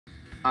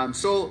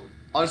So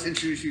I'll just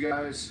introduce you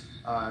guys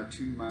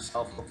to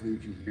myself. Hopefully you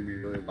can hear me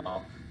really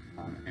well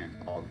and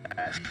all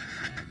that.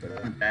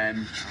 But I'm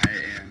Ben. I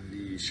am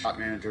the shop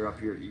manager up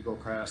here at Eagle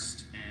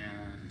Crest,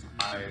 and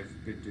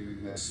I've been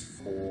doing this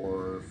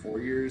for 4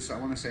 years, I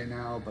want to say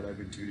now, but I've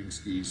been tuning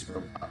skis for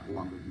a lot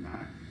longer than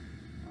that.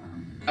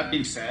 That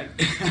being said,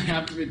 I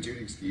haven't been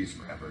tuning skis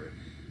forever.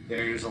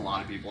 There's a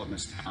lot of people in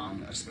this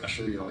town,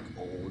 especially like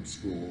old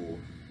school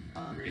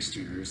race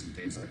tuners and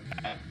things like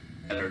that,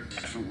 that are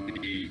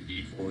definitely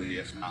equally,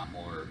 if not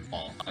more,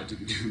 qualified to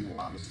be doing a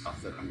lot of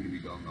stuff that I'm going to be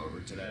going over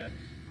today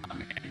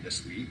and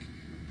this week.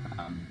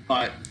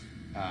 But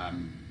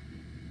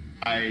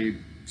I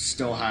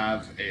still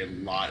have a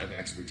lot of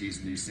expertise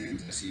in these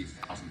things. I see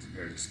thousands of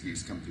pairs of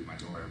skis come through my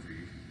door every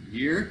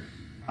year.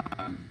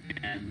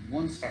 And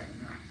one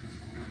second.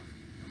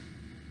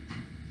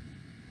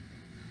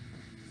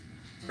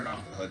 Turn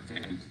off the hood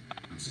fan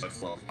so it's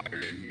a little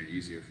quieter in here,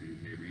 easier for you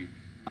to hear me.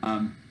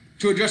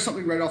 To address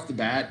something right off the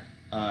bat,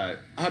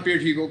 up here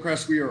at Eagle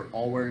Crest, we are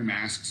all wearing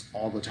masks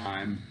all the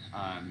time.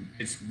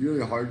 It's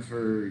really hard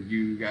for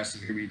you guys to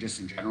hear me just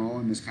in general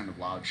in this kind of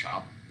loud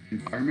shop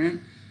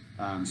environment.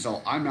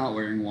 So I'm not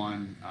wearing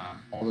one.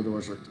 All the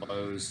doors are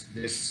closed.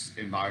 This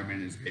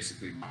environment is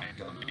basically my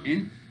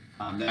domain.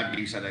 That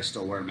being said, I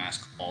still wear a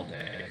mask all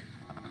day.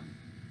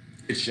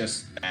 It's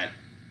just that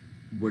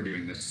we're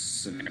doing this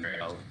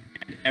scenario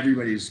and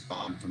everybody's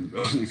gone from the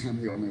building.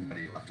 I'm the only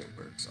buddy left at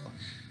work. So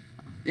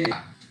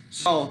yeah.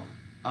 So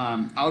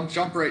I'll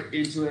jump right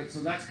into it.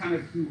 So that's kind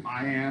of who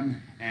I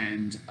am.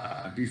 And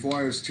before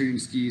I was tuning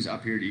skis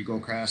up here at Eagle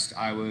Crest,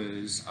 I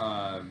was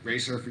a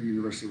racer for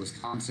University of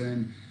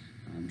Wisconsin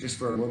just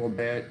for a little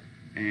bit,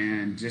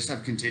 and just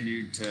have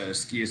continued to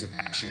ski as a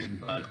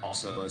passion, but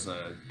also as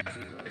a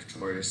definite life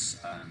choice,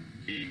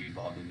 being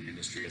involved in the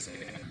industry as I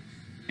am.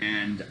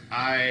 And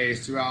I,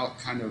 throughout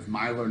kind of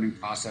my learning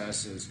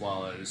process, as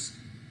well as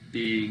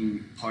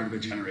being part of a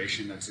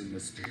generation that's in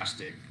this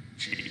drastic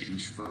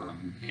change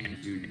from hand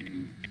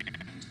tuning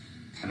and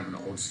kind of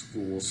an old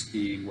school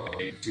skiing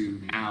way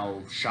to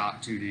now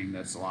shop tuning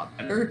that's a lot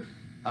better,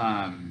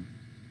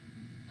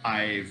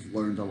 I've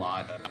learned a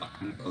lot about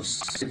kind of both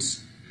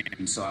sides.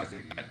 And so I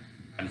think that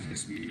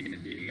benefits me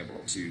in being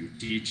able to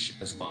teach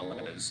as well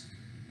as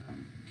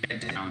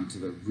get down to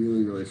the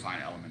really, really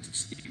fine elements of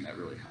skiing that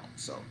really help.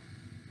 So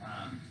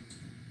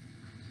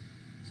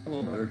it's a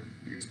little better.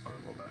 I guess a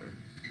little better.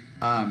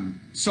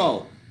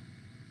 So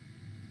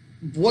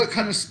what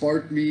kind of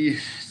sparked me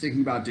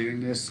thinking about doing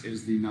this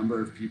is the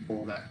number of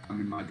people that come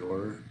in my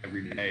door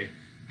every day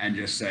and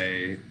just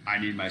say, I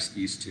need my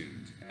skis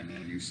tuned. And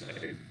then you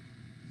say,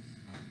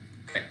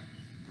 okay.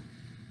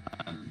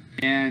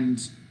 And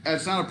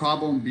it's not a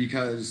problem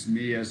because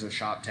me as a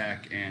shop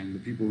tech and the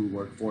people who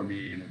work for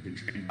me and have been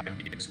trained by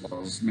me, as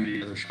well as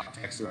many other shop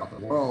techs throughout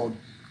the world,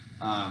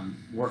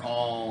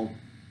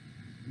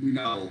 we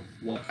know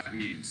what that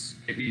means.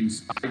 It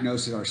means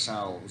diagnose it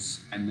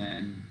ourselves and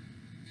then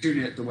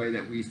tune it the way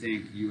that we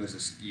think you as a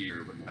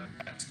skier would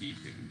like that ski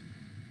tuned.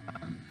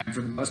 And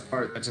for the most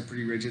part, that's a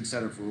pretty rigid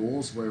set of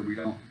rules where we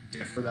don't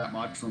differ that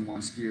much from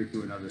one skier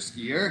to another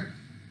skier.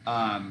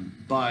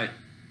 But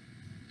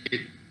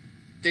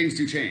things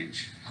do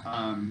change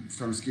from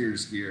skier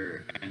to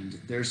skier, and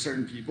there's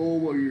certain people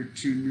where you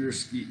tune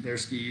their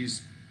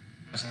skis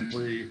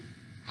essentially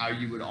how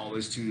you would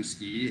always tune a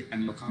ski,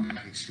 and they'll come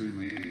back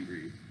extremely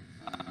angry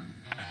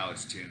at how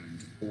it's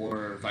tuned,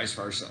 or vice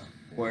versa,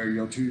 where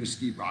you'll tune a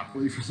ski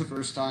properly for the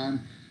first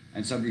time,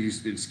 and somebody who's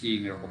been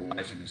skiing their whole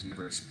life and has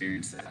never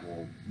experienced that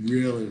will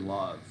really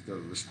love the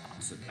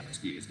response that that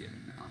ski is giving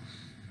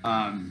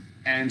now.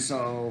 And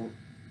so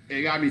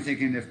it got me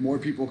thinking, if more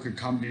people could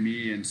come to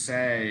me and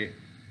say,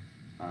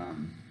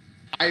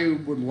 I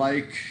would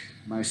like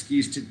my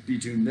skis to be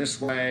tuned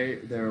this way.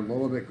 They're a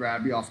little bit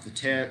grabby off the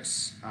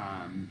tips,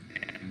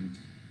 and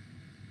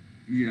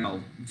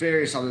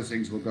various other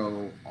things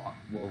we'll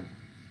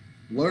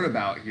learn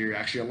about here.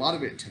 Actually, a lot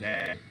of it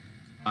today,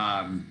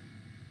 and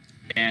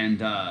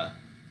that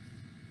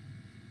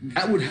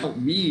would help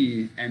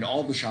me and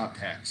all the shop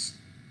techs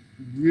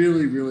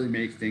really, really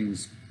make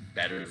things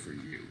better for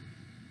you.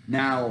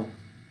 Now,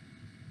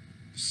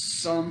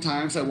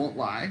 sometimes I won't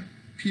lie,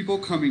 people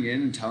coming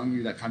in and telling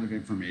you that kind of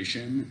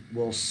information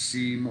will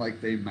seem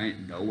like they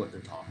might know what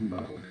they're talking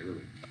about when they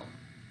really don't.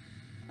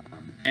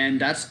 And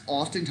that's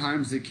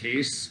oftentimes the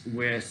case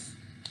with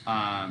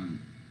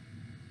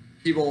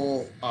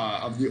people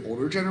of the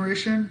older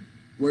generation,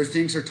 where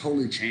things are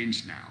totally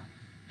changed now.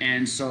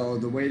 And so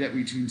the way that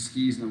we tune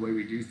skis and the way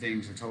we do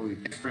things are totally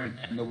different,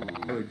 and the way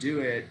I would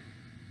do it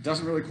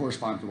doesn't really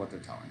correspond to what they're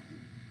telling you.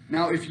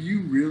 Now, if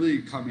you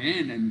really come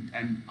in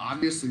and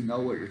obviously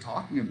know what you're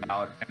talking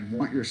about and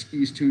want your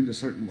skis tuned a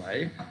certain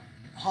way,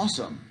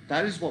 awesome.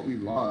 That is what we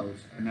love,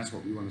 and that's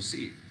what we want to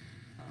see.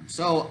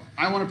 So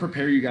I want to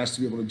prepare you guys to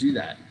be able to do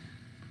that.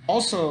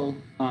 Also,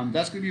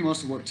 that's going to be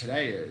most of what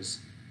today is,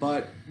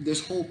 but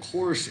this whole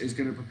course is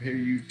going to prepare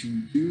you to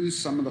use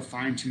some of the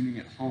fine tuning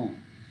at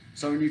home.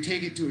 So when you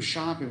take it to a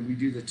shop and we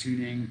do the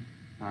tuning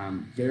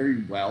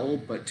very well,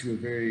 but to a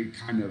very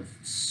kind of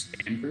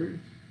standard,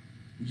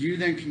 you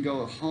then can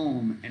go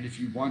home and if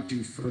you want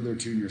to further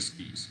tune your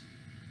skis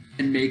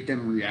and make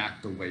them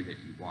react the way that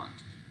you want.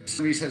 If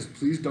somebody says,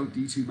 please don't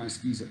detune my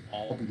skis at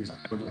all because I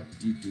would like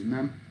to detune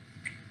them,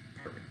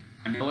 perfect.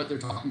 I know what they're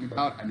talking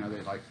about. I know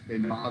they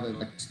know how they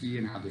like to ski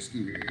and how their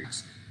ski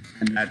reacts,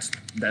 and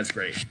that's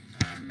great.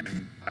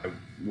 And I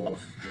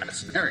love that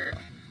scenario.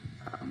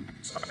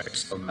 Sorry, I'm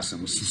still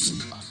messing with some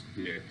stuff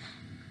here.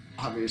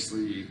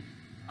 Obviously,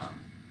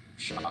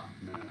 shop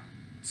not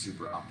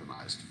super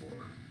optimized for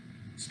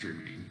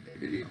streaming a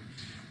video.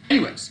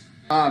 Anyways,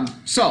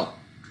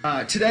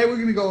 today we're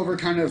going to go over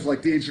kind of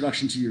like the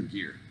introduction to your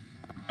gear.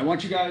 I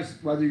want you guys,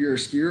 whether you're a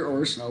skier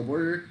or a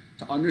snowboarder,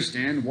 to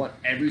understand what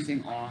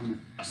everything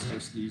on a set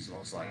of skis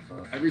looks like,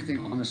 or everything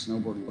on a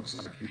snowboard looks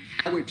like, and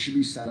how it should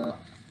be set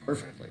up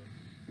perfectly.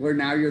 Where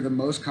now you're the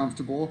most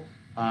comfortable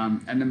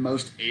and the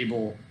most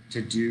able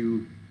to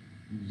do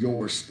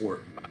your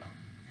sport well,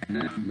 and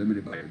then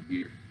limited by your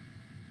gear.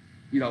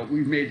 You know,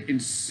 we've made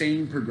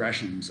insane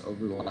progressions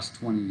over the last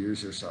 20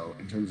 years or so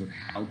in terms of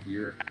how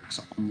gear acts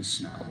on the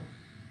snow.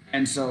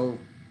 And so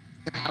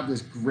to have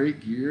this great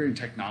gear and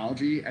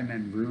technology and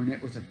then ruin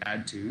it with a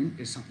bad tune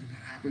is something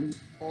that happens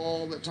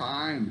all the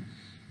time.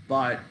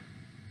 But,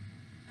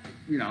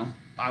 you know,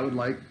 I would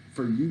like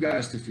for you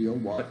guys to feel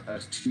what a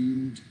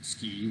tuned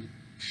ski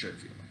should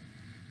feel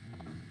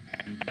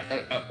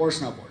like. Or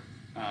snowboard.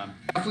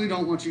 Definitely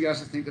don't want you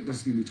guys to think that this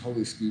is going to be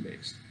totally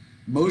ski-based.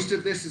 Most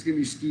of this is going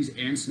to be skis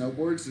and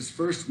snowboards. This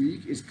first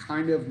week is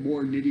kind of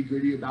more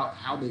nitty-gritty about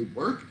how they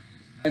work.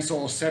 And so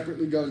I'll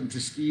separately go into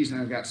skis, and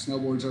I've got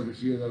snowboards over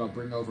here that I'll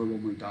bring over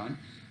when we're done.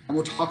 And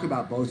we'll talk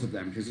about both of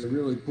them because they're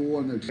really cool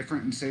and they're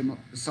different in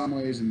some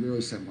ways and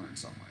really similar in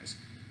some ways.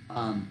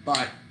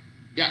 But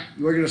yeah,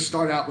 we're going to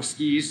start out with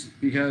skis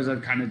because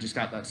I've kind of just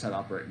got that set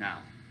up right now.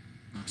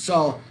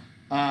 So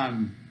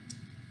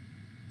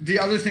the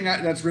other thing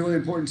that's really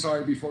important,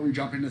 sorry, before we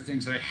jump into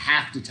things that I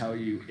have to tell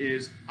you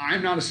is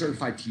I'm not a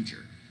certified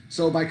teacher.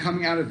 So by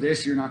coming out of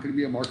this, you're not going to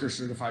be a marker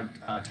certified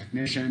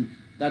technician.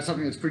 That's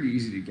something that's pretty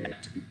easy to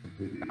get, to be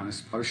completely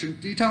honest. I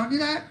shouldn't be telling you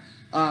that,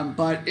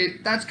 but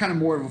that's kind of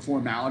more of a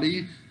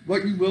formality.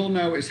 What you will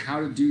know is how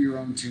to do your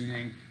own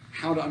tuning,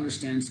 how to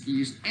understand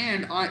skis,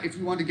 and if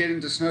you want to get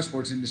into snow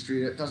sports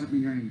industry, that doesn't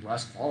mean you're any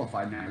less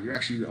qualified now. You're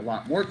actually a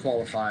lot more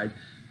qualified,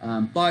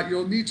 but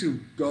you'll need to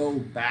go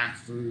back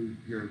through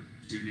your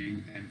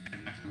tuning and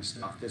that kind of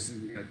stuff. This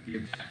isn't going to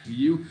give that to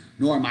you,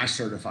 nor am I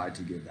certified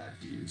to give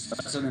that to you. So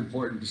that's an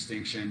important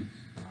distinction.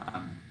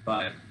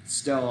 But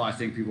still, I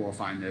think people will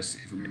find this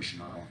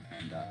informational,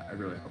 and I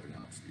really hope it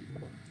helps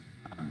people.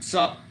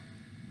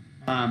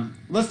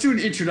 Let's do an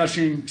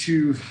introduction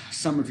to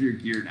some of your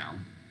gear now.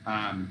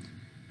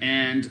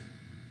 And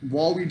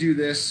while we do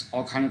this,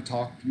 I'll kind of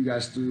talk you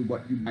guys through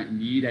what you might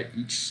need at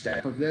each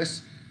step of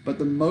this. But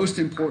the most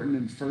important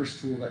and first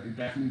tool that you're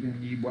definitely going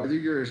to need, whether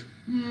you're, if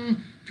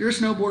you're a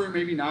snowboarder,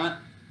 maybe not,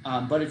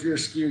 but if you're a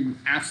skier, you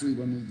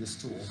absolutely will need this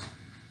tool.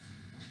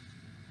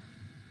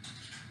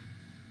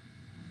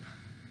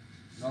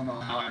 I don't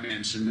know how I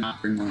managed to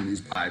not bring one of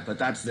these by, but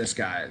that's this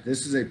guy.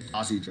 This is a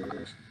posse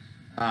drive.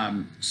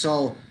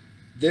 So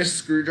this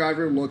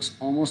screwdriver looks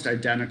almost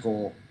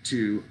identical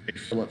to a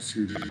Phillips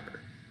screwdriver,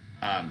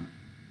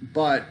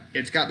 but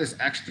it's got this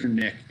extra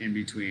nick in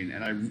between,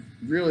 and I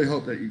really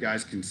hope that you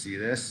guys can see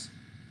this.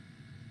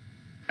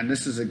 And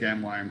this is,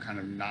 again, why I'm kind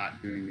of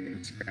not doing the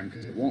Instagram,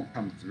 because it won't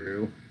come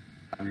through.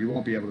 You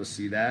won't be able to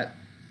see that.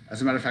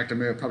 As a matter of fact, I'm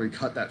going to probably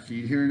cut that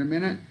feed here in a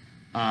minute.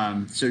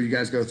 So you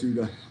guys go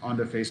through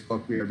onto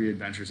Facebook, BRB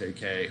Adventures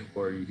AK,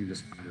 or you can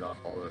just find it off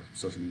all the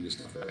social media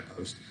stuff that I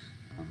post.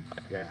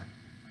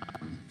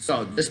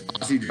 So this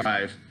posse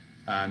drive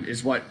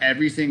is what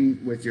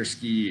everything with your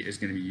ski is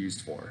going to be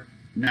used for.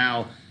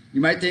 Now, you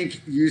might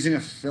think using a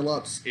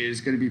Phillips is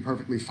going to be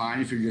perfectly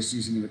fine if you're just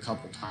using it a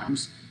couple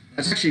times.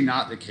 That's actually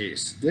not the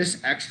case. This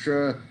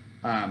extra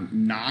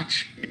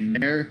notch in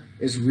there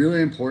is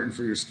really important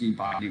for your ski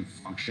binding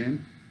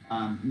function.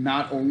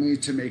 Not only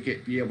to make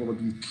it be able to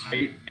be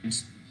tight in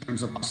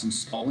terms of us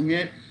installing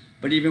it,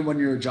 but even when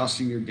you're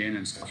adjusting your din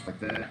and stuff like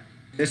that,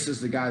 this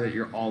is the guy that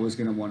you're always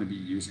going to want to be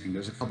using.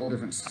 There's a couple of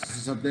different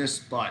sizes of this,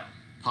 but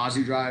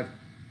posse drive,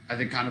 I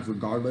think kind of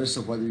regardless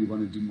of whether you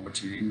want to do more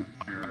tuning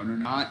on your own or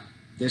not,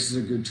 this is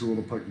a good tool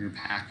to put in your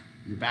pack,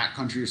 your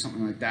backcountry or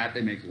something like that.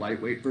 They make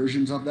lightweight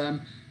versions of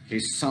them in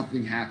case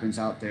something happens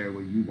out there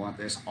where you want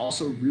this.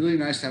 Also, really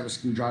nice to have a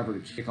screwdriver to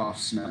kick off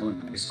snow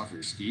and ice off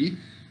your ski.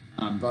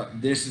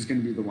 But this is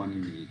going to be the one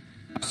you need.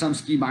 Some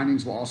ski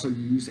bindings will also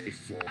use a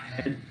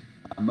flathead,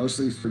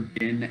 mostly for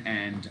din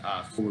and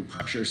forward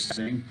pressure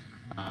setting.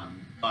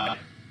 But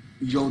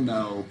you'll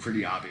know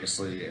pretty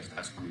obviously if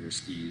that's one of your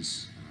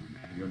skis,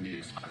 and you'll need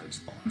a flathead as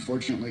well.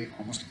 Unfortunately,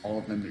 almost all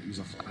of them that use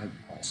a flathead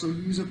also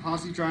use a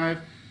posse drive.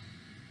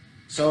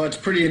 So it's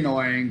pretty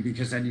annoying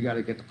because then you got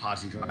to get the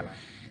posse drive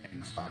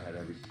and the flathead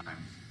every time.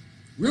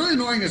 Really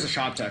annoying as a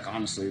shop tech,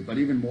 honestly, but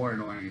even more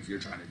annoying if you're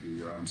trying to do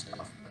your own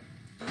stuff.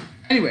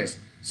 Anyways,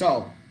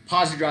 so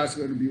posse drive is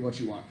going to be what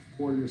you want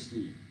for your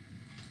ski.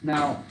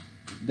 Now,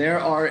 there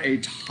are a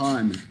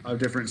ton of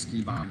different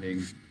ski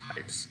binding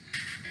types.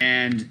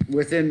 And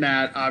within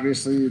that,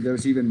 obviously,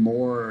 there's even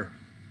more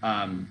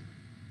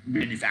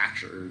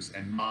manufacturers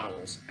and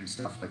models and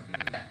stuff like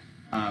that.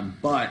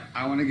 But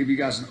I want to give you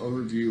guys an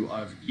overview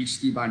of each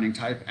ski binding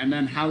type and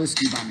then how the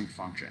ski binding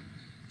function.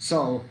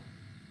 So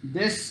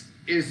this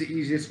is the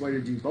easiest way to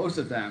do both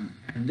of them.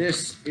 And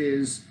this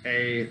is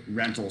a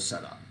rental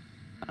setup.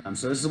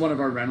 So this is one of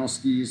our rental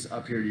skis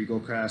up here at Eagle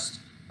Crest.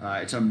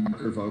 It's a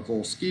marker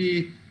vocal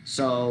ski.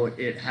 So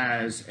it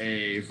has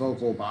a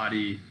vocal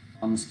body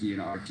on the ski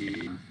and RT,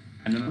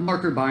 and then a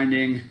marker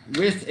binding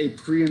with a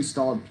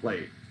pre-installed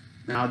plate.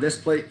 Now this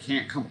plate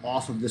can't come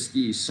off of the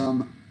ski.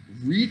 Some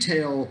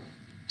retail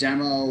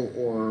demo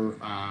or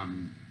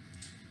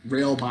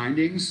rail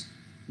bindings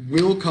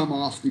will come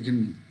off. You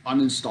can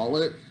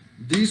uninstall it.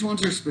 These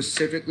ones are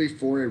specifically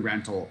for a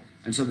rental,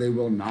 and so they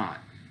will not.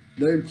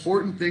 The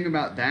important thing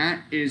about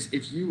that is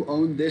if you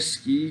own this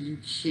ski, you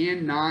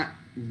cannot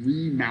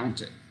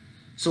remount it.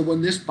 So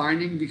when this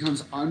binding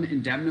becomes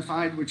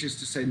unindemnified, which is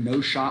to say no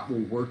shop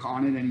will work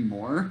on it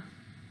anymore,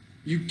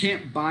 you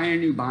can't buy a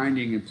new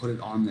binding and put it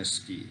on this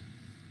ski.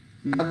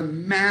 Now, the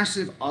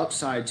massive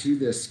upside to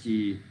this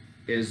ski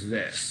is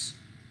this.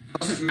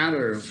 It doesn't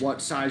matter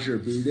what size your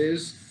boot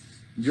is,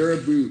 your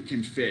boot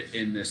can fit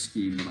in this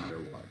ski no matter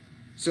what.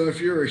 So if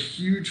you're a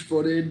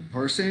huge-footed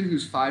person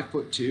who's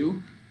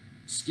 5'2",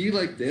 ski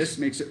like this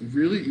makes it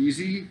really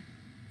easy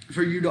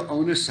for you to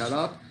own a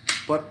setup,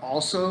 but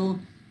also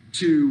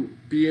to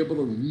be able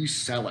to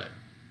resell it.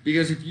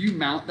 Because if you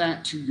mount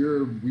that to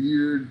your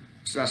weird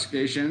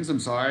specifications, I'm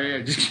sorry,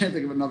 I just can't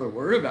think of another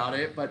word about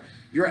it, but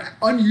your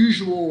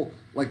unusual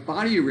like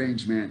body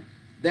arrangement,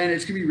 then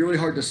it's gonna be really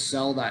hard to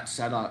sell that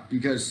setup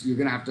because you're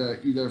gonna have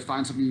to either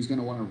find somebody who's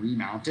gonna wanna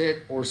remount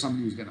it or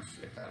somebody who's gonna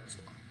fit that as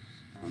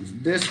well.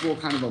 This will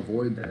kind of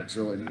avoid that. It's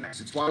really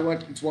nice. It's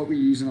what we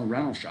use in a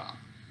rental shop.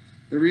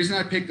 The reason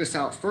I picked this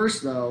out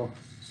first though,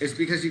 is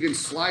because you can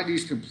slide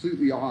these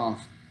completely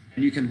off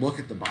and you can look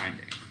at the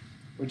binding,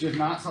 which is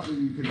not something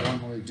you can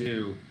normally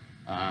do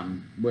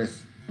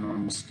with a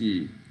normal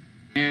ski.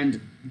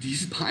 And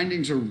these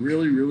bindings are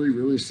really, really,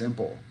 really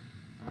simple.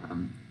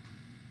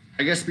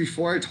 I guess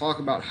before I talk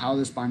about how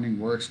this binding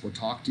works, we'll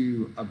talk to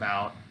you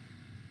about,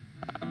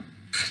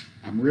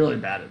 I'm really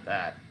bad at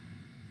that,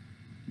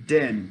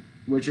 DIN,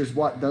 which is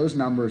what those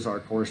numbers are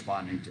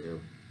corresponding to,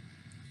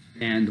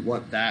 and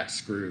what that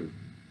screw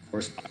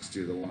corresponds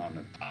to, the one on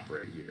the top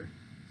right here.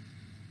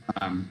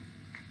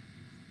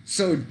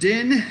 So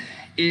DIN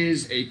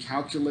is a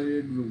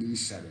calculated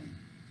release setting.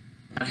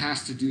 That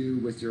has to do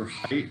with your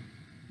height,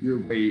 your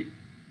weight,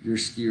 your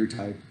skier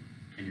type,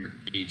 and your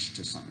age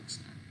to some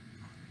extent.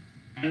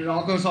 And it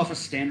all goes off a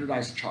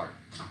standardized chart.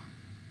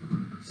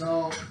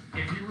 So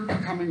if you were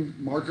becoming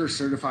marker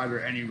certified or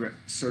any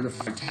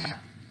certified tech,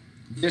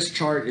 this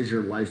chart is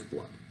your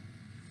lifeblood.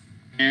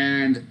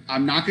 And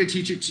I'm not going to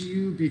teach it to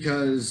you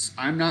because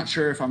I'm not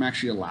sure if I'm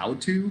actually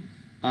allowed to.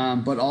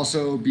 But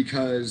also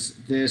because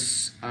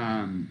this,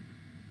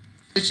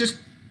 it's just,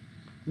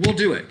 we'll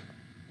do it.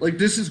 Like,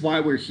 this is why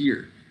we're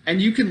here.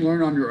 And you can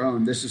learn on your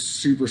own. This is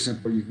super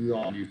simple. You can go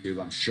on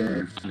YouTube, I'm sure,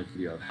 and find a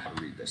video of how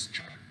to read this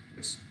chart.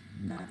 It's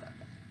not that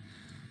bad.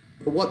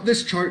 But what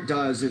this chart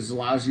does is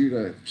allows you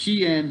to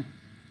key in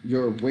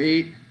your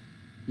weight,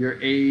 your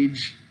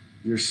age,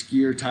 your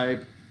skier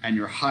type, and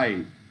your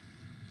height,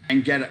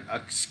 and get a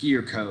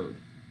skier code.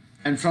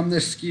 And from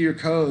this skier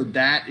code,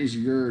 that is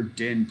your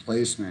DIN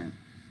placement.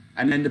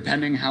 And then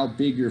depending how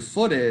big your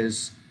foot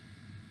is,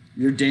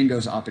 your DIN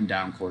goes up and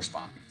down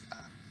corresponding to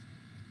that.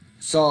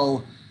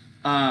 So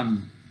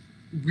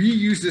we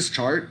use this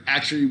chart.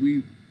 Actually,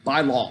 we,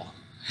 by law,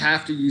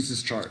 have to use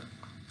this chart.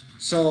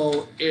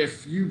 So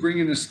if you bring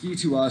in a ski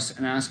to us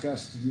and ask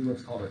us to do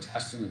what's called a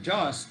test and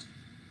adjust,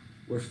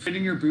 we're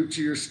fitting your boot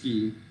to your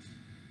ski,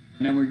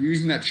 and then we're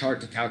using that chart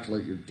to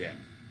calculate your DIN.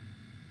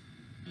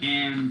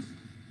 And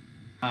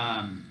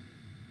I'll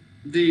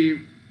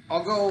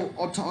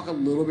talk a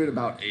little bit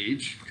about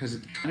age because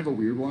it's kind of a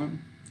weird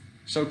one.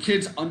 So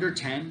kids under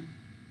 10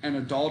 and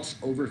adults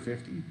over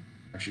 50,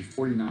 actually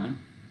 49,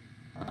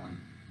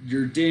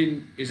 your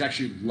DIN is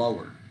actually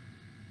lower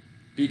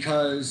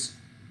because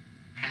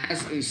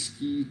as a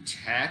ski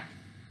tech,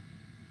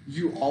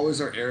 you always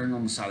are erring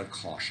on the side of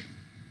caution.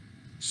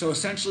 So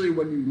essentially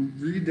when you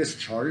read this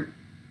chart,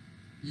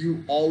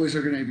 you always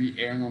are going to be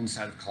erring on the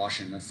side of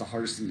caution. That's the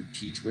hardest thing to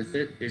teach with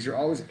it, is you're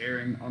always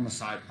erring on the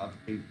side of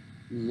a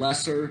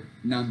lesser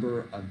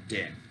number of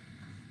DIN.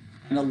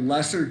 And a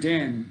lesser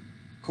DIN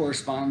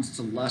corresponds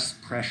to less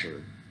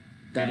pressure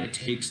that it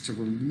takes to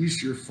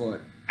release your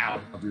foot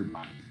out of your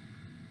body.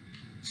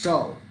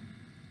 So,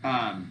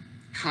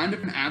 kind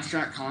of an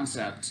abstract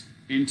concept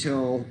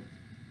until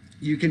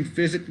you can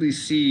physically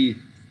see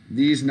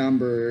these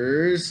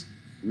numbers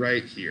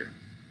right here.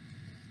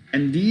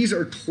 And these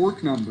are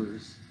torque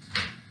numbers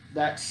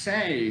that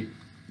say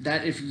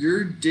that if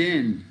your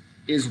DIN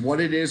is what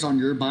it is on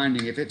your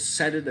binding, if it's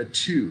set at a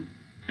 2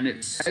 and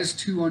it says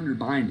 2 on your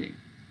binding,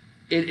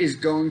 it is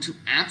going to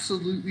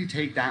absolutely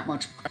take that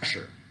much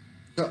pressure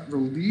to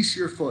release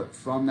your foot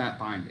from that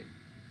binding.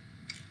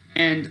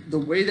 And the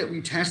way that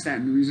we test that,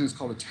 and the reason it's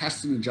called a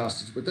test and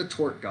adjust, is with a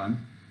torque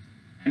gun,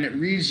 and it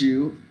reads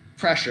you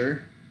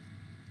pressure.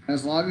 And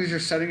as long as you're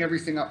setting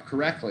everything up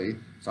correctly,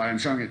 sorry, I'm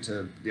showing it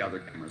to the other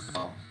cameras as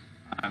well.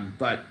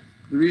 But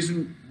the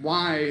reason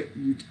why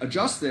you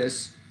adjust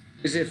this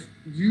is if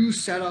you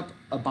set up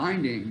a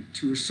binding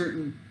to a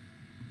certain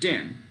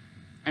din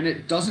and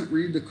it doesn't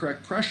read the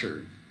correct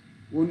pressure,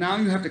 well, now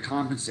you have to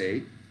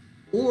compensate,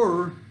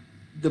 or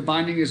the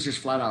binding is just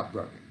flat out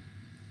broken.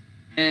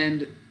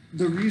 And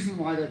the reason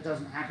why that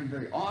doesn't happen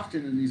very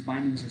often and these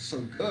bindings are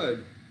so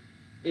good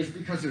is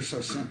because they're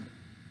so simple.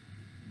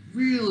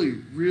 Really,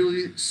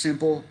 really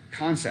simple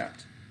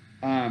concept.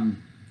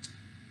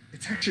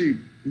 It's actually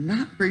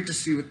not great to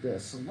see with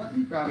this, so let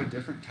me grab a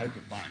different type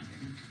of binding.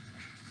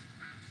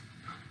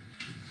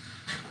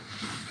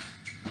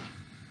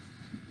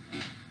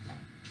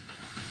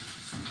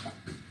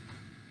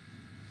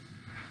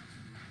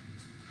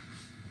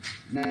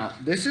 Now,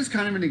 this is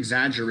kind of an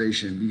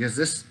exaggeration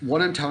because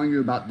what I'm telling you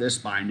about this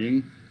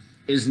binding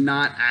is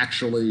not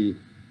actually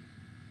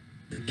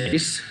the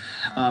case,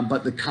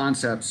 but the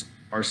concepts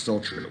are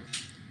still true.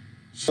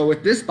 So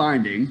with this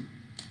binding,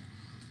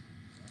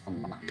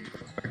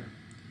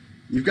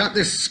 you've got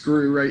this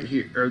screw right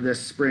here, or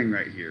this spring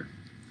right here.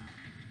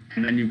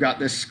 And then you've got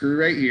this screw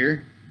right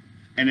here,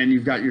 and then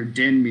you've got your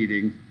din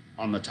meeting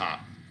on the top.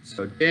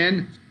 So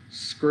din,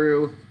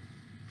 screw,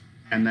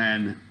 and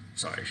then,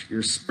 sorry,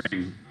 your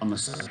spring on the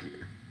side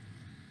here.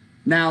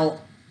 Now,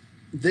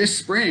 this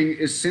spring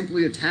is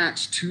simply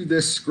attached to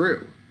this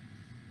screw.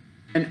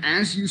 And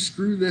as you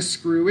screw this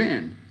screw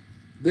in,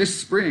 this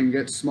spring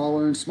gets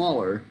smaller and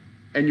smaller,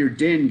 and your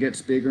din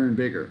gets bigger and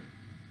bigger.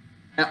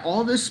 And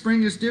all this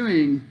spring is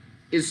doing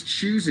is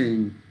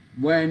choosing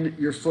when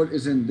your foot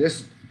is in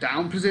this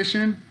down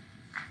position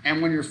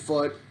and when your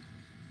foot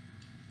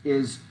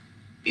is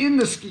in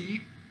the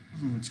ski.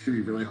 It's going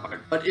to be really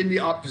hard, but in the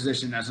up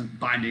position as a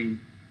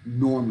binding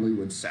normally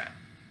would set.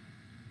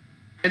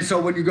 And so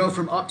when you go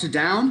from up to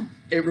down,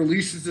 it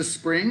releases the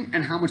spring,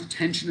 and how much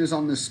tension is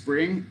on the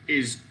spring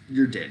is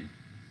your din.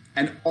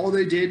 And all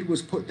they did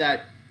was put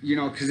that, you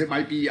know, because it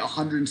might be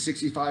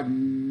 165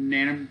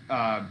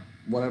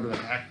 whatever the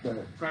heck the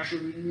pressure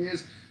reading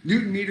is,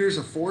 Newton meters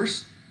of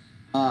force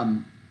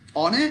on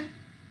it,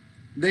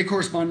 they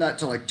correspond that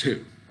to like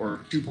 2 or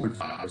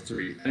 2.5 or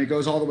 3. And it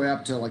goes all the way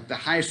up to like the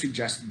highest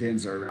suggested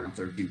dins are around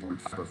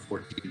 13.5 or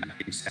 14. That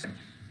being said,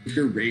 if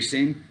you're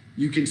racing,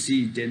 you can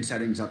see din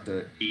settings up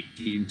to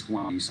 18,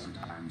 20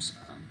 sometimes.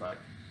 But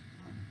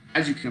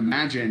as you can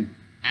imagine,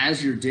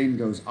 as your din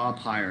goes up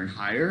higher and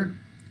higher,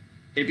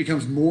 it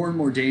becomes more and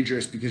more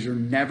dangerous because you're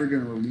never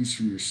going to release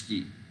from your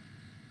ski.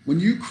 When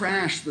you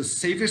crash, the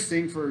safest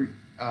thing for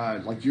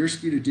like your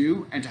ski to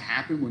do and to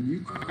happen when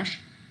you crash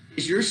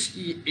is your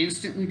ski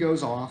instantly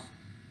goes off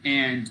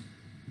and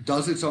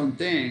does its own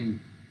thing,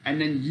 and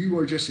then you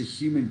are just a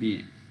human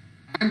being.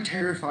 I'm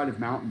terrified of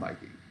mountain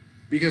biking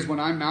because when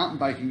I'm mountain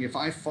biking, if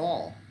I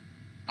fall,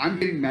 I'm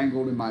getting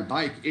mangled in my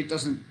bike. It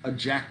doesn't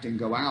eject and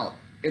go out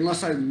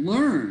unless I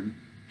learn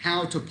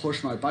how to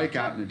push my bike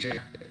out and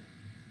eject it.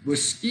 With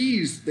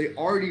skis, they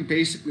already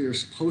basically are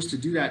supposed to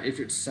do that if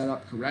it's set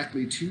up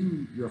correctly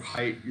to your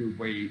height, your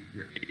weight,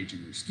 your age,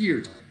 and your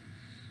skier type.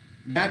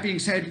 That being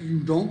said, you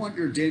don't want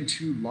your din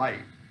too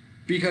light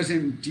because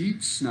in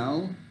deep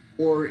snow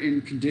or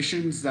in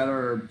conditions that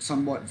are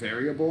somewhat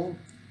variable,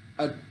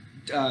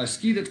 a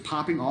ski that's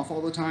popping off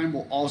all the time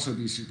will also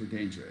be super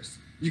dangerous.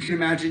 You can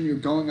imagine you're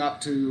going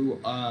up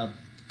to a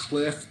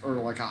cliff or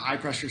like a high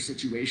pressure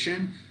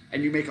situation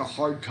and you make a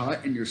hard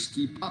cut and your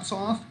ski pops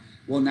off.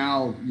 Well,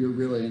 now you're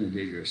really in a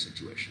dangerous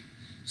situation.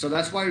 So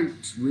that's why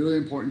it's really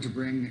important to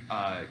bring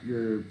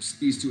your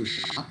skis to a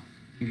shop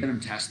and get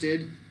them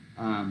tested,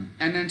 and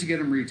then to get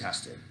them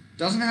retested.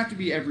 Doesn't have to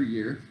be every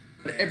year,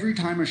 but every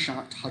time a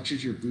shop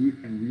touches your boot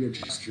and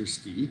readjusts your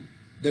ski,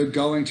 they're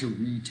going to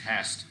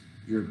retest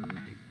your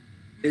binding.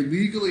 They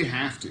legally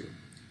have to.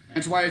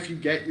 That's why if you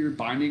get your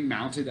binding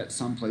mounted at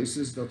some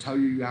places, they'll tell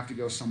you you have to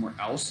go somewhere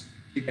else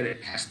to get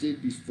it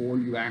tested before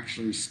you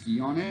actually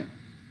ski on it.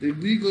 They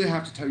legally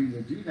have to tell you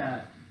to do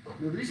that.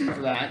 The reason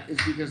for that is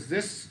because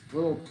this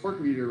little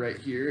torque meter right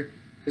here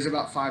is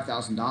about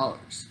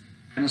 $5,000.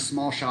 And a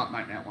small shop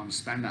might not want to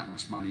spend that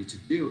much money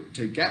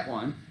to get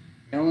one.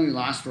 It only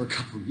lasts for a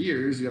couple of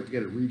years. You have to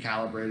get it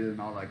recalibrated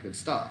and all that good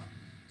stuff.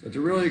 So it's a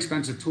really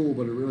expensive tool,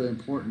 but a really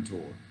important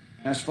tool.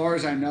 And as far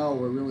as I know,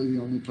 we're really the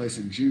only place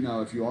in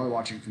Juneau, if you are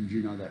watching from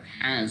Juneau, that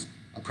has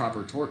a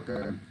proper torque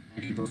gun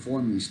and can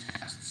perform these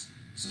tests.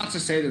 It's not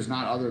to say there's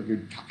not other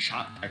good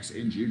shop techs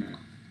in Juneau.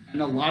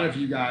 And a lot of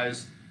you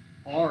guys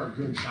are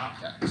good shop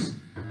techs.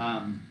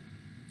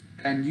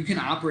 And you can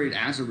operate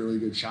as a really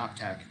good shop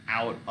tech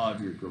out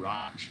of your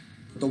garage.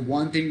 But the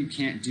one thing you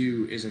can't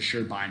do is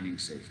assure binding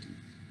safety.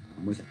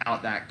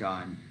 Without that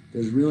gun,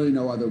 there's really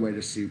no other way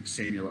to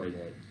simulate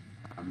it.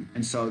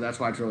 And so that's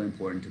why it's really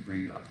important to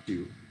bring it up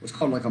to what's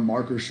called like a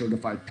marker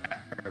certified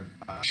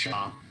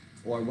shop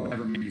or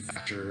whatever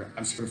manufacturer.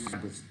 I'm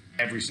certified with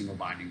every single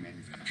binding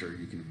manufacturer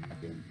you can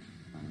imagine.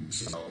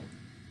 So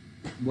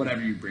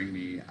whatever you bring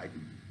me, I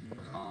can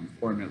work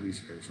or I'm at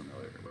least very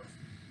familiar with.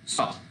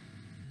 So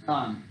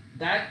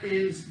that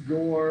is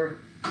your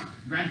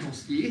rental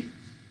ski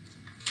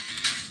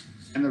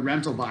and the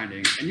rental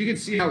binding. And you can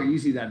see how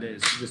easy that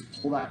is. You just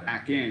pull that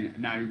back in, and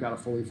now you've got a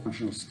fully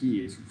functional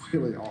ski. It's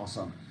really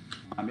awesome.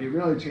 It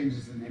really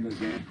changes the name of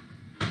the game.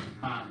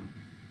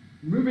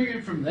 Moving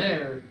in from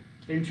there,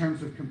 in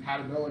terms of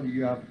compatibility,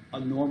 you have a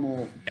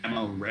normal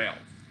demo rail.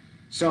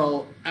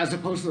 So as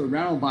opposed to the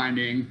rental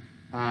binding,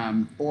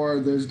 or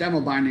those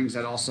demo bindings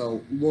that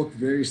also look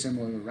very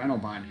similar to rental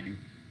binding,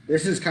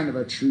 this is kind of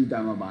a true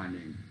demo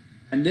binding.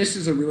 And this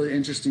is a really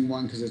interesting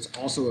one because it's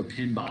also a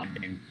pin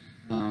binding.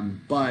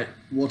 But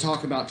we'll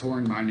talk about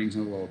touring bindings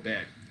in a little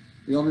bit.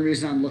 The only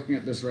reason I'm looking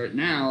at this right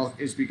now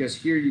is because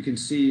here you can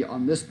see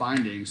on this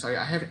binding, so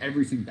I have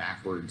everything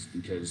backwards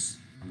because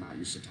I'm not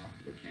used to talking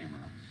to the camera.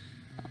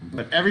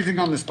 But everything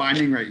on this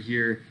binding right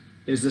here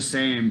is the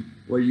same,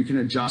 where you can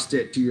adjust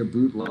it to your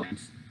boot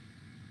length,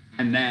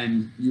 and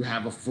then you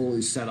have a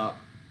fully set up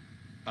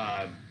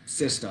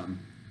system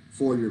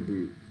for your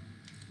boot.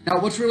 Now,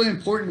 what's really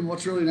important and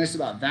what's really nice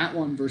about that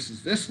one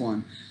versus this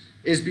one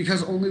is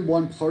because only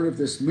one part of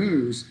this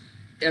moves.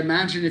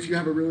 Imagine if you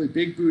have a really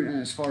big boot and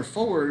it's far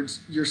forwards,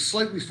 you're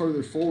slightly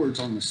further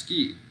forwards on the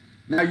ski.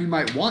 Now, you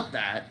might want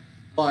that,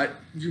 but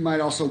you might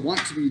also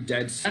want to be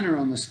dead center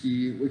on the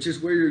ski, which is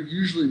where you're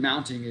usually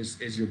mounting is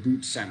your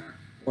boot center,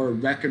 or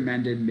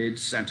recommended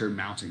mid-center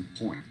mounting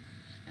point.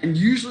 And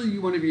usually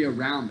you want to be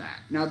around that.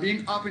 Now,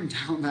 being up and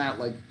down that,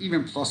 like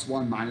even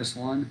 +1,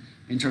 -1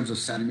 in terms of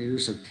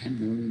centimeters, so 10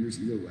 millimeters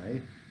either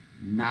way,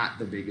 not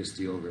the biggest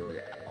deal really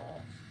at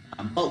all.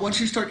 But once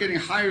you start getting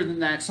higher than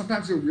that,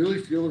 sometimes you'll really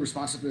feel the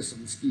responsiveness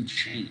of the ski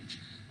change.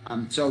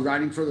 So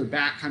riding further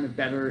back kind of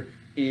better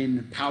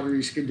in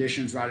powdery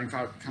conditions, riding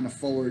kind of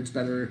forwards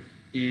better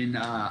in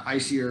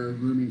icier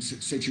rooming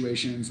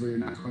situations where you're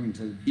not going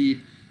into the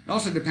deep. It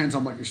also depends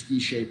on what your ski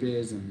shape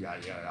is and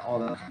yada, yada, all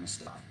that kind of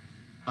stuff.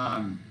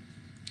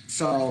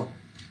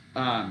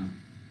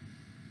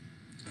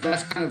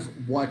 That's kind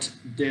of what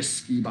this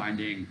ski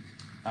binding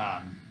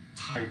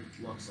type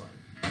looks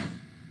like.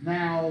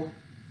 Now,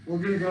 we're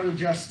going to go to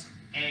just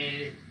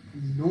a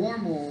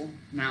normal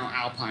now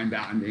alpine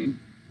binding.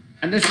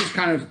 And this is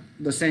kind of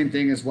the same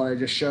thing as what I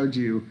just showed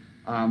you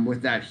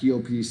with that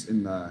heel piece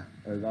in the,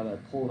 or that I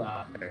pulled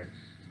out there.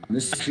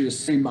 This is actually the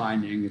same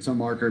binding. It's a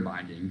marker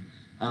binding.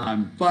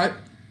 But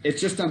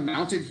it's just a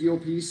mounted heel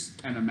piece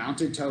and a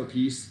mounted toe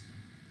piece.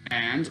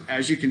 And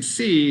as you can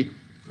see,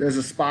 there's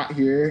a spot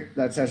here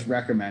that says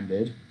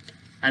recommended,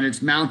 and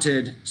it's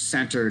mounted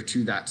center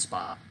to that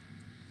spot.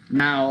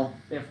 Now,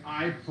 if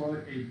I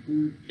put a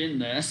boot in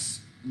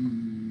this,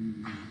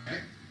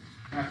 okay,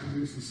 I have to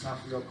move some stuff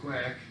real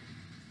quick.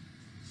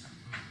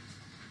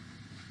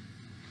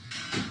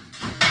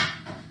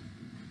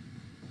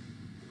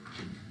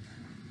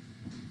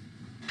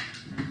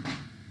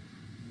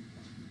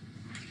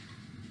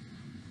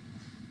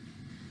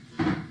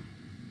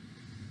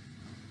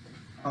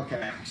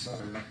 Okay,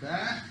 sorry about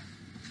that.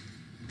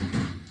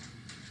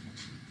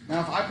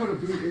 Now, if I put a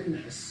boot in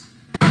this,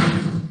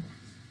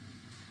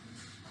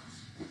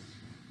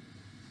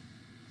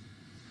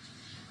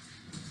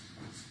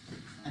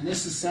 and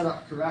this is set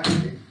up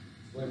correctly,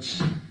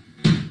 which,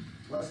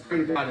 let's pray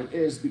to God it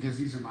is, because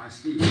these are my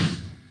skis.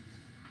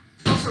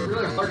 It's also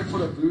really hard to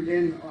put a boot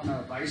in on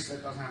a vise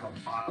that doesn't have a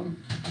bottom,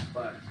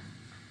 but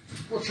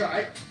we'll try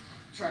it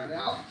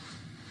out.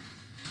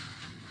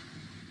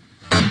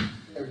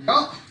 There we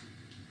go.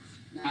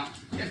 Now,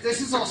 if this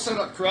is all set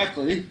up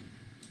correctly,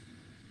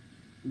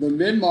 the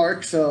mid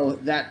mark, so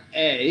that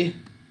A,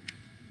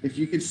 if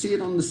you can see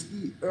it on the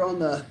ski or on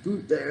the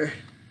boot there,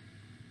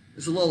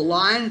 there's a little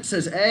line, it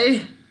says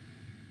A.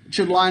 It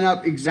should line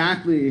up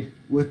exactly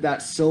with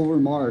that silver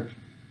mark.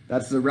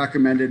 That's the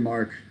recommended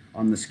mark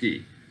on the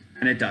ski.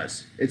 And it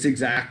does. It's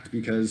exact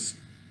because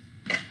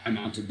I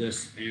mounted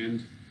this,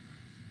 and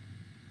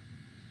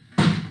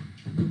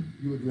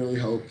you would really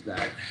hope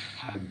that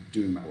I'm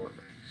doing my work.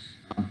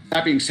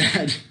 That being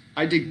said,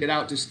 I did get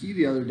out to ski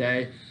the other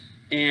day,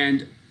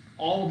 and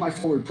all of my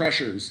forward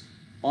pressures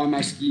on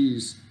my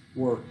skis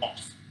were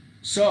off.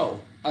 So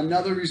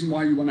another reason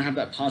why you want to have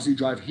that posi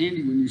drive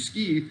handy when you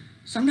ski,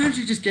 sometimes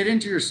you just get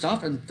into your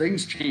stuff and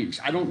things change.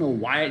 I don't know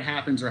why it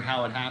happens or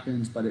how it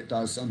happens, but it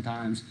does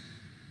sometimes.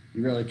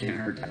 You really can't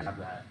hurt to have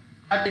that.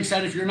 That being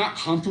said, if you're not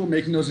comfortable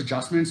making those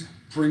adjustments,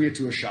 bring it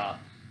to a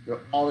shop. They're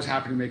always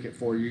happy to make it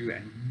for you,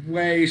 and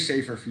way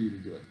safer for you to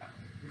do it that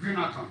way if you're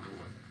not comfortable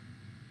with it.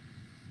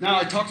 Now,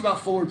 I talked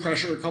about forward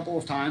pressure a couple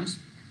of times,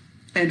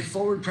 and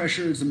forward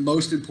pressure is the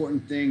most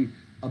important thing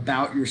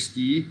about your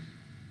ski,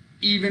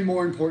 even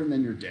more important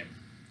than your din.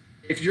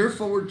 If your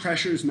forward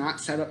pressure is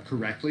not set up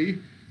correctly,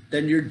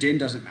 then your din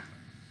doesn't matter.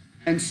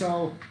 And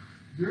so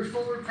your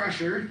forward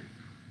pressure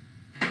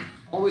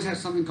always has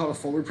something called a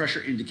forward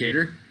pressure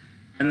indicator.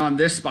 And on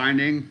this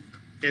binding,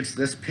 it's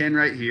this pin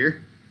right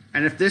here.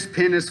 And if this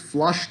pin is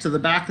flush to the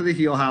back of the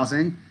heel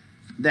housing,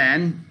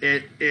 then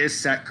it is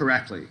set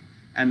correctly.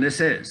 And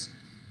this is.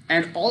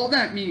 And all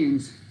that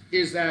means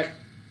is that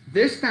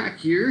this back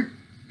here,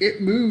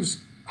 it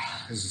moves,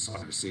 this is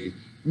hard to see,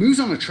 moves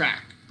on a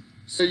track.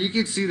 So you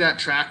can see that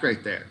track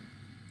right there.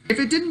 If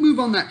it didn't move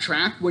on that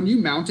track, when you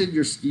mounted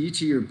your ski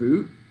to your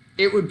boot,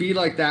 it would be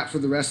like that for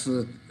the rest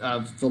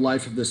of the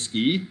life of the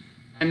ski,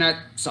 and that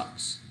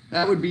sucks.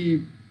 That would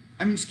be,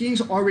 I mean,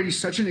 skiing's already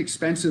such an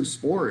expensive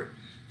sport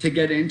to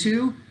get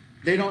into.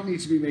 They don't need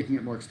to be making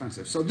it more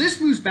expensive. So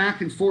this moves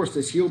back and forth,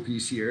 this heel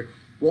piece here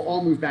will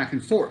all move back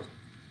and forth.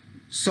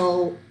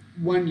 So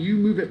when you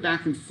move it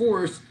back and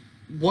forth,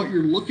 what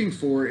you're looking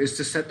for is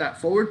to set that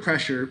forward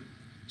pressure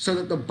so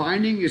that the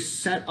binding is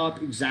set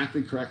up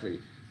exactly correctly.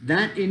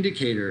 That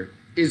indicator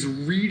is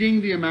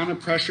reading the amount of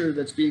pressure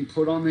that's being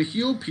put on the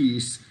heel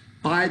piece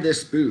by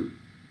this boot.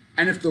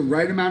 And if the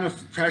right amount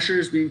of pressure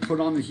is being put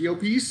on the heel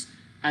piece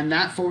and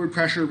that forward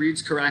pressure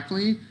reads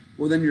correctly,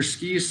 well, then your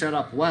ski is set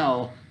up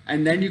well.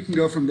 And then you can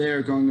go from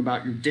there going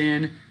about your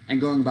din and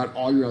going about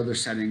all your other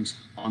settings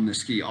on the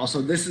ski.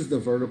 Also, this is the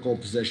vertical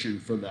position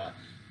for the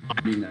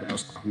binding that I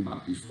was talking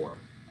about before.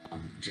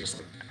 Just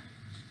like that.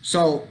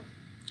 So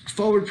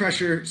forward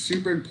pressure,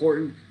 super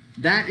important.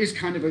 That is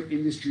kind of an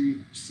industry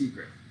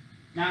secret.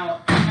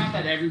 Now, it's not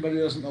that everybody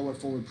doesn't know what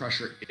forward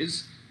pressure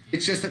is.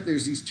 It's just that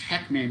there's these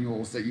tech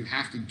manuals that you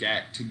have to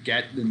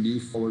get the new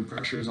forward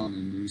pressures on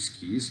the new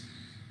skis.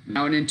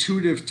 Now, an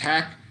intuitive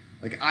tech,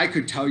 like I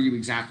could tell you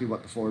exactly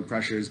what the forward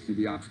pressure is going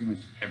to be on pretty much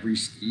every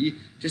ski,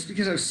 just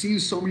because I've seen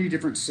so many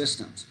different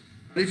systems.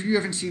 But if you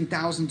haven't seen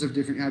thousands of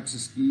different types of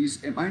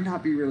skis, it might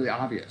not be really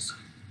obvious.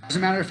 As a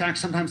matter of fact,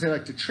 sometimes they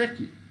like to trick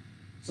you.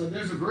 So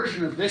there's a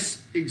version of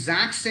this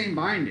exact same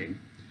binding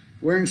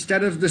where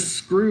instead of the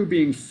screw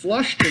being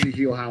flush to the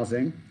heel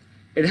housing,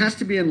 it has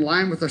to be in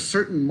line with a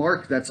certain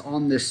mark that's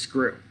on this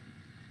screw.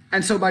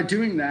 And so by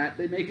doing that,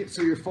 they make it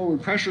so your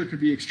forward pressure could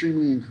be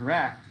extremely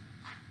incorrect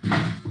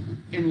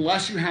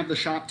unless you have the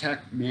shop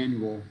tech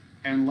manual,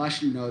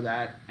 unless you know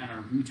that and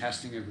are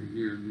retesting every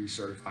year and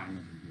recertifying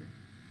every year.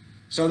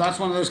 So that's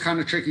one of those kind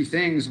of tricky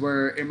things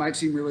where it might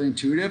seem really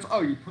intuitive.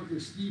 Oh, you put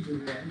your ski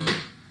boot in,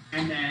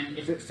 and then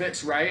if it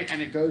fits right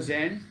and it goes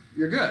in,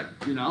 you're good,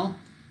 you know?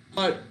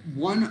 But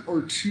 1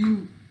 or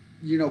 2,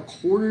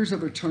 quarters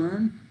of a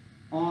turn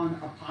on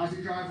a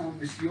posi drive on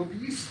this heel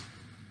piece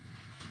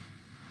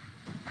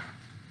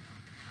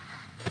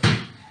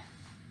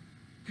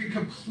can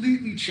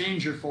completely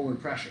change your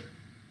forward pressure,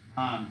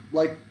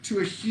 like to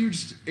a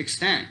huge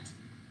extent.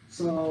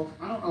 So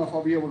I don't know if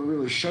I'll be able to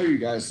really show you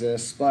guys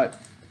this,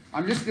 but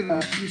I'm just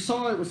gonna, you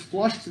saw it was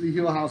flush to the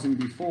heel housing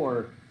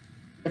before.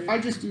 If I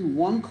just do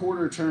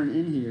 1/4 turn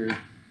in here,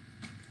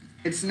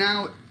 it's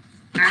now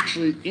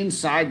actually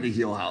inside the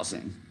heel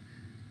housing.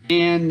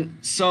 And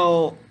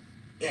so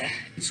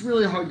it's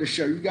really hard to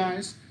show you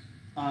guys,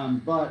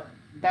 but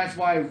that's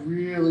why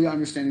really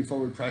understanding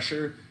forward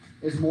pressure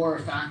is more a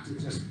fact of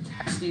just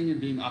testing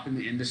and being up in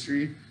the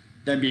industry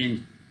than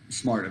being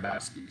smart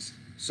about skis.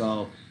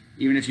 So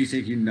even if you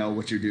think you know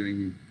what you're doing,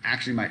 you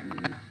actually might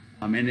not.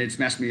 And it's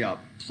messed me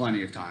up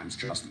plenty of times,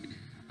 trust me.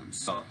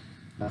 So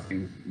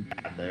nothing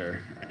bad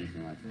there or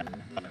anything like that.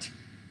 But,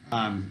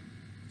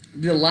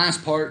 the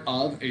last part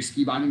of a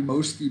ski binding,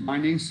 most ski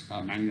bindings,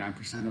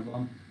 99% of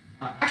them,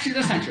 actually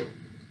that's not true.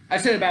 I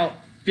said about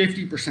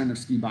 50% of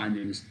ski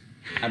bindings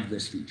have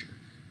this feature.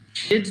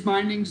 Kids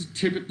bindings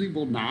typically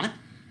will not.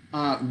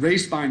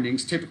 Race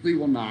bindings typically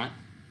will not.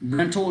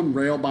 Rental and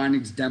rail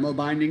bindings, demo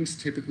bindings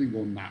typically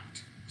will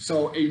not.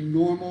 So a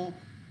normal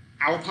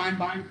alpine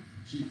binding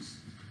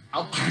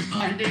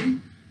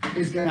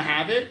is going to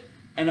have it,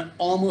 and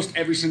almost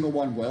every single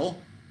one will.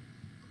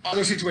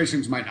 Other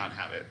situations might not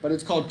have it, but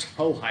it's called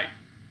toe height.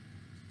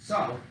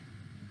 So,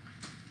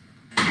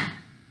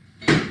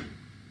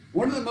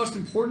 one of the most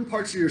important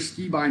parts of your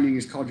ski binding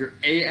is called your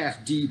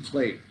AFD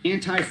plate,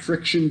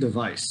 anti-friction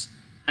device.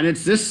 And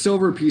it's this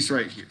silver piece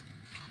right here.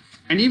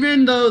 And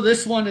even though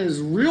this one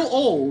is real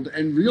old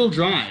and real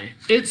dry,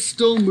 it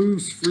still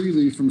moves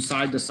freely from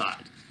side to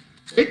side.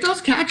 It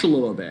does catch a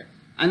little bit.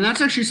 And that's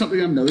actually something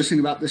I'm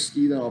noticing about this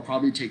ski that I'll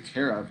probably take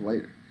care of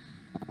later.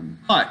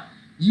 But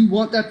you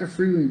want that to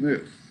freely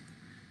move.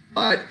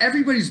 But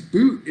everybody's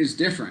boot is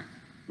different,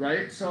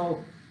 right?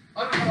 So,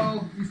 I don't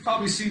know, you've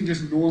probably seen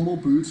just normal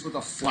boots with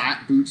a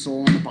flat boot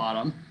sole on the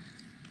bottom.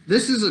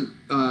 This is a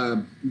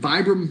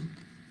Vibram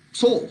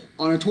sole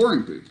on a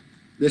touring boot.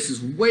 This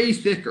is way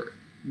thicker,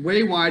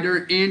 way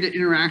wider, and it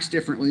interacts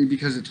differently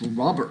because it's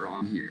rubber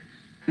on here.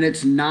 And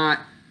it's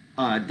not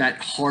that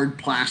hard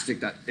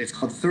plastic that it's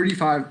called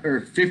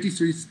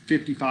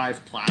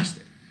 5355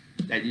 plastic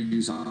that you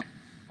use on it.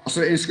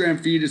 Also, Instagram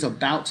feed is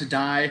about to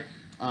die.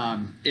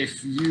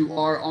 If you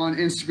are on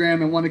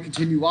Instagram and want to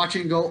continue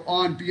watching, go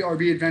on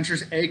BRB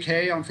Adventures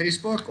AK on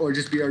Facebook or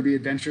just BRB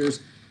Adventures.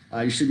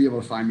 You should be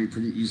able to find me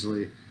pretty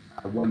easily.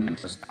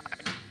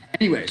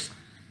 Anyways,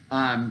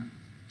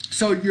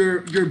 so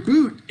your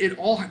boot,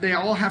 they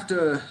all have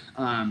to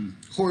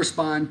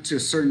correspond to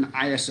certain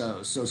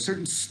ISOs, so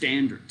certain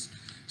standards,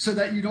 so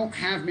that you don't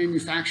have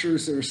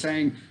manufacturers that are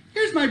saying,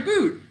 here's my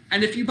boot,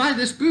 and if you buy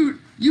this boot,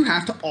 you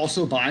have to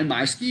also buy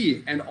my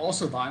ski and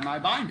also buy my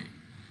binding.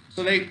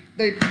 So they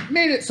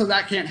made it so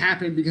that can't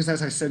happen because,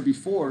 as I said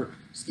before,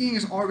 skiing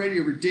is already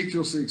a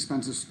ridiculously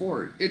expensive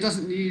sport. It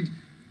doesn't need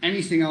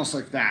anything else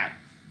like that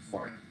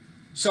for it.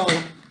 So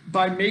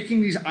by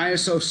making these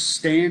ISO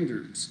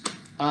standards,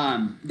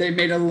 they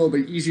made it a little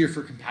bit easier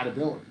for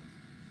compatibility.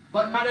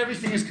 But not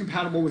everything is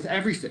compatible with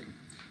everything.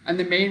 And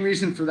the main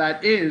reason for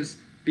that is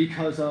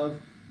because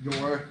of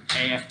your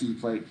AFD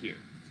plate here.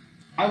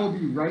 I will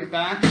be right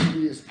back.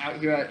 He is out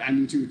here I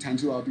need to attend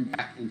to. I'll be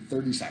back in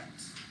 30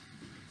 seconds.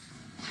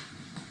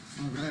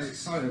 All right,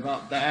 sorry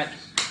about that.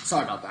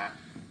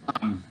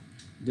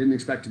 Didn't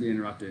expect to be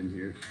interrupted in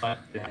here, but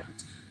it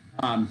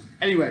happens.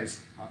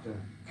 Anyways, I'll have to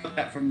cut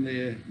that from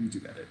the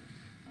YouTube edit.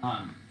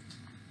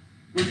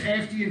 With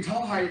AFD and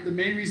toe height, the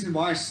main reason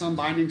why some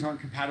bindings aren't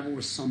compatible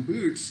with some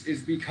boots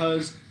is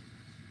because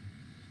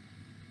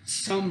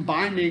some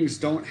bindings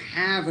don't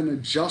have an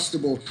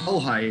adjustable toe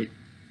height,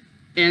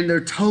 and their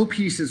toe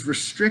piece is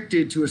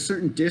restricted to a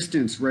certain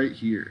distance right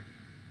here.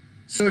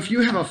 So if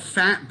you have a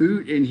fat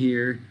boot in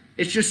here,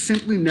 it's just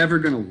simply never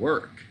going to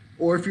work.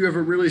 Or if you have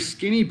a really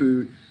skinny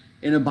boot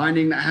in a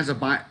binding that has a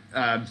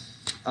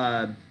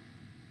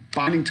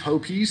binding toe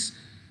piece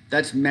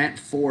that's meant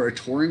for a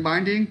touring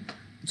binding,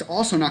 it's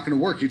also not going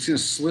to work. It's going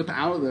to slip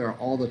out of there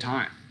all the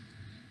time.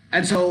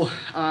 And so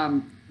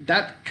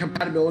that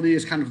compatibility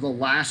is kind of the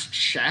last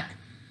check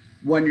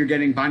when you're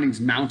getting bindings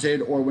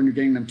mounted or when you're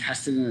getting them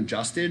tested and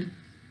adjusted,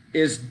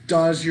 is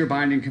does your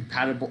binding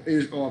compatible,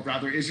 is your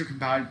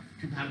compatibility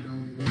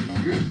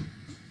really good?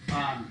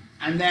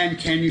 And then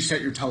can you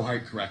set your toe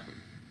height correctly?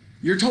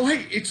 Your toe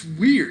height, it's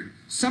weird.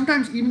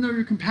 Sometimes even though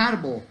you're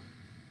compatible,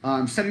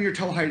 setting your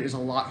toe height is a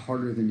lot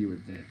harder than you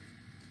would think.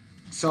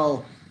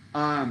 So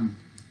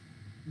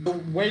the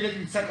way that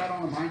you set that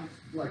on a bind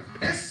like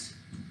this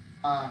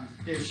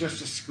is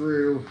just a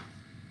screw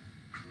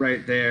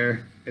right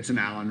there. It's an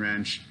Allen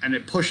wrench, and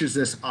it pushes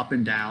this up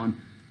and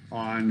down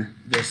on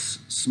this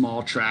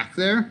small track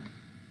there.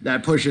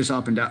 That pushes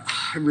up and down.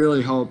 I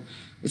really hope.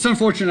 It's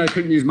unfortunate I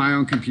couldn't use my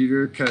own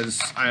computer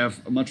because I have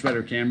a much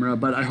better camera,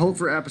 but I hope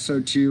for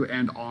episode 2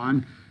 and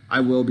on, I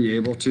will be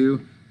able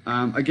to.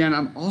 Again,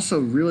 I'm also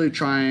really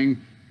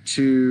trying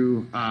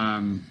to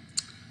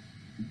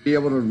be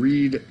able to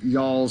read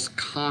y'all's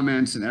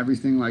comments and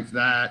everything like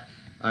that.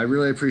 I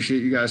really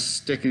appreciate you guys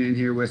sticking in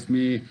here with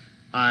me.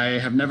 I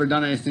have never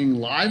done anything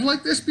live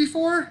like this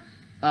before,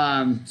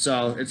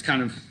 so it's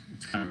kind of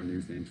a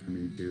new thing for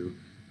me too.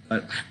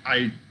 But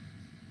I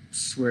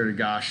swear to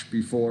gosh,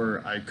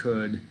 before I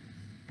could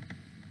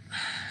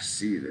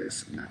see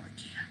this, now I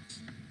can't.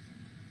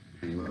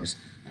 Anyways,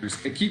 I'm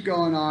just gonna keep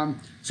going on.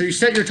 So you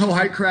set your toe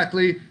height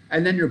correctly,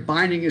 and then your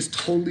binding is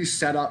totally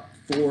set up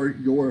for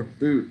your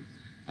boot.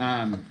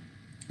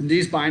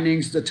 These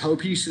bindings, the toe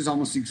piece is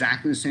almost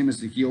exactly the same as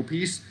the heel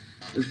piece.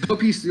 The toe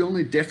piece, the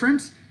only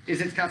difference is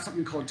it's got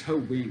something called toe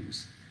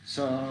wings.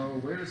 So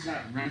where's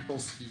that rental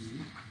ski?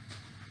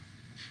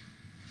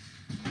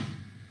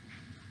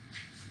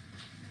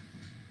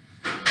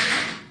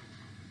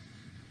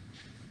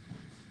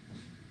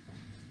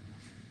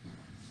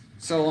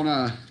 So on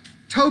a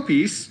toe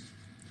piece,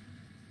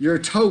 your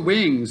toe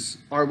wings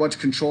are what's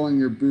controlling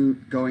your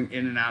boot going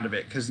in and out of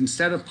it. Because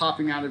instead of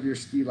popping out of your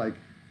ski like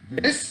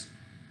this,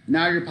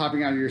 now you're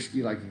popping out of your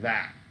ski like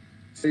that.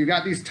 So you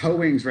got these toe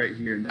wings right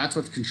here, and that's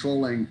what's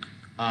controlling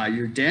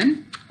your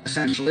din,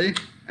 essentially.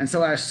 And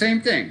so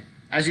same thing,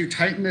 as you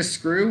tighten this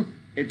screw,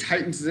 it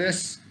tightens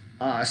this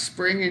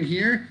spring in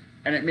here,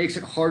 and it makes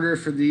it harder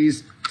for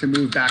these to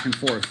move back and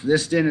forth.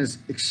 This din is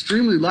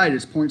extremely light,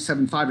 it's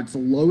 0.75, it's the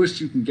lowest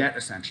you can get,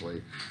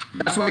 essentially.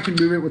 That's why I can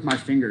move it with my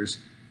fingers,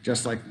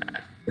 just like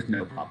that, with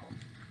no problem.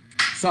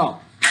 So,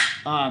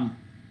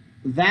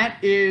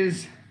 that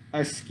is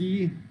a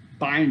ski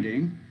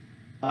binding.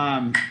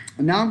 And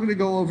now I'm gonna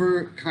go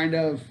over kind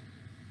of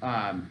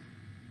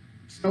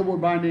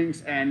snowboard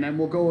bindings, and then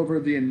we'll go over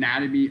the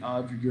anatomy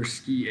of your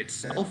ski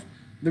itself.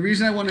 The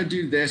reason I wanna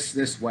do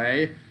this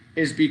way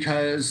is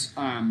because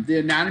the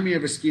anatomy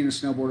of a ski and a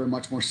snowboard are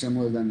much more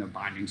similar than the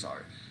bindings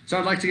are. So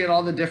I'd like to get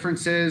all the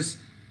differences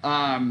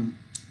kind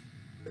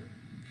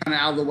of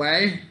out of the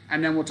way,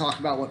 and then we'll talk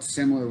about what's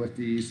similar with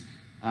these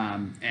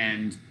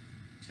and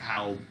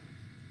how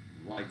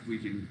we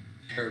can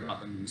care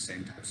about them in the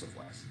same types of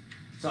ways.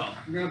 So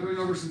I'm gonna bring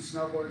over some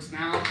snowboards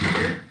now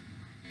here,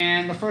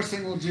 and the first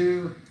thing we'll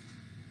do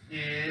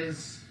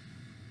is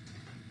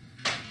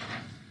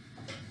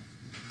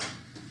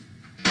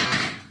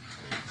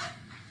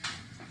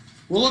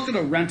we'll look at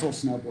a rental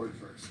snowboard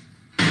first.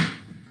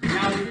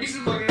 Now, the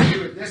reason we're going to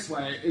do it this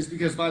way is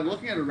because by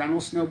looking at a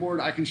rental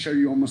snowboard, I can show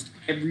you almost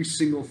every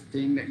single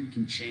thing that you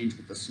can change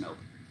with the snowboard.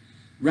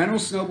 Rental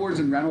snowboards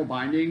and rental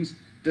bindings,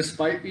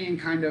 despite being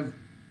kind of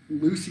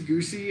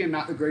loosey-goosey and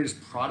not the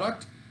greatest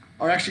product,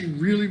 are actually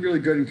really, really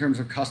good in terms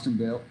of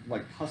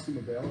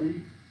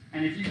customability.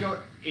 And if you go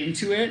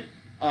into it,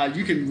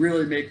 you can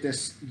really make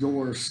this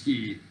your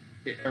ski,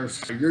 or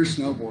your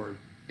snowboard,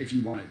 if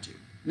you wanted to.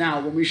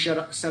 Now, when we set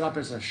up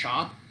as a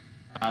shop,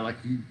 like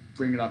you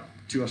bring it up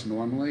to us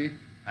normally,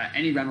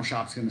 any rental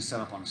shop is going to set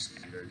up on a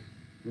standard.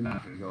 We're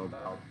not going to go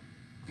about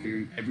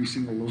figuring every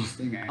single little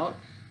thing out.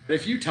 But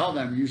if you tell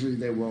them, usually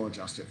they will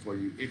adjust it for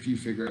you if you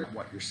figure out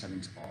what your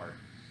settings are.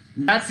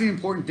 That's the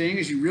important thing,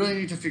 is you really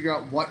need to figure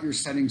out what your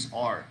settings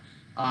are.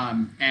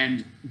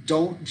 And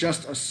don't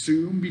just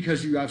assume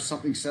because you have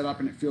something set up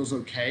and it feels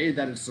okay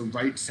that it's the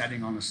right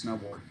setting on a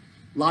snowboard.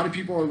 A lot of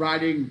people are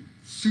riding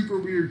super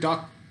weird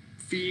duck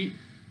feet,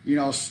 you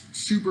know,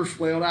 super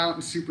flailed out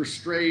and super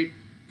straight,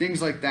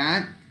 things like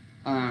that.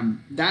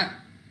 That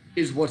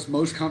is what's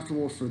most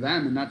comfortable for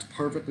them, and that's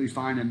perfectly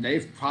fine. And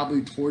they've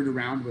probably toyed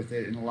around with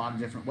it in a lot of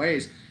different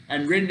ways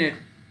and ridden it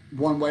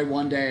one way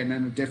one day and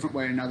then a different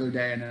way another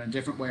day and then a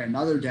different way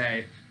another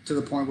day, to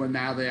the point where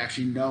now they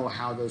actually know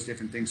how those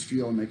different things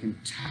feel and they can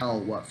tell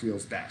what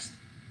feels best.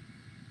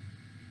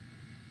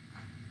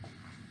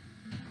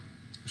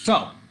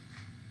 So,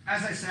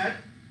 as I said,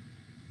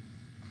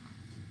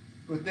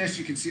 with this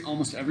you can see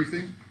almost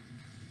everything.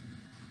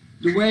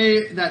 The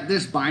way that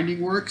this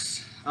binding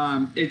works,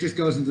 it just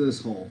goes into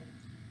this hole.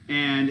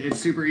 And it's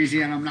super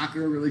easy, and I'm not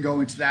going to really go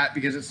into that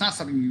because it's not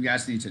something you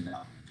guys need to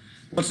know.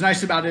 What's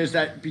nice about it is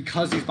that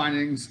because these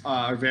bindings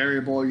are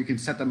variable, you can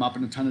set them up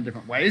in a ton of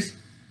different ways.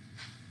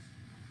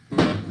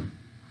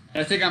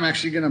 I think I'm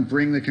actually going to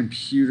bring the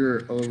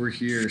computer over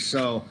here.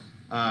 So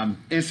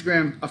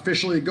Instagram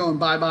officially going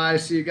bye-bye.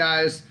 See you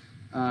guys.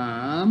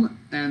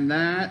 And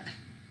that.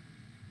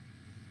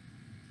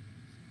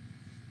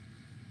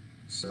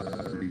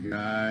 Sorry,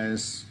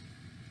 guys.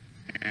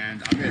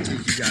 And I'm going to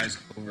take you guys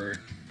over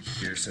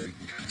here so you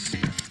can kind of see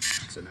it.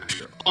 So now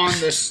you're on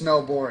this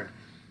snowboard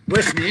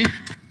with me.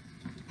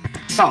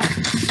 So,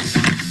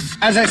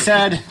 as I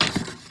said,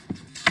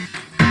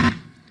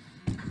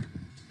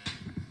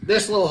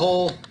 this little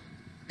hole,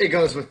 it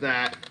goes with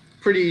that.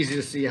 Pretty easy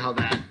to see how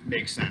that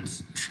makes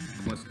sense.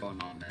 What's going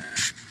on there.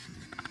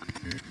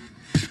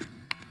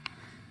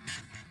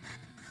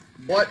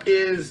 What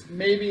is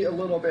maybe a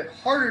little bit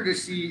harder to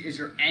see is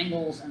your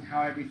angles and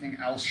how everything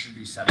else should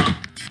be set up.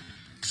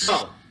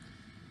 So,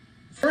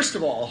 first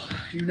of all,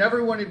 you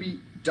never want to be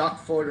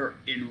duck foot or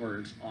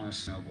inwards on a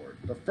snowboard.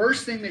 The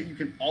first thing that you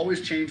can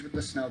always change with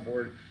the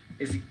snowboard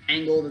is the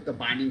angle that the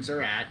bindings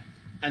are at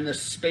and the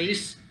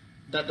space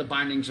that the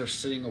bindings are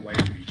sitting away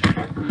from each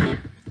other.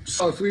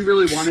 So if we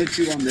really wanted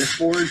to on this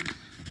board,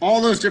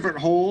 all those different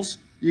holes,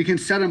 you can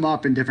set them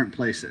up in different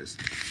places.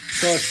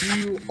 So if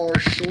you are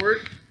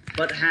short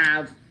but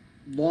have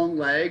long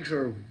legs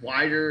or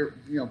wider,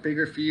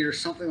 bigger feet or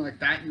something like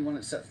that, you want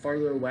it set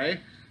farther away,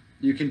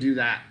 you can do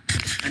that.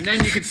 And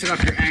then you can set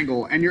up your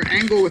angle. And your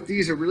angle with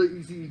these are really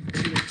easy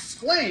to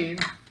explain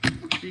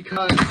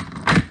because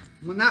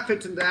when that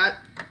fits in that,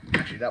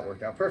 actually that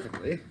worked out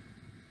perfectly.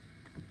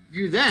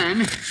 You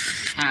then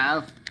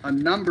have a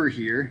number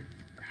here.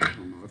 I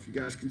don't know if you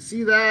guys can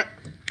see that.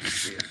 Let's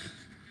see.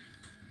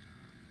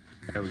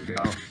 There we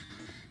go.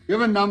 You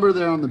have a number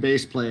there on the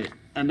base plate,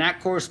 and that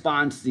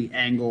corresponds to the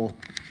angle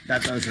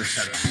that those are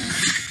set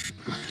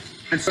up.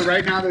 And so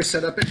right now they're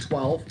set up at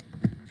 12.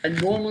 And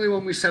normally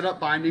when we set up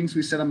bindings,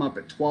 we set them up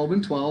at 12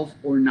 and 12,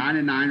 or 9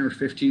 and 9, or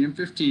 15 and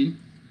 15.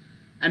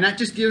 And that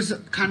just gives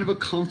kind of a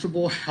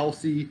comfortable,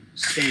 healthy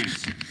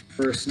stance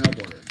for a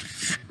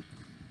snowboarder.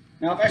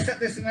 Now, if I set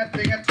this in that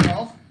thing at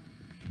 12,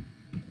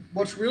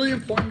 what's really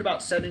important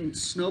about setting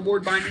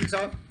snowboard bindings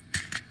up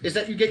is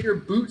that you get your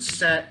boots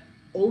set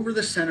over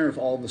the center of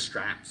all the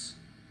straps.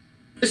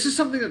 This is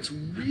something that's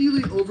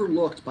really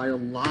overlooked by a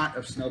lot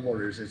of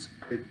snowboarders.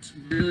 It's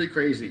really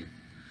crazy.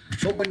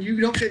 But when you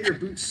don't get your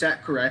boots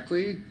set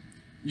correctly,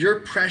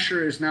 your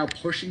pressure is now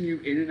pushing you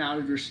in and out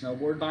of your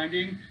snowboard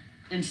binding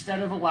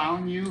instead of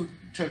allowing you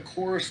to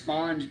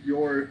correspond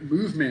your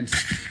movements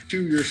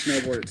to your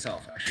snowboard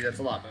itself. Actually, that's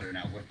a lot better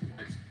now with the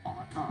lights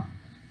on.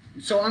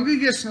 So I'm going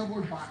to get a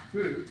snowboard black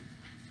boot.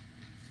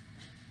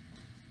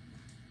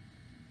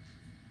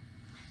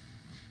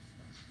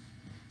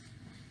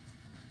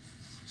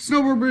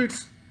 Snowboard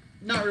boots,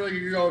 not really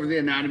going to go over the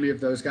anatomy of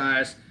those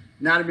guys.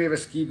 Anatomy of a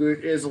ski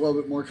boot is a little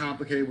bit more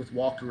complicated with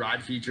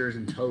walk-to-ride features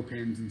and toe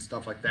pins and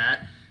stuff like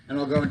that. And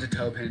I'll go into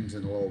toe pins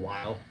in a little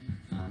while.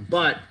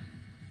 But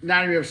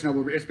anatomy of a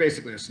snowboard boot, it's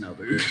basically a snow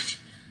boot.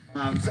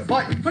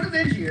 But you put it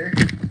in here,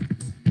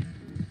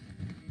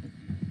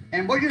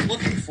 and what you're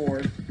looking for,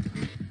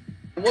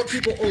 and what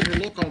people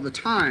overlook all the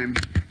time,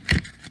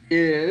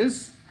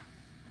 is,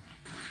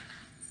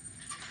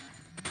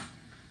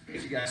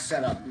 get you guys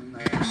set up in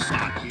the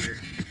spot here.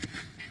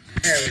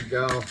 There we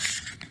go.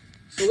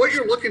 So what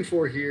you're looking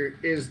for here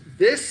is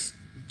this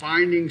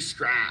binding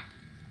strap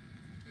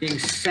being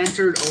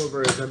centered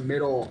over the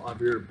middle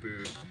of your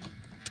boot.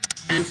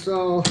 And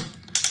so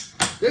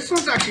this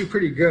one's actually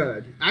pretty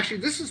good.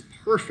 Actually, this is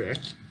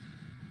perfect,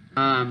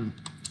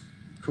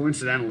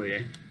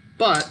 coincidentally,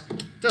 but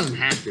it doesn't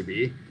have to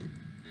be.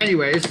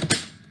 Anyways,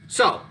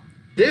 so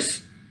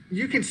this,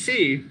 you can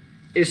see,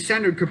 is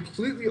centered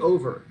completely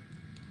over.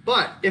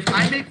 But if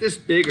I make this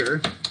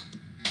bigger,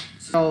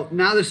 so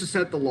now this is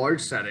set at the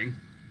large setting,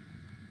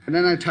 and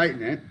then I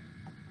tighten it.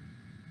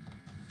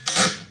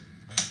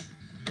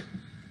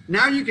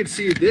 Now you can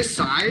see this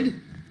side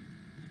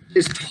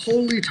is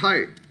totally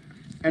tight.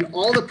 And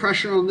all the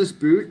pressure on this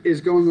boot is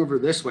going over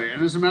this way.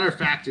 And as a matter of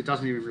fact, it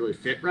doesn't even really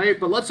fit right.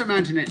 But let's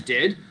imagine it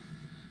did.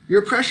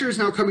 Your pressure is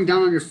now coming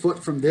down on your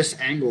foot from this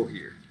angle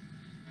here.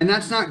 And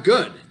that's not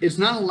good. It's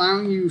not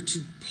allowing you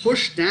to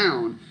push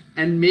down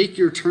and make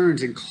your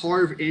turns and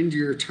carve into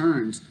your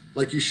turns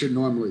like you should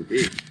normally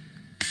be.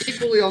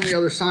 Equally on the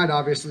other side,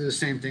 obviously the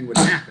same thing would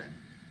happen.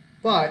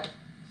 But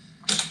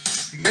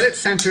if you get it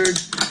centered,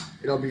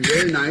 it'll be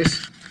really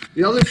nice.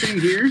 The other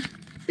thing here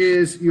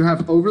is you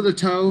have over the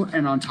toe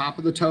and on top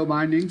of the toe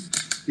bindings.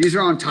 These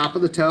are on top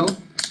of the toe.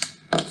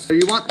 So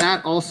you want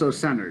that also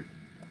centered.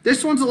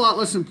 This one's a lot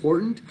less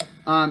important.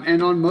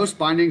 And on most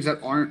bindings that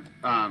aren't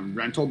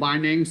rental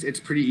bindings, it's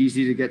pretty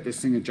easy to get this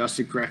thing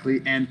adjusted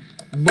correctly. And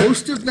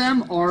most of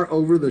them are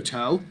over the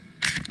toe.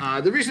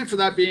 The reason for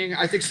that being,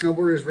 I think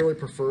snowboarders really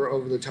prefer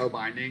over the toe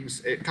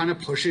bindings. It kind of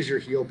pushes your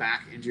heel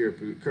back into your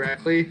boot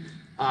correctly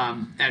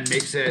and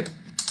makes it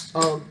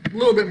a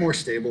little bit more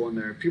stable in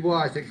there. People,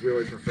 I think,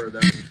 really prefer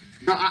those.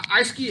 Now,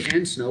 I ski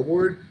and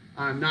snowboard.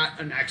 I'm not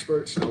an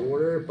expert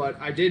snowboarder, but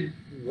I did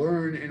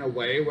learn in a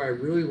way where I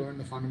really learned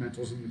the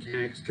fundamentals and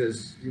mechanics,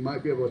 because you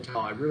might be able to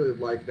tell I really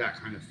like that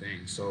kind of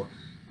thing. So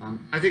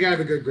I think I have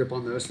a good grip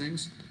on those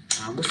things.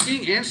 With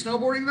skiing and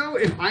snowboarding, though,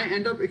 if I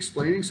end up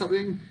explaining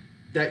something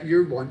that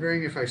you're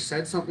wondering if I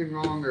said something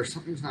wrong or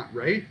something's not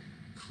right,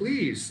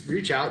 please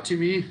reach out to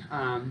me.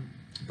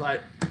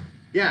 But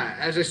yeah,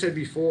 as I said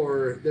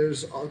before,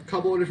 there's a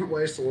couple of different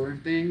ways to learn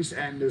things,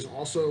 and there's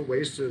also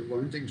ways to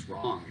learn things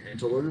wrong and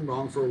to learn them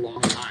wrong for a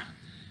long time.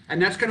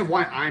 And that's kind of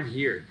why I'm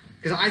here,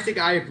 because I think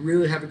I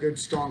really have a good,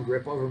 strong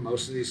grip over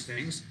most of these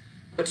things.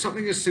 But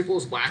something as simple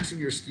as waxing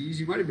your skis,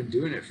 you might have been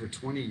doing it for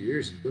 20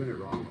 years and doing it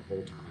wrong the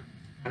whole time.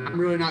 And I'm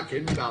really not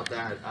kidding about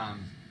that.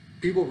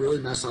 People really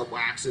mess up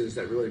waxes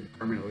that really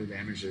permanently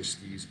damage their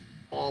skis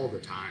all the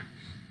time.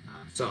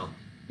 So,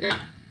 yeah.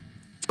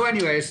 So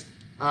anyways,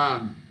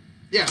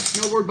 yeah,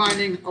 snowboard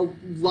binding, a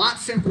lot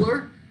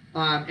simpler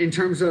in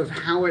terms of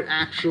how it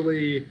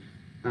actually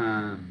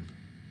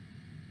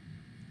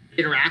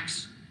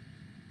interacts.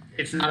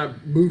 It's not a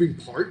moving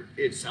part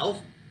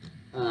itself,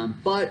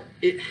 but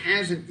it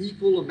has an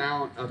equal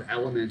amount of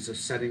elements of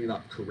setting it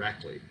up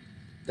correctly.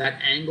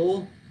 That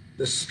angle,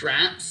 the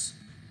straps,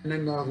 and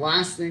then the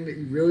last thing that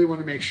you really want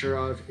to make sure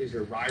of is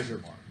your riser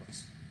bar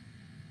place.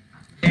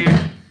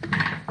 And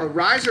a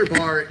riser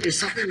bar is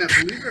something that,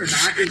 believe it or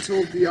not,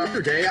 until the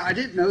other day, I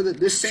didn't know that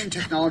this same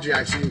technology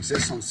actually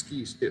exists on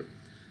skis too.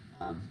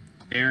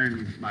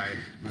 Erin, my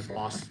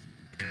boss,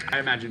 I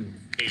imagine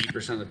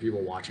 80% of the people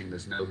watching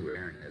this know who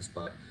Erin is,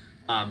 but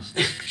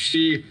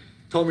she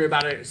told me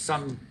about it,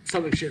 something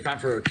she had found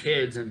for her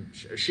kids, and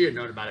she had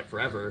known about it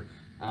forever.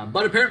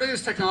 But apparently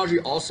this technology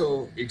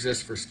also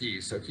exists for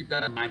skis, so keep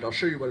that in mind. I'll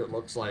show you what it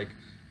looks like.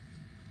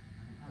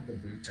 I don't have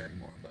the boots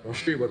anymore, but I'll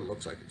show you what it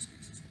looks like in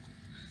skis as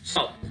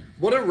well. So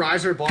what a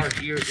riser bar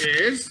here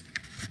is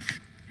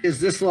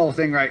this little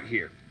thing right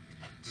here.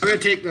 So I'm going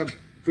to take the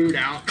boot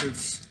out.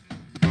 It's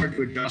hard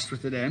to adjust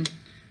with it in.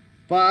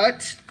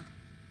 But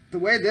the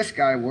way this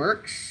guy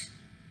works,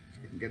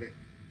 if I can get it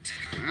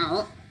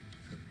out.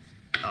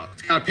 Oh,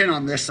 it's got a pin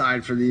on this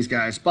side for these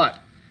guys, but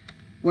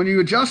when you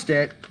adjust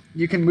it,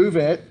 you can move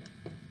it.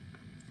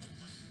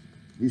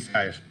 These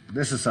guys,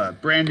 this is a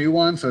brand new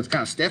one, so it's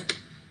kind of stiff.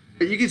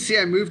 But you can see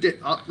I moved it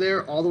up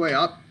there, all the way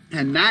up,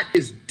 and that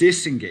is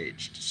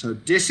disengaged. So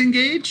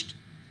disengaged,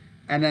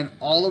 and then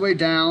all the way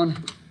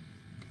down,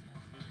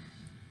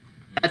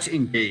 that's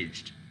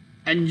engaged.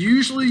 And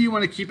usually you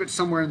want to keep it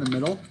somewhere in the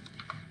middle,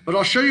 but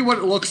I'll show you what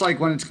it looks like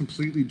when it's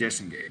completely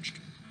disengaged.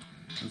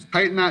 Let's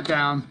tighten that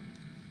down.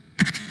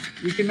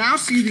 You can now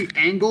see the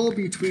angle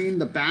between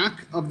the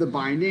back of the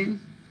binding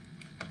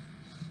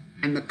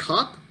and the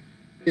cup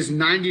is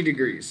 90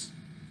 degrees.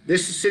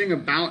 This is sitting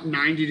about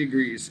 90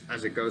 degrees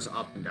as it goes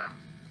up and down.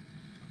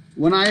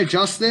 When I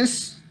adjust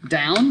this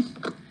down,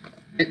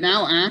 it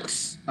now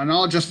acts, and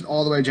I'll adjust it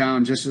all the way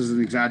down just as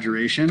an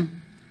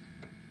exaggeration.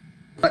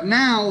 But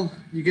now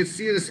you can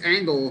see this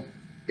angle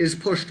is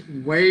pushed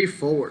way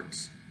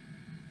forwards.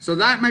 So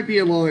that might be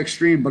a little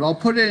extreme, but I'll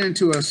put it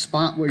into a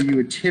spot where you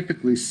would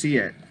typically see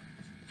it.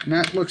 And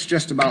that looks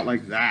just about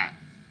like that.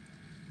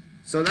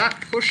 So that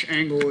push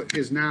angle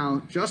is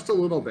now just a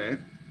little bit,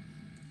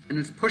 and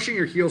it's pushing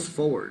your heels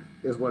forward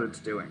is what it's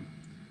doing.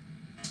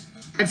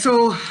 And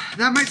so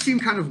that might seem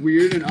kind of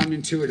weird and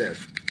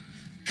unintuitive,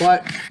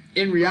 but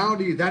in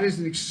reality, that is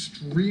an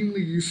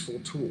extremely useful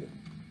tool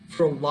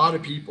for a lot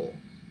of people,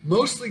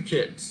 mostly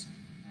kids.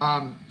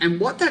 And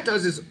what that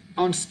does is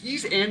on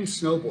skis and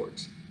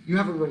snowboards, you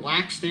have a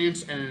relaxed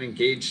stance and an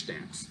engaged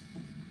stance.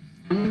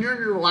 And when you're in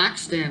your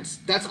relaxed stance,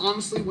 that's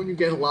honestly when you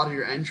get a lot of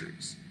your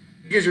injuries.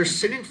 Because you're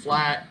sitting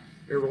flat,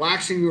 you're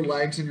relaxing your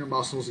legs and your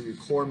muscles and your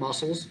core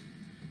muscles,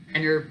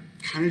 and you're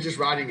kind of just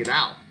riding it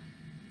out.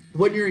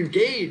 When you're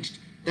engaged,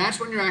 that's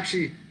when you're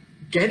actually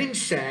getting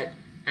set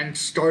and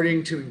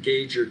starting to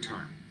engage your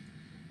turn.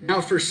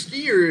 Now for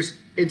skiers,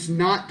 it's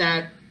not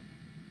that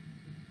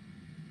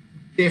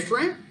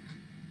different,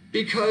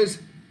 because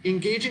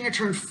engaging a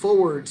turn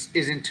forwards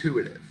is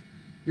intuitive.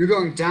 You're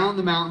going down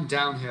the mountain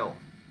downhill.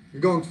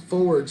 You're going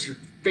forwards, you're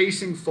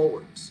facing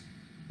forwards.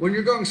 When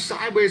you're going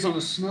sideways on a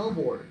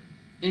snowboard,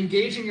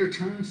 engaging your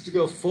turns to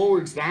go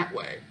forwards that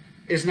way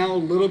is now a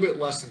little bit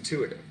less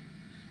intuitive.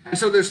 And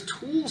so there's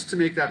tools to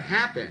make that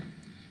happen.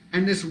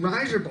 And this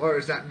riser bar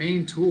is that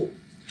main tool.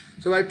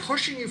 So by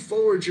pushing you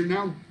forwards, you're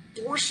now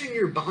forcing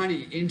your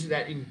body into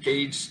that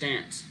engaged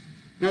stance.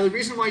 Now, the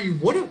reason why you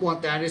wouldn't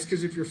want that is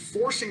because if you're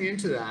forcing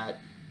into that,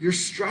 you're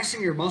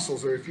stressing your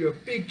muscles, or if you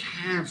have big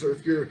calves, or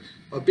if you're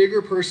a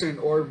bigger person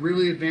or a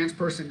really advanced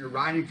person, you're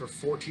riding for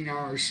 14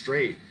 hours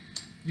straight.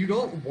 You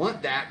don't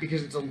want that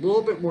because it's a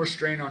little bit more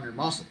strain on your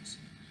muscles.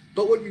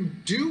 But what you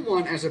do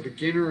want as a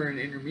beginner or an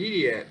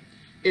intermediate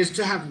is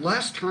to have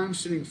less time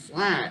sitting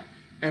flat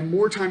and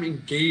more time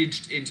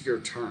engaged into your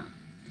turn.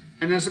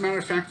 And as a matter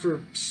of fact, for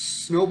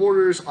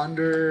snowboarders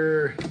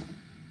under,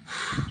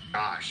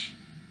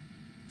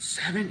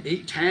 7,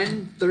 8,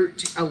 10,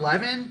 13,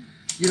 11,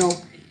 you know,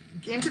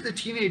 into the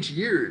teenage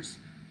years,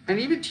 and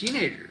even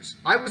teenagers.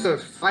 I was a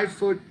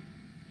 5'8",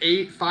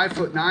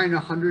 5'9",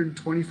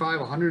 125,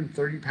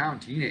 130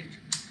 pound teenager.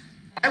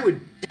 I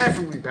would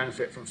definitely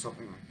benefit from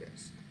something like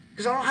this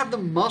because I don't have the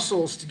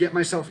muscles to get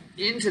myself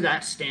into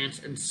that stance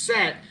and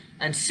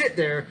sit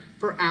there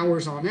for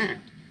hours on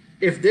end.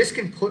 If this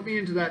can put me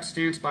into that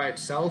stance by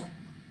itself,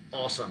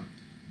 awesome.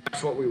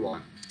 That's what we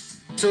want.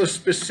 So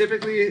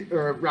specifically,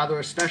 or rather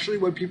especially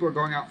when people are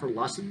going out for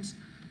lessons,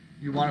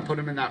 you want to put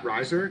them in that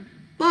riser.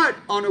 But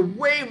on a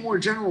way more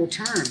general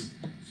term,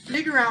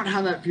 figure out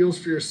how that feels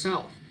for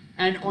yourself.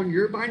 And on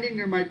your binding,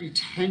 there might be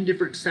 10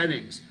 different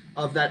settings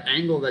of that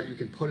angle that you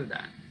can put it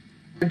at.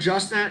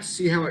 Adjust that,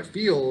 see how it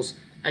feels,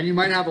 and you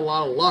might have a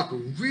lot of luck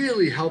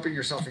really helping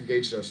yourself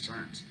engage those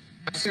turns.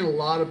 I've seen a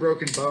lot of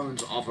broken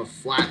bones off of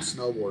flat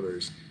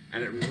snowboarders,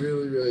 and it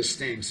really, really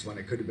stinks when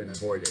it could have been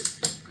avoided.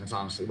 That's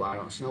honestly why I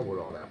don't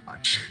snowboard all that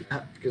much,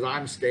 because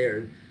I'm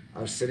scared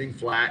of sitting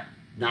flat,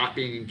 not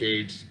being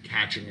engaged,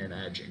 catching an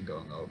edge, and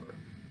going over.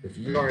 If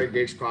you are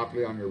engaged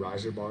properly on your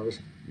riser bars,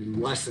 you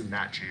lessen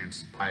that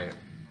chance by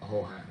a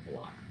whole heck of a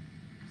lot.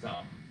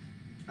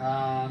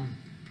 So,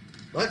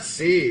 let's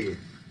see.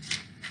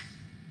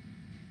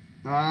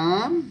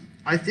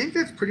 I think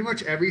that's pretty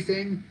much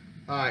everything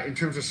in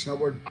terms of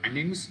snowboard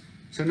bindings.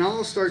 So now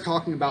we'll start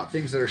talking about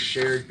things that are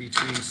shared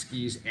between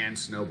skis and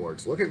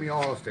snowboards. Look at me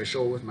all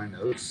official with my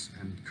notes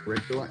and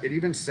curriculum. It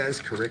even says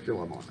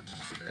curriculum on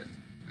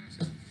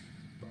it.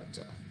 But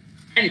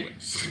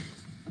anyways.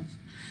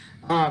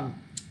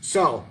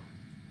 So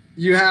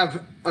you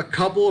have a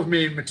couple of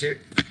main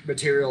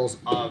materials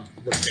of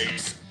the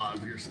base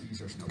of your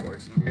skis or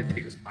snowboards. And I'm going to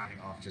take this binding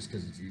off just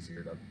because it's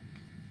easier to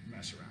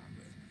mess around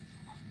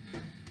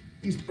with.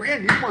 These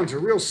brand new ones are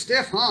real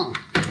stiff, huh?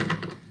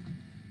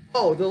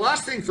 Oh, the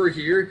last thing for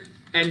here,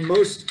 and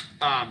most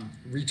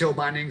retail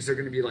bindings are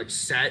going to be like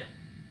set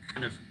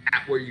kind of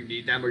at where you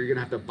need them, or you're going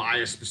to have to buy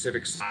a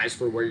specific size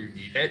for where you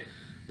need it.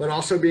 But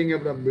also being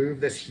able to move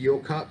this heel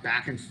cup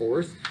back and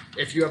forth.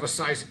 If you have a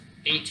size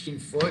 18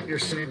 foot, you're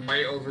sitting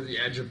way over the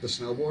edge of the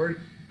snowboard,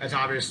 that's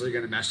obviously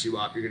going to mess you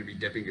up. You're going to be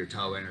dipping your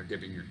toe in or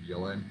dipping your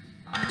heel in.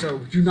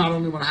 So you not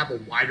only want to have a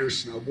wider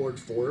snowboard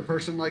for a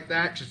person like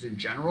that, just in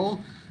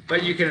general,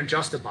 but you can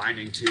adjust the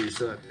binding too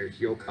so that their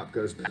heel cup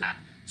goes back.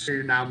 So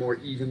you're now more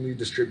evenly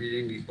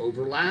distributing the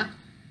overlap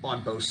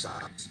on both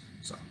sides.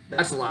 So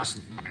that's the last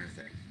minor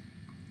thing.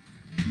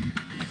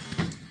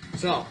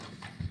 So,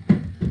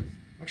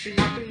 actually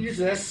not going to use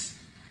this.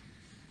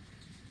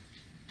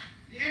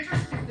 The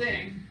interesting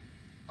thing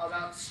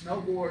about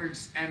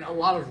snowboards and a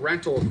lot of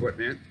rental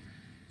equipment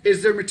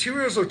is their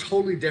materials are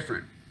totally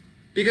different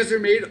because they're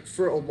made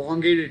for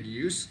elongated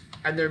use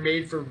and they're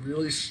made for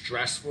really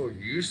stressful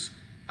use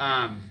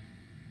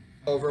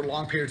over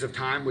long periods of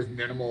time with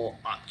minimal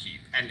upkeep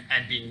and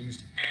being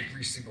used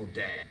every single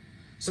day.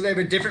 So they have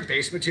a different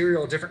base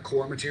material, different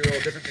core material,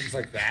 different things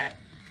like that.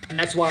 And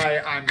that's why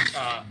I'm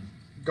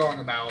going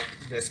about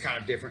this kind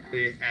of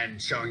differently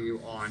and showing you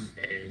on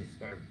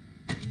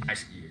my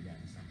ski again.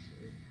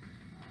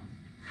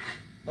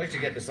 I'd like to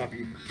get this up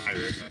even higher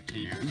if I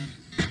can.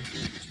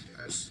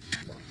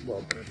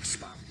 Well,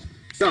 spot.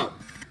 So,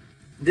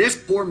 this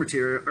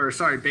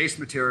base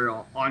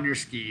material on your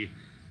ski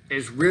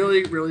is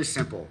really, really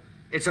simple.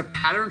 It's a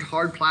patterned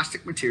hard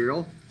plastic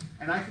material,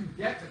 and I can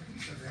get a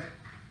piece of it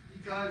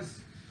because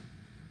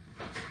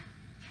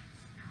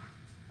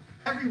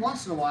every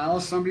once in a while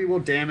somebody will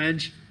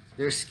damage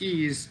their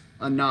skis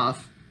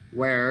enough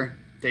where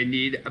they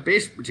need a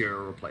base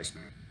material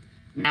replacement.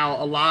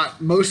 Now,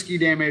 most ski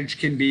damage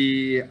can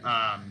be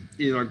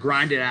either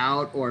grinded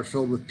out or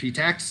filled with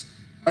P-Tex,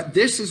 but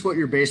this is what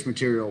your base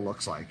material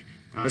looks like.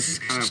 Now, this is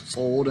kind of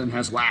old and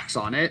has wax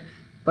on it,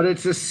 but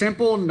it's a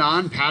simple,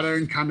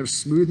 non-patterned, kind of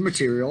smooth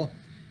material,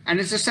 and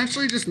it's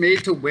essentially just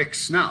made to wick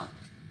snow.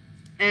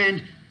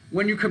 And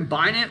when you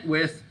combine it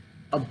with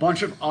a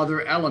bunch of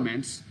other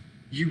elements,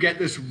 you get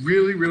this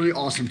really, really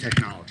awesome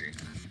technology,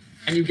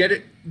 and you get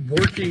it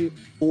working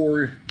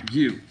for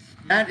you.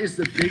 That is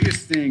the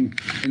biggest thing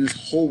in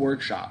this whole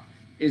workshop,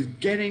 is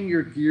getting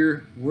your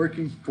gear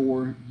working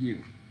for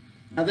you.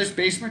 Now, this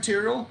base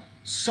material,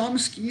 some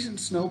skis and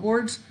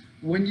snowboards,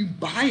 when you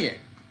buy it,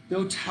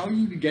 they'll tell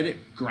you to get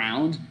it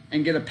ground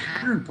and get a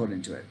pattern put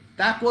into it.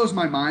 That blows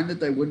my mind that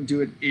they wouldn't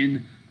do it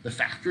in the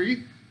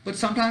factory, but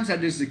sometimes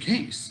that is the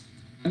case.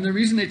 And the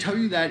reason they tell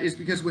you that is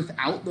because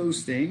without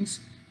those things,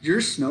 your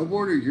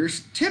snowboard or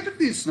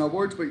typically it's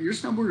snowboards, but your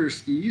snowboard or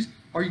skis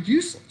are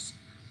useless.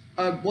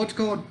 What's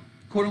called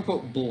quote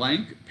unquote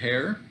blank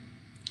pair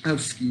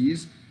of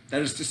skis,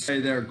 that is to say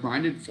they're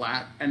grinded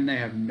flat and they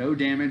have no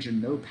damage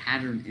and no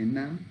pattern in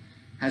them,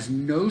 has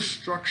no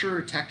structure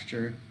or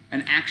texture,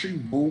 and actually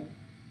won't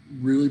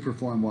really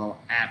perform well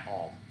at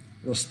all.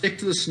 It'll stick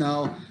to the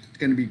snow. It's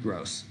going to be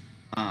gross.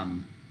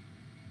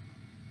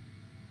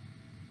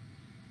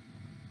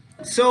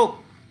 So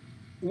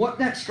what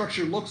that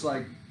structure looks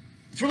like,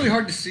 it's really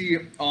hard to see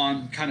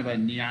on kind of a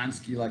neon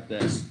ski like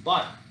this,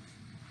 but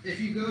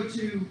if you go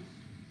to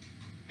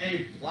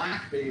a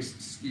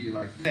black-based ski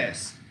like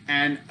this,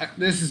 and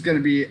this is going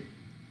to be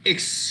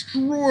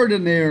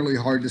extraordinarily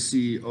hard to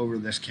see over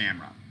this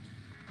camera,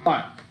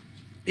 but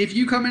if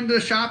you come into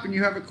the shop and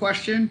you have a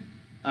question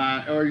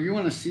or you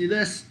want to see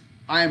this,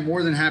 I am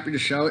more than happy to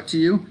show it to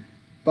you.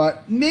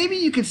 But maybe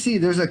you can see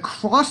there's a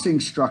crossing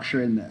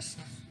structure in this.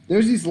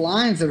 There's these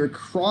lines that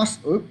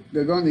are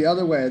they're going the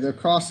other way. They're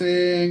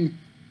crossing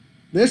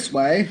this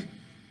way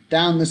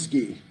down the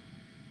ski.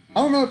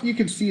 I don't know if you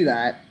can see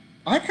that.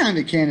 I kind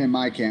of can in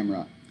my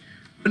camera.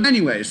 But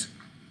anyways,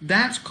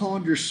 that's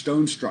called your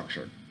stone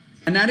structure.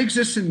 And that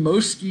exists in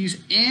most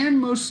skis and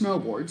most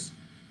snowboards.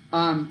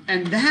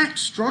 And that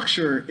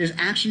structure is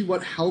actually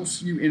what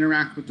helps you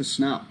interact with the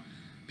snow.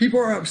 People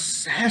are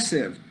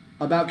obsessive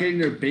about getting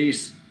their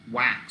base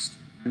waxed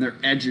and their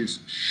edges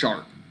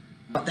sharp.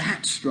 But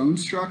that stone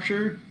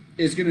structure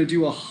is going to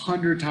do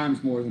 100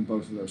 times more than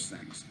both of those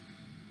things.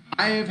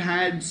 I have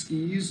had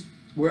skis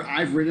where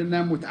I've ridden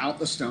them without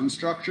the stone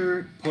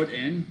structure put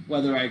in,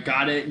 whether I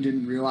got it and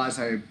didn't realize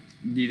I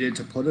needed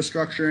to put a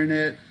structure in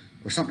it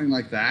or something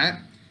like that,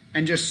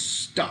 and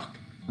just stuck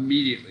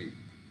immediately.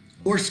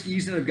 Or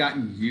skis that have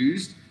gotten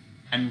used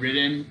and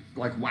ridden,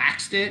 like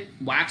waxed it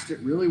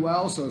really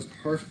well so it's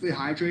perfectly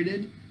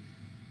hydrated,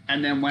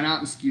 and then went out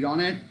and skied on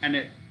it and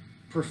it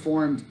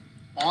performed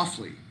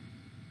awfully.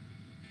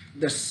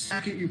 The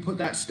second you put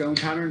that stone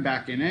pattern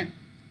back in it,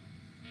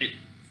 it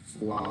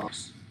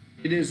flops.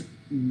 It is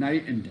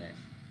night and day.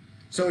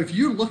 So if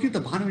you look at the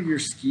bottom of your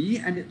ski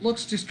and it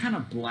looks just kind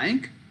of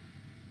blank,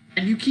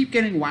 and you keep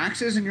getting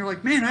waxes and you're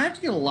like, man, I have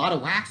to get a lot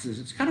of waxes.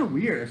 It's kind of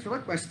weird. I feel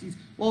like my skis,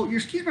 well,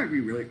 your skis might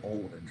be really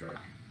old and dry,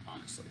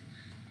 honestly.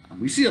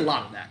 We see a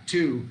lot of that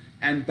too.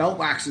 And belt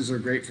waxes are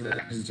great for that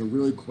because it's a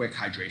really quick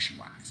hydration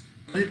wax.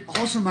 But it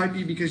also might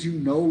be because you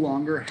no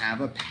longer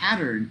have a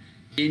pattern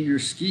in your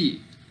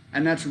ski.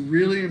 And that's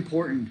really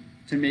important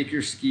to make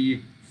your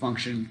ski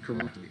function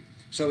correctly.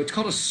 So it's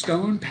called a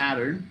stone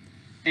pattern.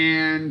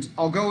 And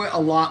I'll go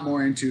a lot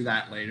more into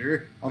that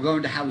later. I'll go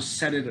into how to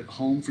set it at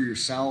home for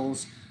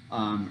yourselves.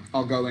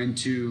 I'll go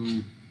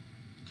into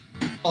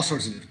all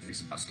sorts of different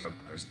things about stone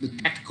patterns. The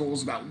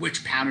technicals about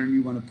which pattern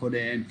you want to put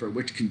in for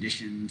which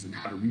conditions and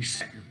how to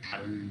reset your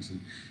patterns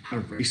and how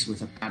to race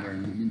with a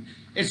pattern. I mean,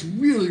 it's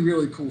really,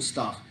 really cool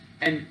stuff.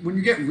 And when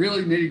you get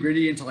really nitty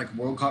gritty into like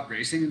World Cup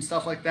racing and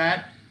stuff like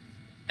that,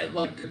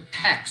 like the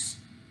techs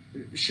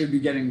should be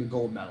getting the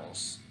gold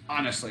medals,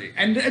 honestly.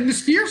 And the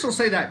skiers will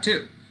say that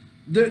too.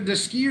 The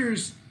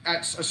skiers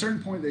at a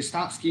certain point they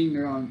stop skiing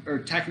their own or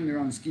teching their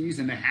own skis,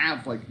 and they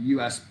have like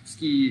US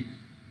ski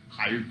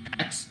hired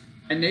techs,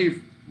 and they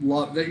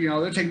love that. You know,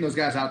 they're taking those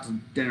guys out to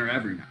dinner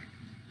every night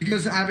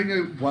because having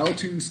a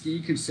well-tuned ski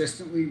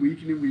consistently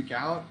week in and week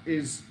out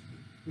is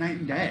night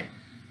and day,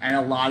 and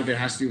a lot of it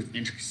has to do with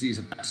intricacies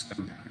of that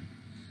stone pattern.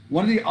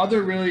 One of the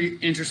other really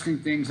interesting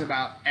things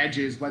about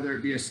edges, whether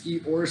it be a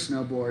ski or a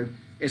snowboard,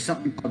 is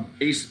something called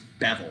base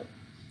bevel.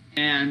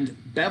 And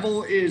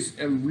bevel is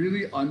a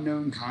really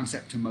unknown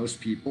concept to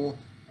most people,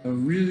 a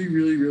really,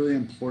 really, really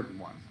important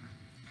one.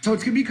 So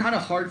it's going to be kind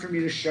of hard for me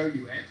to show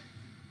you it,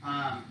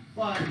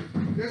 but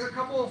there's a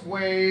couple of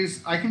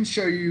ways I can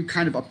show you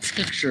kind of a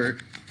picture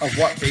of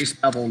what base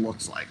bevel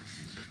looks like.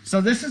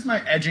 So this is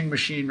my edging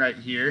machine right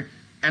here,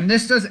 and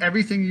this does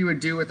everything you would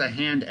do with a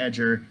hand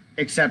edger,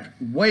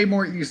 except way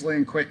more easily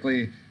and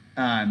quickly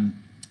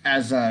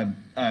as a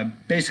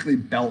basically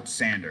belt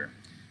sander.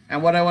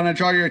 And what I want to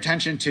draw your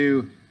attention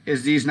to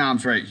is these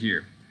knobs right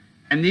here.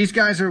 And these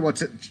guys are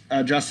what's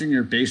adjusting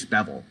your base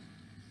bevel.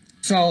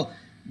 So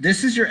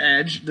this is your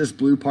edge, this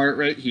blue part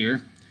right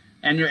here,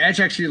 and your edge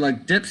actually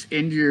like dips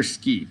into your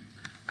ski.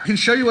 I can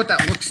show you what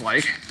that looks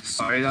like.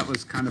 Sorry, that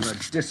was kind of a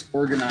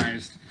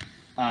disorganized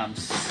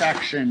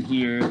section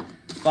here,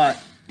 but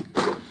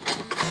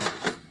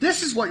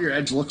this is what your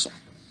edge looks like.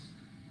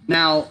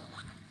 Now,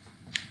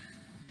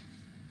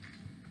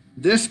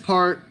 this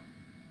part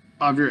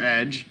of your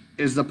edge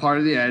is the part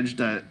of the edge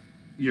that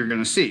you're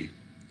going to see.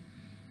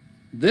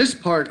 This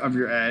part of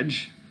your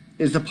edge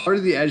is the part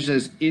of the edge that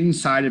is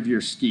inside of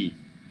your ski.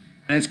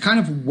 And it's kind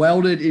of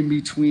welded in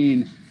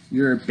between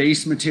your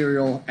base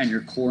material and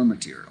your core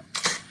material.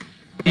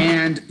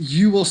 And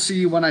you will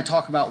see when I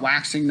talk about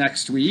waxing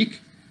next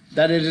week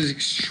that it is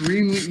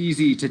extremely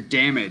easy to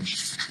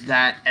damage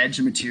that edge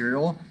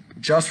material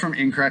just from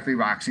incorrectly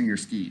waxing your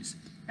skis.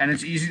 And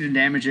it's easy to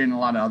damage it in a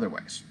lot of other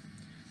ways.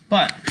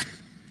 But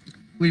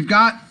we've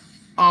got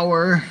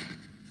our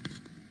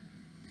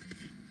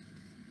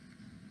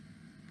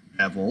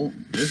bevel.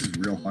 This is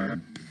real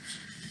hard.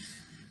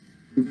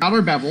 We've got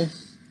our bevel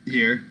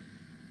here,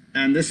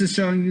 and this is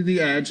showing you the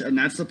edge, and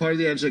that's the part of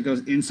the edge that goes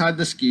inside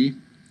the ski.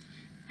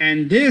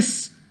 And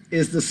this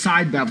is the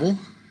side bevel.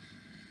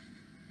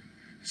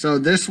 So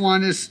this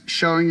one is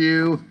showing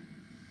you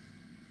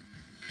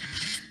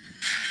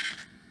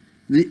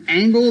the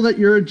angle that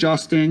you're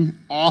adjusting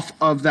off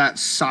of that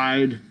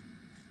side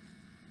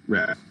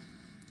rib.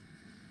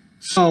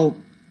 So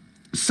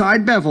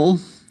side bevel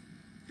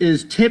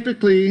is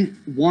typically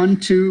 1,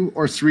 2,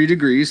 or 3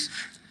 degrees,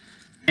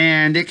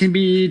 and it can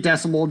be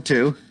decimaled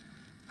too,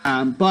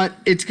 but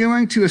it's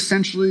going to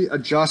essentially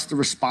adjust the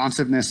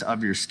responsiveness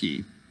of your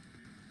ski.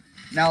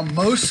 Now,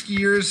 most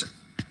skiers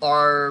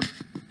are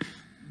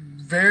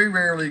very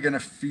rarely going to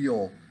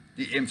feel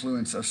the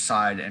influence of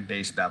side and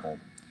base bevel.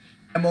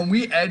 And when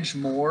we edge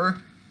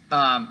more,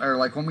 or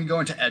like when we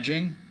go into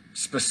edging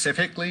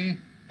specifically,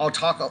 I'll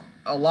talk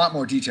a lot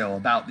more detail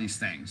about these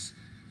things.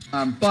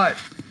 But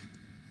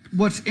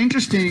what's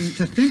interesting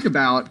to think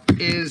about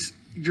is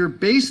your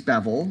base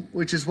bevel,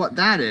 which is what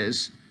that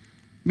is,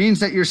 means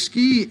that your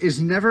ski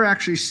is never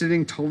actually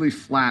sitting totally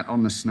flat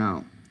on the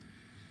snow.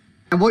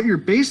 And what your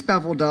base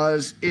bevel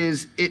does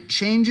is it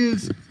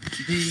changes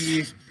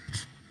the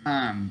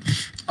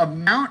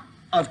amount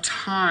of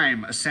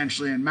time,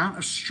 essentially, amount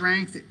of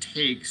strength it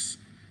takes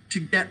to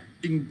get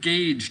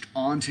engaged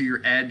onto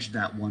your edge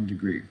that 1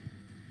 degree.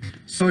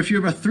 So if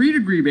you have a 3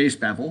 degree base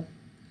bevel,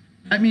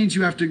 that means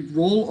you have to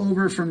roll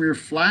over from your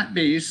flat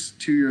base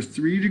to your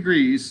 3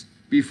 degrees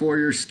before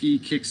your ski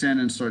kicks in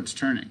and starts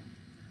turning.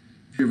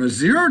 If you have a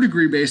 0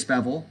 degree base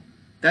bevel,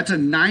 that's a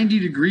 90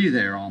 degree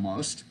there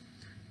almost.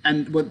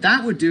 And what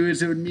that would do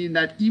is it would mean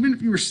that even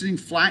if you were sitting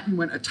flat and you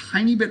went a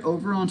tiny bit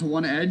over onto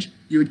one edge,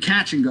 you would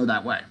catch and go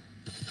that way.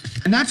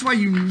 And that's why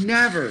you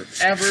never,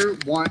 ever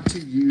want to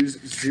use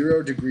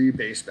 0 degree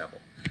base bevel.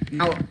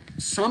 Now,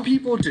 some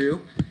people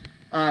do.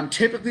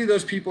 Typically,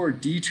 those people are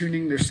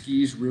detuning their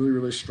skis really,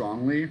 really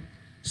strongly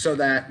so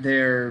that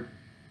they're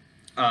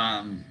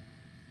kind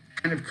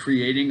of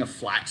creating a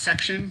flat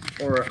section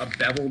or a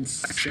beveled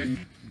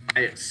section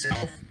by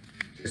itself,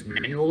 just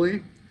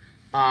manually.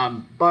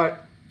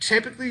 But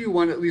typically, you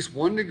want at least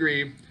 1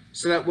 degree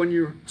so that when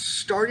you're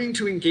starting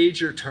to engage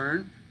your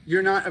turn,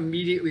 you're not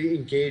immediately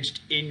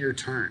engaged in your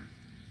turn.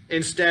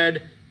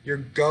 Instead, you're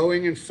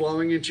going and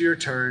flowing into your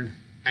turn,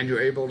 and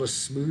you're able to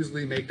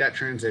smoothly make that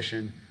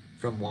transition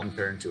from one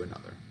turn to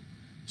another.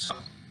 So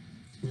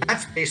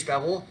that's base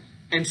bevel,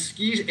 and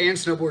skis and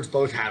snowboards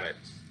both have it.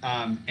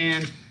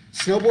 And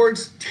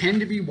snowboards tend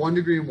to be 1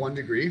 degree and 1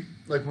 degree.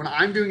 Like when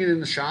I'm doing it in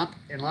the shop,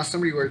 unless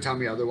somebody were to tell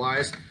me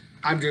otherwise,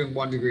 I'm doing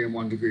 1 degree and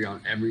 1 degree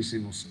on every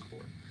single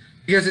snowboard.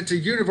 Because it's a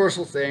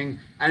universal thing,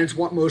 and it's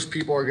what most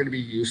people are going to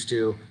be used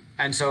to.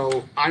 And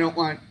so I don't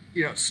want,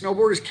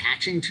 snowboarders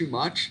catching too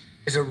much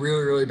is a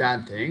really, really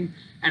bad thing.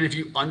 And if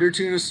you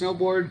undertune a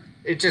snowboard,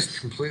 it's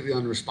just completely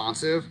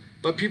unresponsive.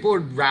 But people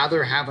would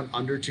rather have an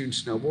undertuned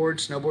snowboard.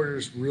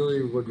 Snowboarders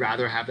really would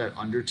rather have that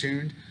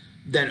undertuned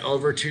than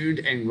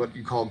overtuned and what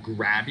you call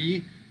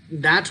grabby.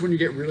 That's when you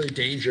get really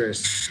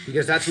dangerous,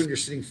 because that's when you're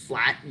sitting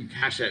flat and you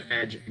catch that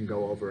edge and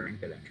go over and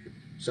get injured.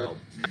 So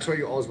that's why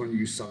you always want to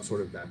use some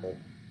sort of bevel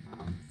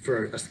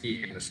for a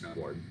ski and a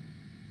snowboard.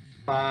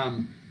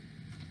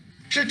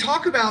 Should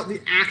talk about the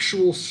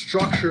actual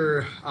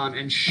structure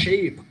and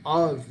shape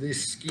of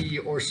this ski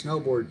or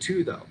snowboard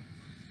too, though.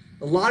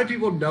 A lot of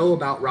people know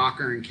about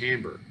rocker and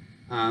camber,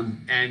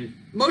 and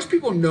most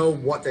people know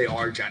what they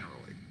are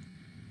generally.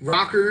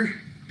 Rocker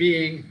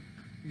being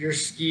your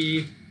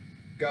ski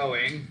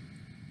going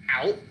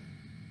out,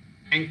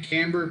 and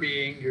camber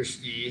being your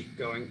ski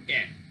going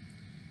in.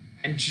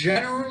 And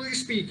generally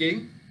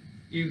speaking,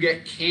 you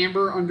get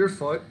camber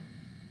underfoot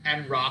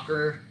and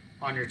rocker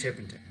on your tip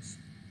and tails.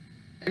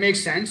 It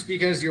makes sense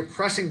because you're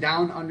pressing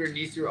down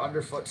underneath your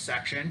underfoot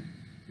section.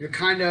 You're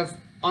kind of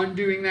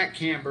undoing that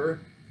camber,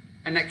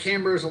 and that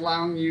camber is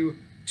allowing you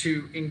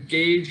to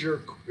engage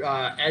your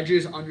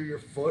edges under your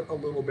foot a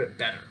little bit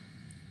better.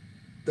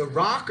 The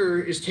rocker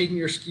is taking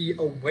your ski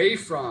away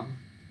from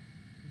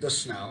the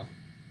snow,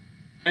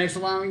 and it's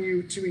allowing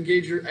you to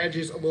engage your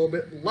edges a little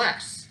bit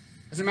less.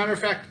 As a matter of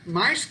fact,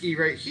 my ski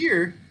right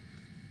here,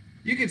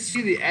 you can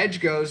see the edge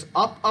goes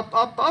up, up,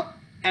 up, up,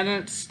 and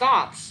then it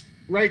stops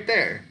right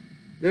there.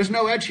 There's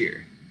no edge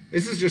here.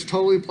 This is just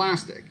totally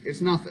plastic.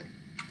 It's nothing.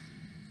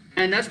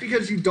 And that's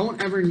because you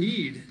don't ever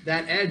need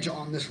that edge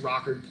on this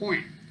rockered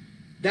point.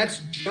 That's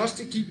just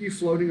to keep you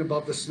floating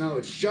above the snow.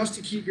 It's just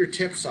to keep your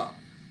tips up,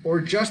 or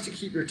just to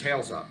keep your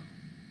tails up.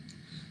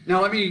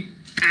 Now let me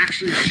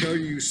actually show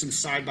you some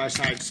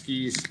side-by-side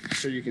skis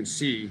so you can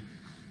see.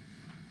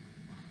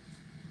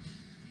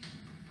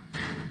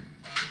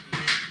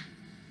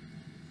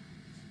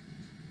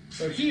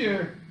 So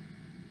here,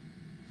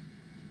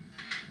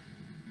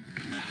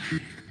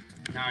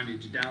 now I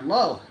need you down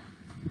low.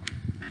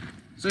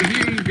 So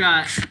here you've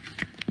got a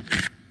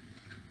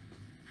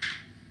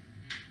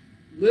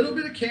little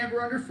bit of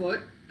camber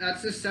underfoot.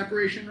 That's this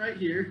separation right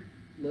here.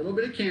 A little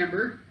bit of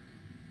camber.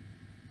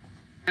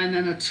 And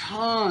then a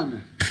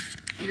ton.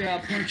 You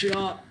gotta punch it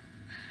up.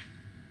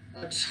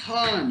 a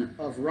ton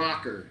of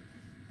rocker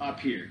up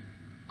here.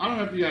 I don't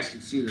know if you guys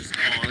can see this.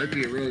 Oh, that'd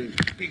be a really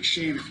big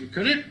shame if you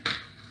couldn't.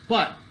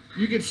 But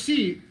you can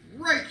see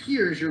right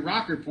here is your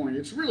rocker point.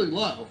 It's really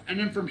low. And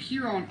then from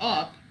here on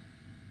up,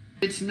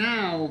 it's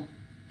now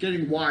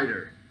getting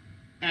wider.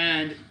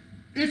 And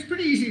it's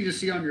pretty easy to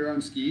see on your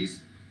own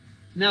skis.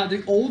 Now,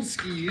 the old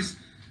skis,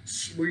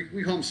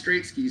 we call them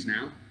straight skis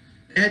now,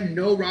 they had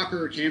no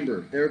rocker or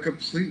camber. They were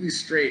completely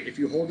straight. If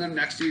you hold them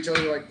next to each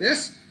other like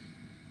this,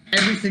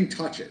 everything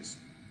touches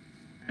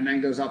and then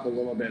goes up a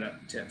little bit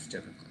at tips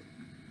typically.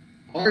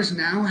 Ours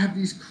now have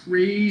these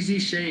crazy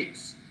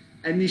shapes,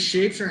 and these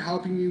shapes are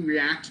helping you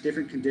react to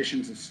different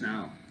conditions of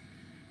snow.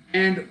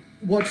 And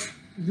what's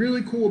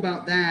really cool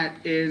about that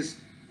is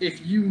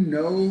if you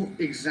know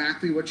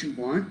exactly what you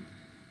want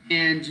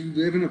and you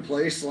live in a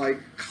place like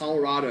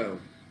Colorado,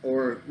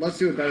 or let's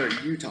do it better,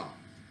 Utah,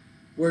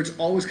 where it's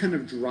always kind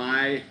of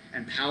dry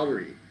and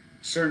powdery,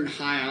 certain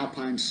high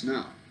alpine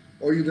snow.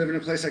 Or you live in a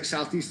place like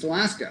Southeast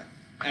Alaska,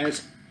 and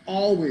it's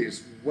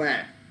always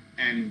wet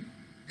and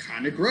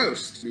kind of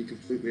gross, to be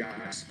completely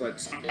honest, but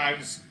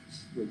sometimes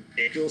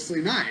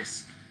ridiculously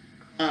nice.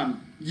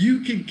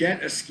 You can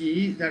get a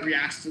ski that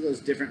reacts to those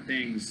different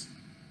things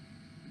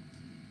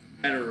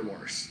better or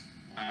worse.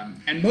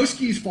 And most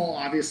skis fall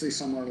obviously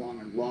somewhere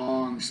along a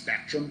long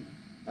spectrum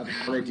of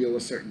how they deal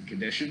with certain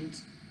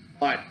conditions.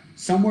 But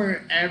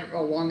somewhere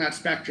along that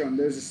spectrum,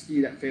 there's a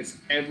ski that fits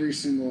every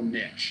single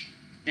niche.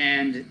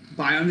 And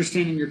by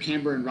understanding your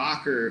camber and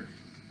rocker,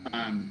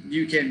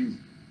 you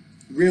can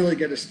really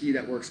get a ski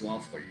that works well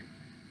for you.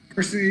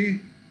 Personally,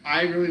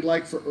 I really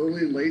like for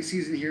early and late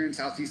season here in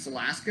Southeast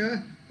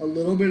Alaska, a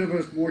little bit of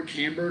a more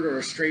cambered or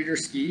a straighter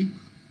ski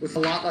with a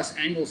lot less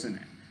angles in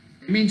it.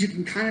 It means you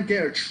can kind of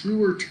get a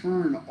truer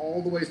turn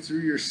all the way through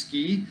your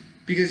ski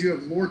because you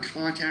have more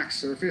contact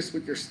surface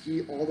with your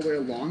ski all the way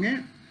along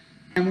it.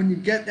 And when you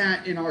get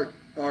that in our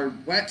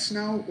wet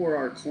snow or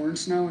our corn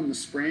snow in the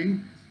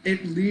spring,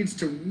 it leads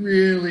to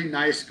really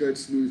nice, good,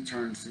 smooth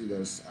turns through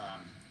those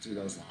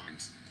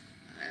lines.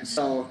 And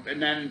so,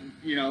 and then,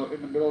 you know,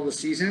 in the middle of the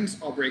seasons,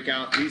 I'll break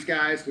out these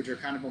guys, which are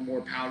kind of a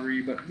more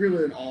powdery, but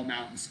really an all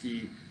mountain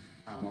ski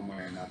one way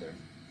or another.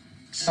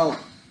 So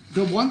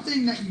the one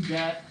thing that you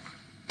get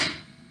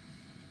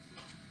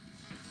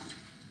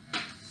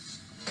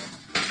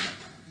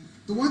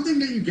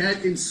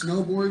in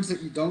snowboards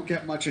that you don't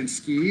get much in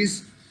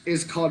skis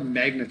is called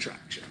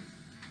magnetraction.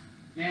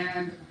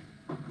 And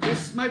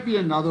this might be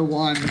another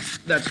one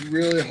that's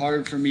really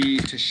hard for me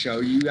to show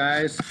you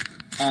guys.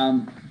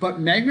 But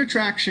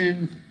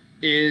magnetraction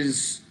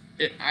is,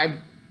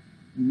 I'm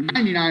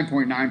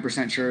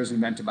 99.9% sure is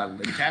invented by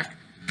LibTech.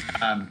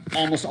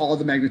 Almost all of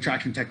the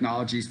magnetraction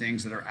technologies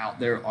things that are out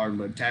there are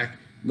LibTech.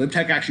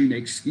 LibTech actually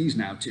makes skis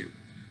now too.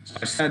 So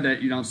I said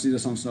that you don't see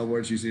this on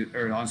snowboards, you see it,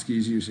 or on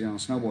skis, you see it on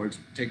snowboards.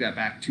 Take that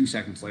back 2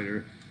 seconds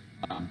later.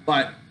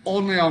 But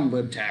only on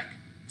LibTech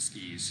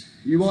skis.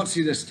 You won't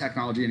see this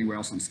technology anywhere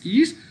else on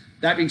skis.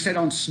 That being said,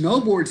 on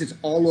snowboards, it's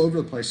all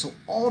over the place. So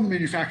all the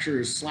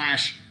manufacturers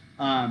slash,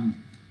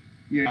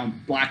 you know,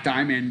 Black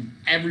Diamond,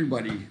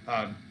 everybody,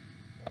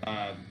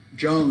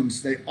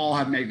 Jones, they all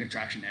have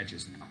magnetraction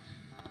edges now.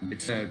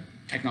 It's a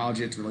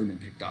technology that's really been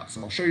picked up.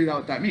 So I'll show you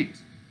what that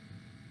means.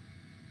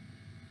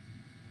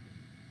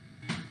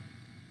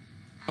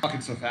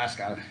 Talking so fast,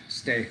 gotta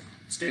stay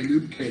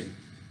lubricated.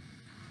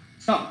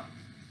 So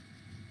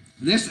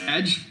this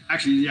edge,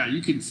 actually, yeah,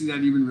 you can see that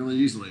even really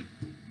easily.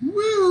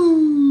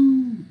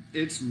 Woo!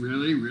 It's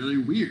really, really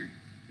weird.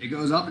 It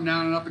goes up and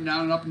down and up and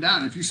down and up and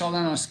down. If you saw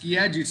that on a ski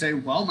edge, you'd say,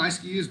 well, my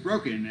ski is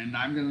broken and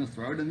I'm gonna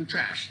throw it in the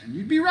trash. And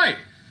you'd be right.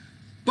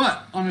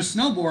 But on a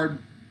snowboard,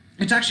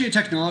 it's actually a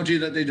technology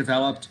that they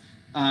developed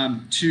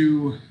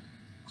to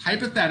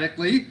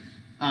hypothetically,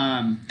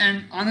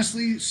 and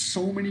honestly,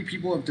 so many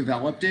people have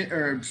developed it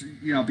or,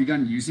 you know,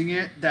 begun using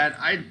it that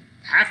I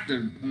have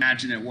to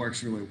imagine it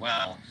works really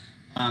well.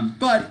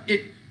 But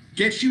it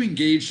gets you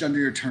engaged under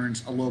your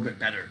turns a little bit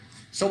better.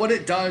 So what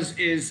it does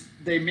is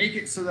they make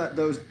it so that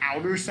those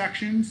outer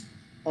sections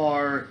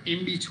are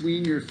in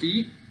between your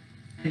feet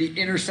and the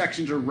inner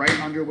sections are right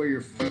under where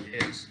your foot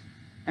is.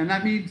 And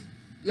that means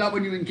that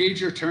when you engage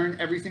your turn,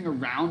 everything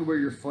around where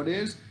your foot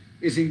is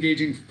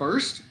engaging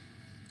first.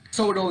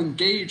 So it'll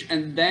engage,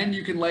 and then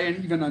you can lay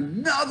in even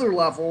another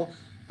level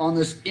on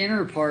this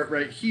inner part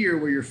right here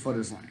where your foot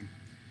is laying.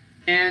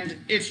 And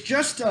it's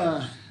just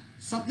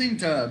something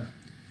to,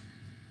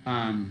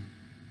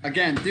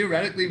 again,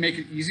 theoretically make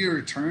it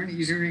easier to turn,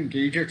 easier to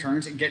engage your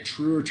turns and get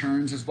truer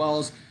turns, as well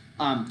as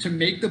to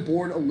make the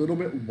board a little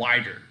bit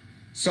wider.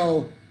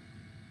 So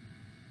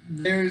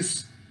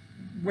there's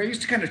ways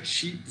to kind of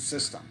cheat the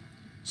system.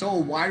 So a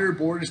wider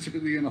board is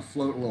typically going to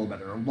float a little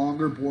better. A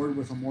longer board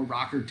with a more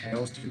rocker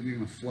tail is typically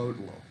going to float a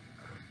little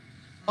better.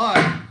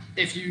 But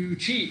if you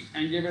cheat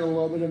and give it a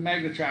little bit of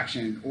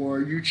magnetraction,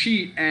 or you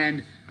cheat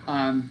and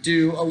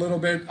do a little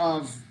bit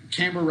of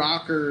camber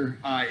rocker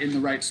in the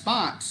right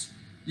spots,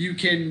 you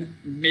can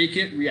make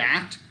it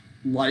react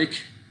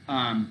like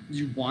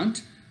you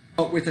want,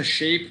 but with a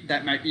shape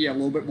that might be a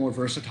little bit more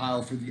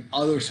versatile for the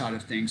other side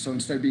of things. So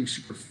instead of being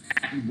super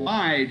fat and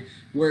wide,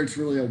 where it's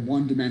really a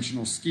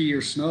one-dimensional ski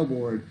or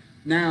snowboard,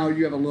 now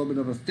you have a little bit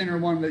of a thinner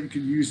one that you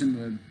could use in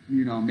the,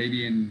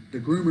 maybe in the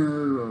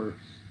groomer or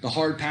the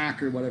hard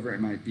pack or whatever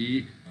it might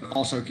be, but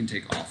also can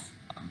take off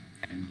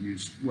and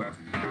use wherever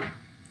you want.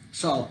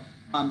 So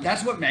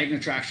that's what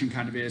magnet traction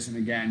kind of is. And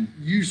again,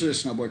 use the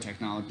snowboard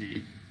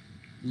technology.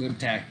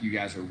 LibTech, you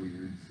guys are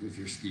weird with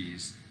your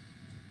skis.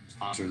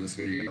 Sponsor this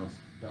video.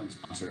 Don't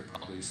sponsor it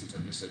probably, since I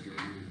just said you're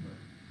weird.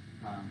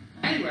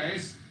 But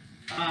anyways,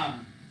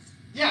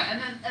 yeah,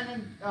 and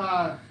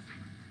then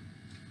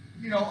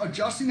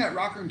adjusting that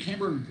rocker and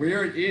camber and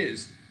where it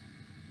is.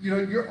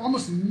 You're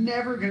almost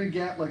never going to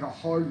get like a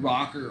hard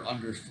rocker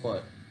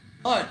underfoot,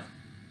 but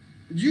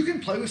you can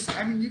play with,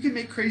 you can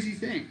make crazy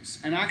things.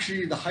 And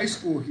actually the high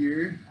school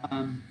here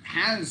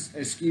has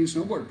a ski and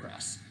snowboard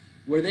press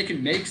where they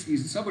can make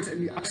skis and snowboards.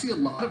 And I see a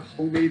lot of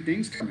homemade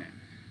things come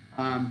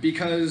in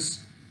because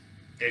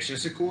it's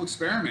just a cool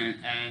experiment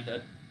and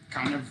a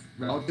kind of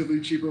relatively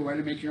cheaper way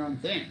to make your own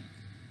thing.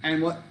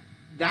 And what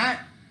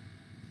that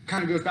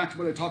kind of goes back to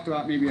what I talked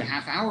about maybe a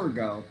half hour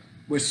ago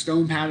with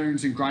stone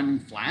patterns and grinding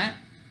flat,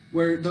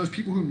 where those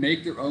people who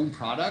make their own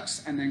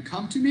products and then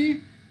come to me,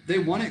 they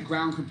want it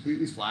ground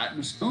completely flat in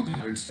a stone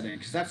pattern setting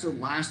because that's their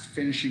last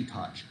finishing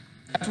touch.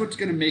 That's what's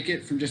going to make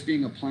it from just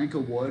being a plank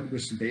of wood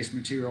with some base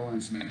material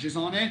and some edges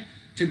on it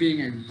to being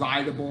a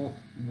rideable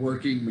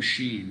working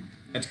machine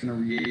that's going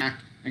to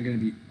react and going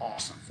to be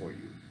awesome for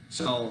you.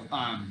 So,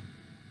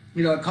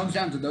 it comes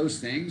down to those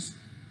things,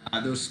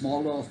 those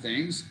small little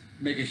things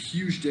make a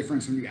huge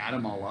difference when you add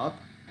them all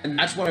up. And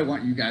that's what I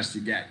want you guys to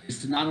get,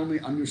 is to not only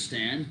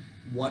understand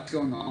what's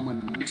going on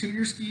when I tune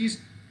your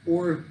skis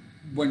or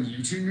when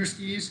you tune your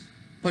skis,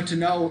 but to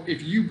know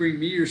if you bring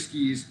me your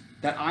skis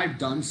that I've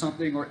done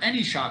something, or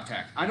any shop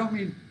tech. I don't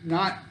mean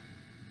not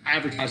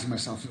advertising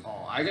myself at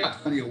all. I got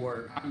plenty of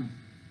work. I'm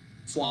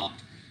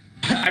swamped.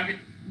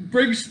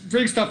 Bring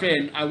stuff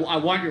in. I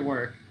want your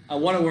work. I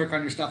want to work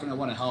on your stuff and I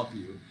want to help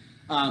you.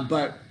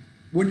 But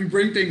when you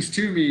bring things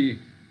to me,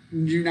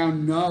 you now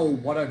know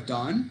what I've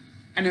done.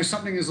 And if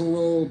something is a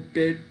little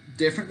bit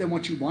different than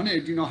what you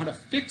wanted, you know how to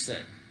fix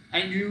it.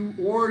 And you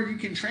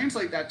can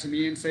translate that to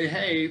me and say,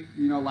 hey,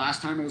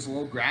 last time it was a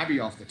little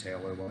grabby off the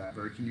tail or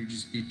whatever. Can you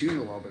just be doing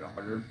a little bit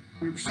harder?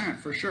 100%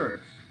 for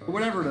sure. Or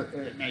whatever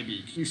it may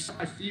be. Can you set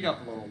my feet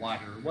up a little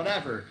wider or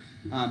whatever?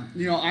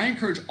 I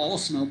encourage all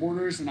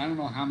snowboarders, and I don't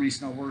know how many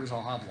snowboarders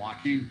I'll have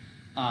watching,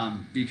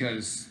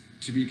 because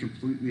to be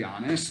completely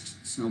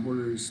honest,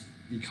 snowboarders,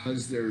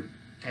 because their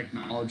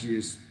technology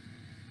is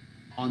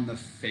on the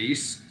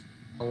face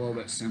a little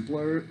bit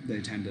simpler,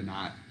 they tend to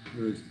not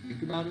really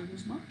think about it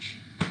as much.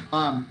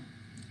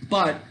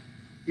 But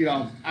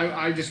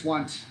I just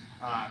want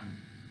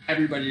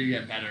everybody to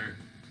get better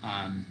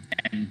and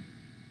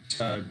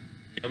to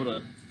be able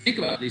to think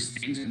about these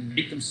things and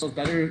make themselves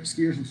better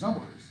skiers and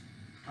snowboarders.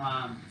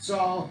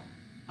 So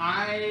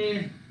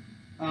when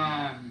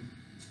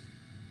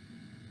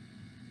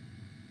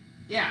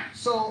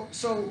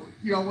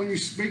you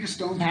make a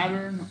stone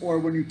pattern or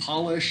when you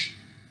polish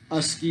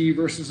a ski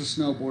versus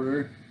a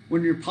snowboarder,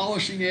 when you're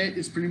polishing it,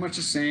 it's pretty much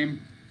the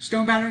same.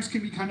 Stone patterns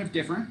can be kind of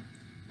different.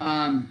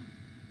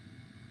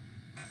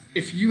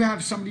 If you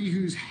have somebody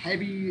who's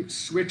heavy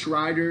switch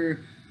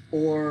rider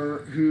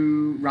or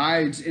who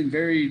rides in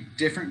very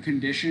different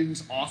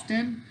conditions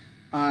often,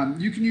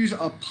 you can use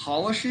a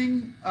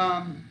polishing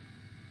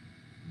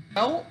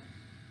belt.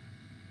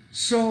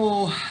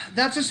 So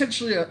that's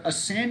essentially a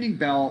sanding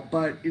belt,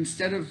 but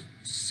instead of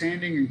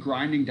sanding and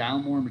grinding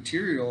down more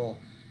material,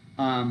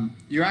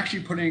 you're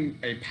actually putting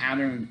a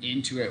pattern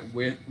into it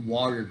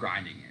while you're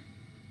grinding it.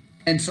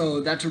 And so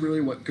that's a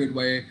really good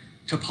way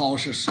to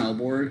polish a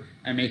snowboard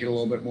and make it a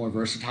little bit more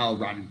versatile,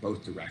 riding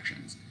both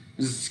directions.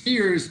 As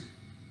skiers,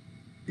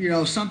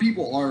 some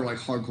people are like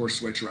hardcore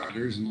switch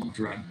riders and love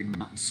to ride big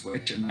mountain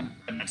switch, and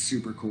that's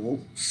super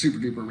cool, super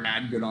duper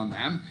rad, good on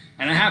them.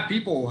 And I have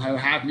people who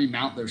have me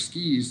mount their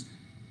skis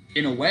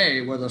in a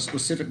way where they'll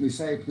specifically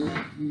say, please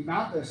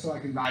mount this so I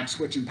can ride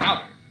switch and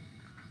powder.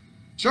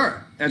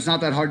 Sure, it's not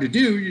that hard to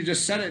do. You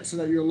just set it so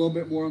that you're a little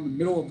bit more in the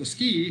middle of the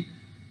ski,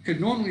 because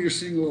normally you're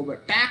sitting a little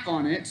bit back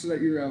on it so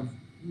that you have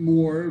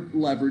more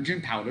leverage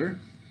in powder.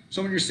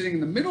 So when you're sitting in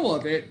the middle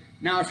of it,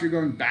 now if you're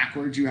going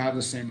backwards, you have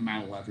the same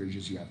amount of leverage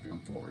as you have going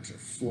forwards, or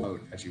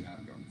float as you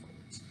have going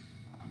forwards.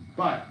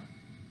 But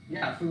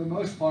yeah, for the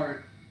most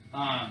part,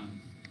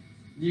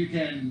 you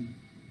can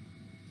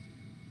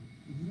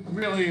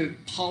really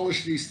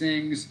polish these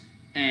things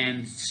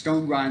and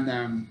stone grind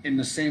them in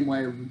the same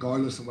way,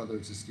 regardless of whether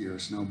it's a skier or a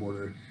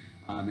snowboarder,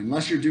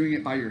 unless you're doing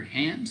it by your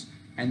hands,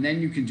 and then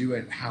you can do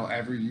it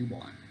however you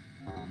want.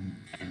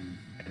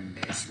 And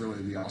that's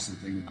really the awesome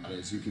thing about it,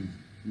 is you can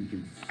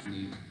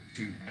finally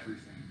tune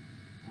everything.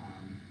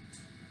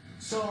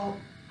 So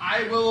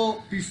I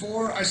will,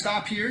 before I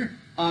stop here,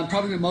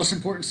 probably the most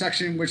important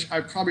section, which I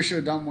probably should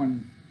have done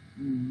when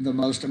the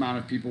most amount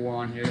of people were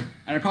on here,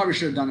 and I probably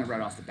should have done it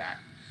right off the bat.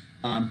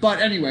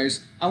 But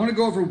anyways, I want to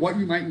go over what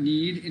you might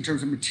need in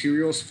terms of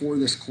materials for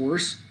this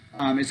course.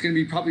 It's going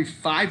to be probably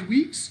 5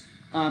 weeks.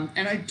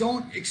 And I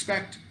don't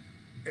expect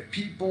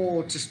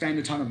people to spend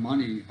a ton of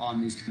money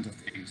on these kinds of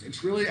things.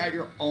 It's really at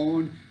your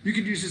own. You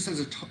could use this as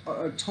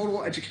a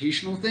total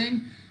educational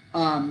thing,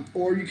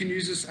 or you can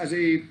use this as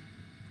a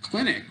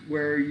clinic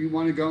where you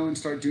want to go and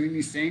start doing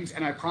these things.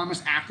 And I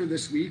promise after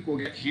this week, we'll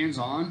get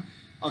hands-on.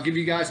 I'll give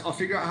you guys, I'll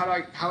figure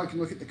out how I can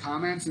look at the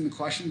comments and the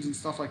questions and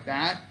stuff like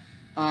that.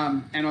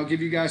 And I'll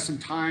give you guys some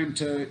time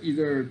to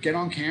either get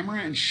on camera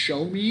and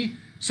show me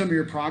some of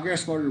your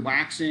progress while you're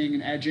waxing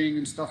and edging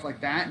and stuff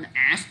like that, and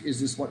ask, is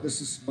this what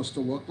this is supposed to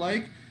look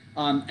like?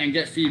 And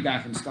get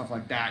feedback and stuff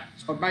like that.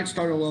 So it might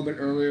start a little bit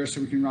earlier so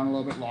we can run a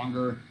little bit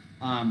longer,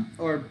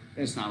 or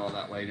it's not all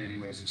that late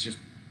anyways, it's just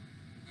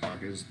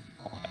dark as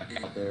all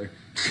heck out there.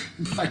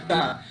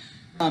 But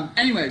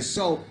anyways,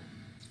 so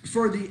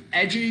for the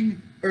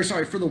edging, or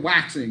sorry, for the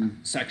waxing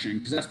section,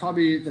 because that's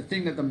probably the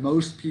thing that the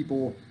most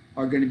people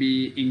are going to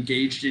be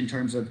engaged in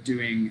terms of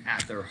doing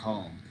at their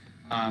home.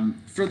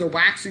 For the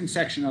waxing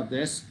section of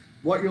this,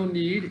 what you'll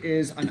need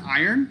is an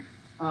iron.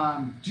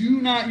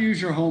 Do not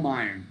use your home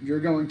iron. You're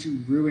going to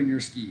ruin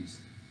your skis.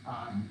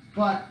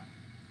 But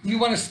you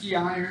want a ski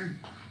iron.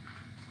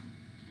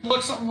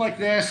 Looks something like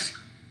this.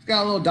 It's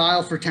got a little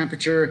dial for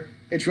temperature.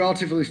 It's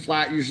relatively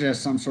flat, usually has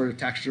some sort of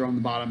texture on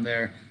the bottom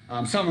there.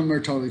 Some of them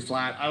are totally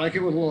flat. I like it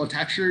with a little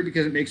texture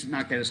because it makes it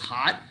not get as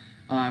hot.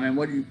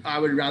 And I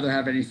would rather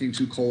have anything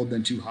too cold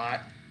than too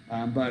hot.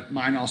 But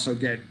mine also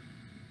get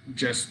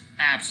just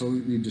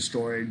absolutely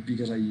destroyed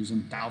because I use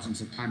them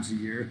thousands of times a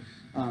year.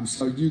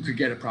 So you could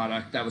get a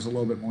product that was a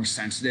little bit more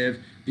sensitive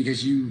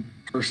because you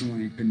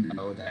personally could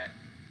know that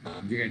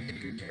you're going to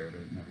take good care of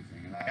it and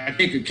everything. And I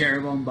take good care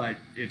of them, but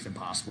it's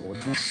impossible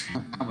with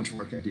how much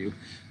work I do.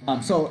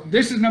 So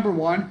this is number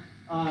one.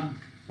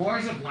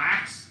 Bars of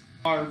wax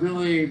are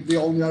really the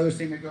only other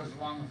thing that goes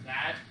along with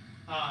that.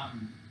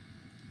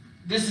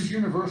 This is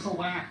universal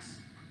wax,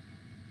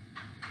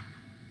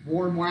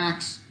 warm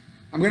wax.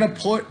 I'm going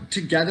to put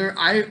together,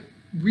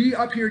 we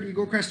up here at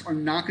Eagle Crest are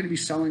not going to be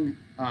selling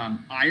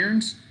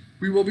irons.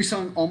 We will be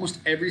selling almost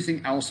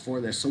everything else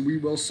for this. So we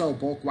will sell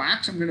bulk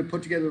wax. I'm going to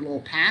put together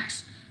little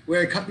packs where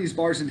I cut these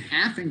bars in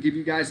half and give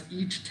you guys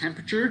each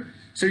temperature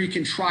so you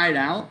can try it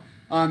out,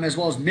 as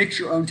well as mix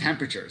your own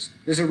temperatures.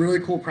 This is a really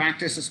cool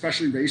practice,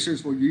 especially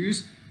racers will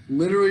use.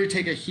 Literally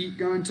take a heat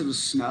gun to the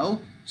snow,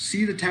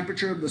 see the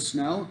temperature of the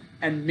snow,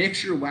 and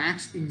mix your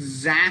wax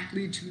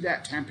exactly to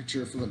that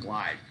temperature for the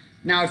glide.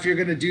 Now, if you're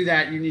going to do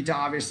that, you need to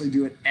obviously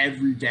do it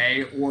every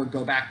day or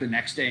go back the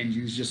next day and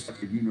use just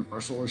like a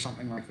universal or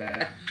something like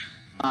that.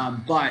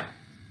 But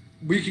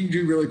we can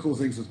do really cool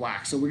things with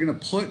wax. So we're going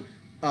to put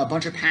a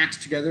bunch of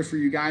packs together for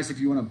you guys if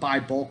you want to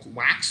buy bulk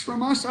wax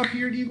from us up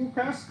here at Eagle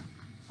Crest.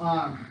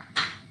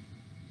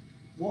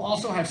 We'll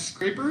also have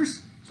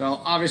scrapers.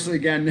 So obviously,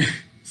 again,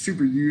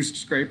 super used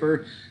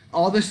scraper.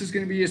 All this is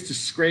going to be is to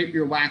scrape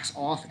your wax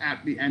off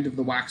at the end of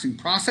the waxing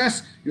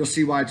process. You'll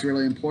see why it's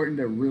really important.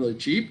 They're really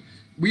cheap.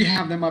 We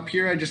have them up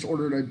here. I just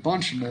ordered a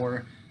bunch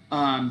more.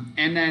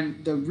 And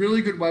then the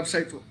really good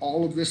website for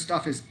all of this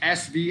stuff is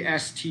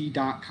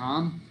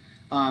svst.com.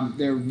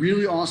 They're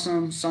really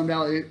awesome. Sun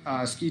Valley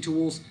Ski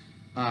Tools,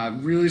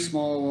 really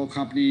small little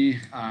company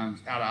out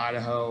of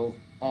Idaho.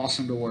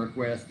 Awesome to work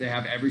with. They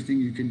have everything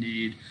you can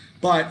need.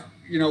 But,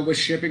 you know, with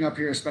shipping up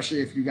here,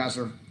 especially if you guys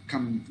are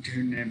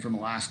tuning in from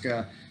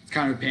Alaska, it's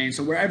kind of a pain.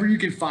 So wherever you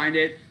can find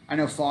it, I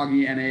know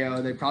Foggy,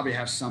 NAO, they probably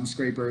have some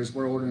scrapers.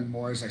 We're ordering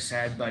more, as I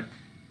said, but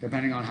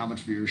depending on how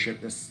much viewership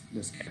this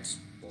gets,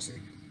 we'll see.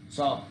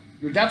 So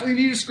you'll definitely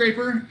need a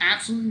scraper.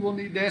 Absolutely will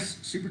need this.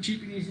 Super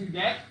cheap and easy to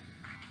get.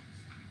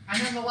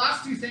 And then the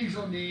last two things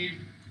you'll need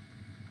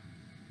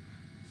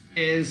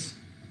is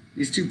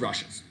these two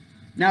brushes.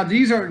 Now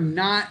these are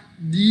not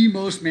the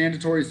most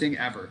mandatory thing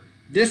ever.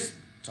 This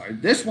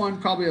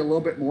one probably a little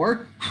bit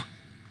more.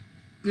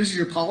 This is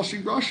your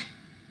polishing brush.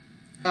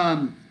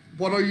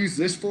 What I'll use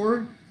this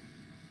for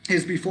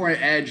is before I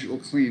edge, we'll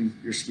clean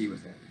your ski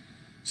with it.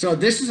 So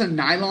this is a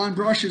nylon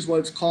brush is what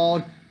it's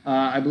called.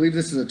 I believe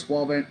this is a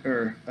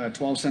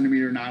 12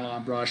 centimeter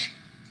nylon brush.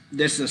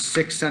 This is a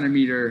 6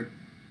 centimeter,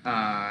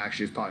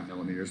 actually it's probably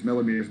millimeters, I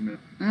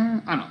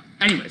don't know.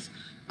 Anyways,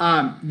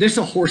 this is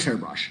a horsehair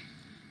brush.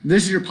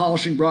 This is your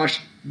polishing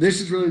brush.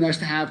 This is really nice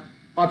to have.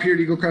 Up here at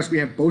Eagle Crest, we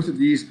have both of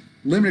these.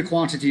 Limited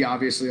quantity,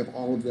 obviously, of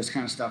all of this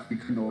kind of stuff. We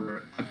couldn't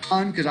order a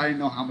ton because I didn't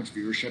know how much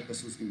viewership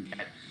this was going to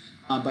get.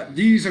 But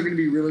these are going to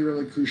be really,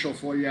 really crucial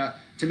for you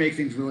to make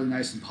things really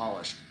nice and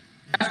polished.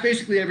 That's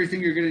basically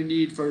everything you're going to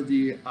need for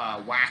the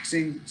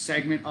waxing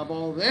segment of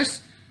all of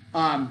this.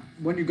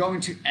 When you go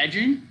into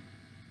edging,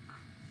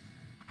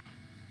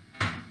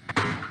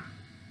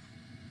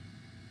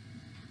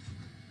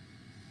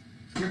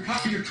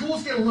 your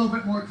tools get a little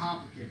bit more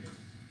complicated.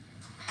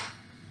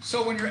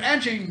 So when you're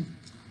edging,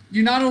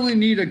 you not only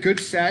need a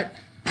good set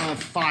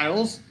of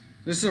files.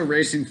 This is a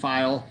racing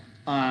file.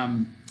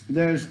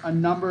 There's a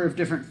number of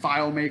different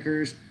file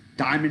makers,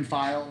 diamond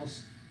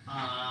files.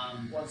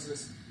 What's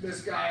this?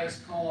 This guy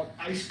is called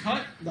Ice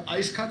Cut. The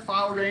Ice Cut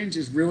file range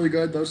is really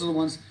good. Those are the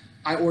ones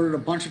I ordered a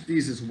bunch of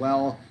these as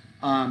well.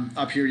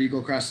 up here at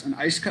Eagle Crest, an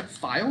ice cut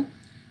file.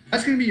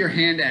 That's going to be your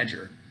hand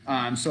edger.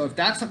 So if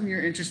that's something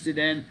you're interested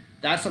in,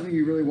 that's something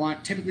you really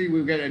want. Typically,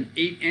 we'll get an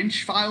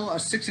 8-inch file. A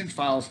 6-inch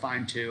file is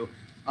fine too.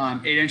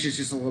 8 inches is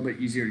just a little bit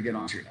easier to get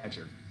onto your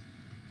edger.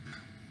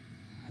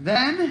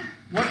 Then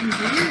what you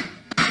need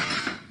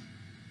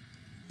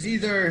is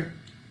either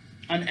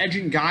an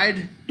edging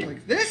guide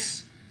like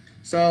this.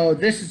 So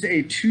this is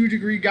a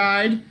 2-degree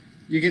guide.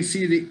 You can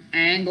see the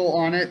angle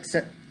on it.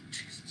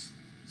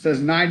 Says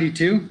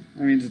 92.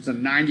 That means it's a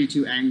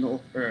 92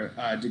 angle or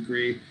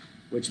degree,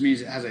 which means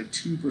it has a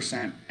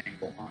 2%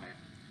 angle on it.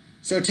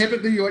 So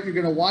typically what you're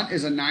going to want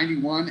is a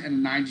 91 and a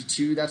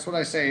 92. That's what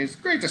I say is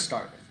great to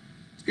start with.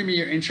 It's going to be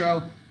your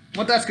intro.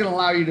 What that's going to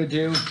allow you to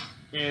do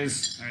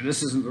is,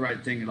 this isn't the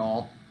right thing at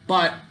all,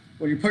 but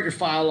when you put your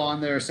file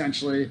on there,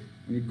 essentially,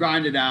 when you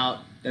grind it out,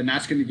 then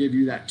that's going to give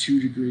you that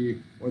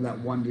 2-degree or that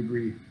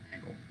 1-degree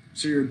angle.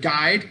 So your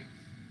guide,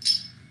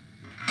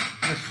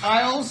 the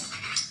files,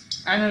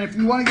 and then if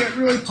you want to get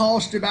really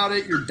polished about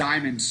it, your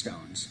diamond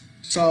stones.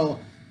 So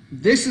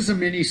this is a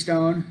mini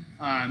stone.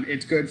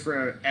 It's good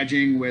for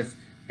edging with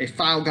a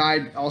file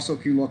guide. Also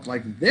can look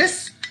like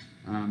this.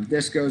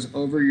 This goes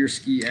over your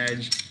ski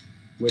edge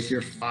with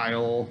your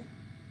file.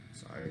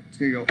 Sorry, it's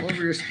gonna go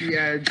over your ski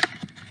edge,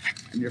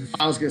 and your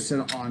file's gonna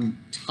sit on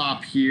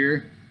top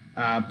here.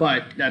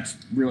 But that's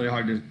really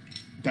hard to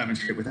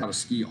demonstrate without a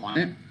ski on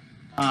it.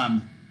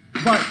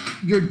 But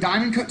your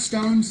diamond cut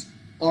stones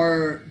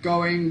are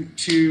going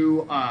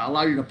to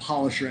allow you to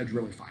polish your edge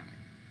really finely.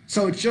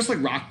 So it's just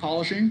like rock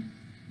polishing.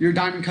 Your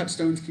diamond cut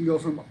stones can go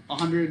from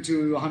 100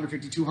 to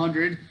 150,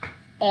 200,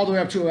 all the way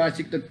up to, I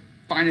think the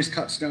finest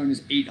cut stone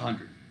is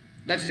 800.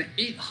 That's an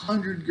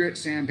 800 grit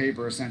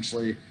sandpaper,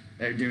 essentially,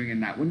 that you're doing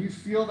in that. When you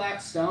feel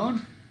that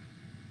stone,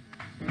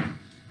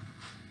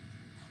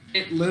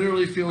 it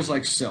literally feels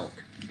like silk.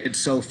 It's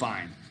so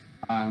fine.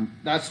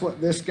 That's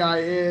what this guy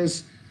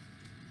is.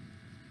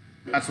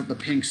 That's what the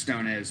pink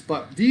stone is.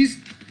 But these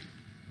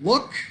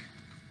look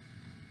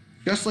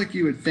just like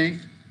you would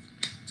think.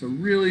 It's a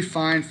really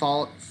fine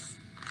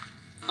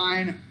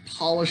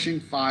polishing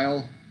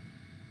file.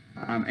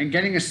 And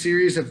getting a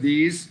series of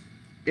these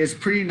is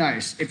pretty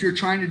nice if you're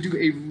trying to do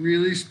a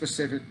really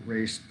specific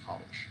race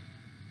polish.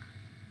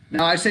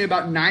 Now, I'd say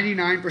about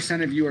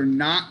 99% of you are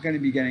not going to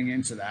be getting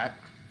into that.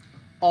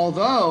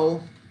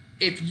 Although,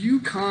 if you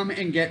come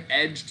and get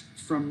edged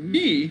from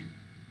me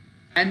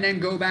and then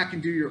go back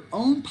and do your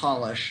own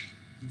polish,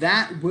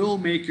 that will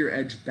make your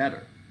edge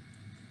better.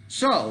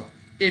 So,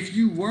 if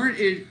you weren't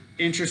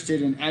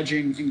interested in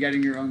edging and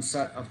getting your own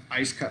set of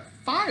ice cut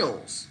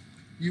files,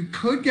 you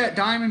could get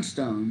diamond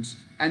stones,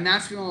 and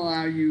that's going to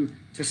allow you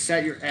to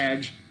set your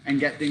edge and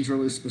get things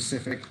really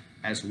specific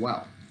as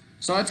well.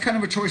 So that's kind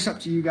of a choice up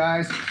to you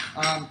guys.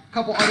 A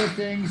couple other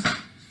things,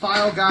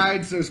 file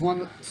guides. There's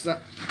one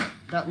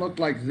that looked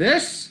like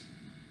this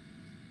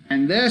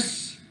and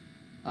this.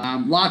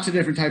 Lots of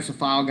different types of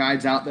file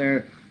guides out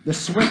there. The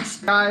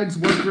Swix guides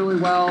work really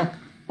well.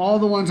 All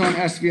the ones on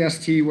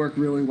SVST work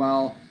really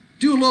well.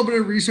 Do a little bit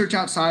of research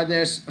outside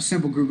this. A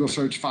simple Google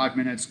search, 5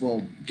 minutes,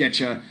 will get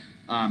you,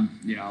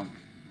 you know,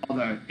 all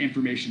the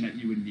information that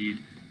you would need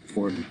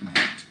for the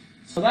project.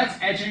 So that's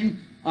edging.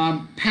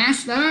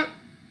 Past that,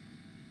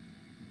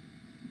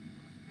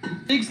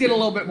 things get a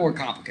little bit more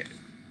complicated.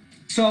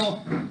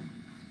 So,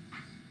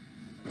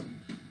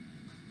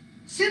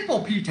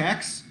 simple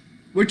PTEX,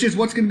 which is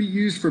what's going to be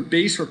used for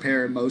base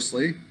repair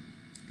mostly,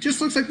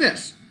 just looks like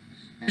this.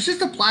 It's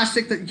just a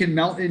plastic that you can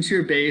melt into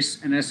your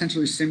base and it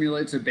essentially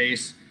simulates a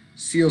base,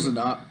 seals it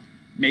up,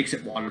 makes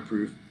it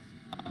waterproof,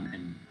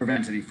 and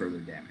prevents any further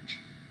damage.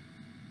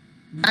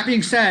 That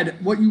being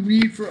said, what you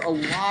need for a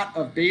lot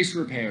of base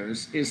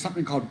repairs is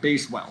something called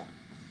base weld.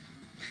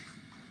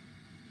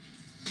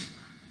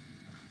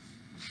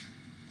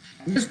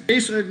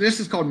 This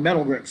is called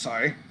metal grip,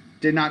 sorry.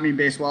 Did not mean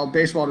base weld.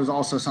 Base weld is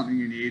also something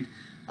you need.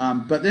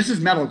 But this is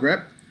metal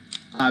grip.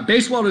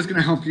 Base weld is going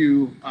to help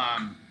you,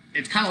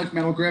 it's kind of like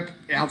metal grip.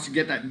 It helps you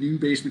get that new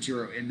base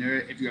material in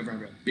there if you ever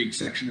have a big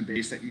section of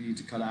base that you need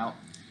to cut out.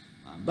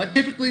 But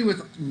typically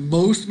with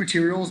most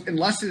materials,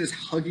 unless it is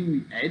hugging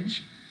the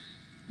edge,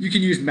 you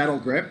can use metal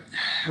grip,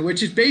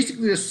 which is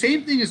basically the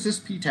same thing as this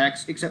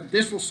PTEX, except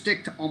this will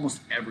stick to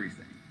almost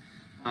everything.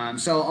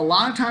 So a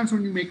lot of times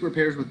when you make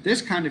repairs with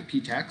this kind of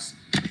PTEX,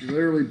 you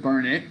literally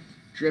burn it,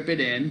 drip it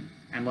in,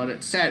 and let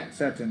it set. It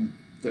sets in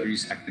 30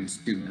 seconds,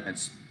 2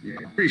 minutes,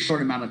 pretty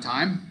short amount of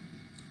time.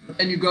 But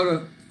then you go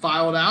to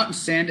file it out and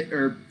sand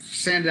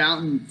it out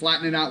and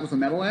flatten it out with a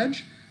metal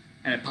edge,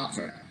 and it pops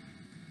right out.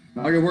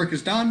 All your work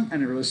is done,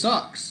 and it really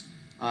sucks.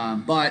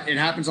 But it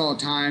happens all the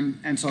time,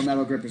 and so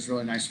metal grip is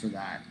really nice for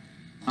that.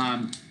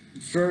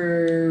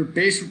 For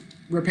base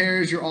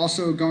repairs, you're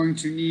also going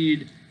to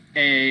need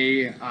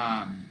a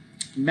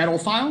metal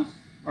file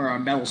or a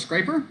metal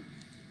scraper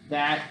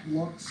that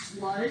looks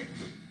like,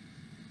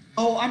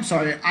 oh, I'm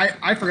sorry,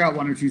 I forgot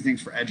one or two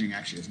things for edging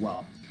actually as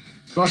well.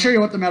 So I'll show you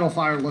what the metal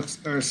file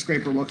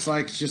scraper looks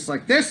like. It's just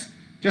like this.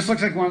 Just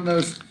looks like one of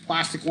those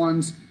plastic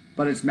ones,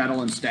 but it's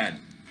metal instead.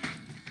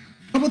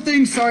 Couple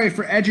things, sorry,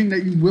 for edging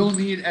that you will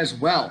need as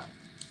well.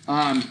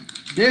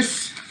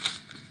 This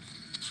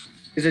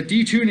is a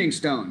detuning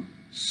stone.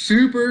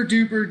 Super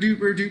duper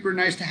duper duper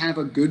nice to have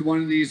a good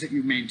one of these that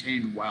you've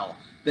maintained well.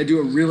 They do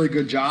a really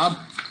good job.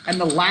 And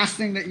the last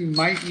thing that you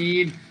might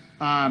need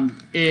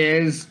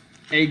is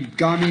a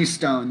gummy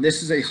stone.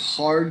 This is a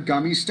hard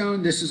gummy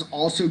stone. This is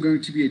also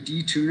going to be a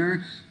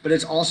detuner, but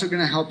it's also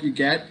going to help you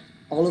get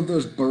all of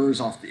those burrs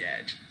off the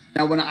edge.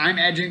 Now, when I'm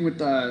edging with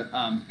the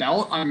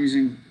belt, I'm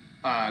using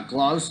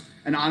gloves,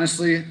 and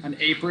honestly, an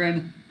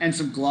apron and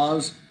some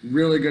gloves,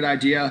 really good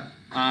idea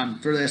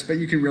for this, but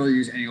you can really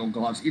use any old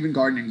gloves, even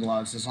gardening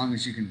gloves, as long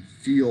as you can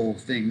feel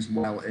things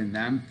well in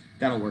them.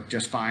 That'll work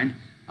just fine.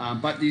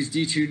 But these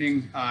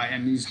detuning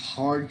and these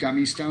hard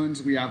gummy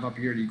stones we have up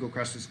here at Eagle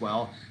Crest as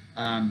well,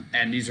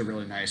 and these are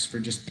really nice for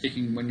just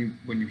taking, when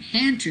you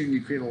hand tune,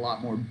 you create a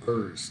lot more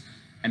burrs,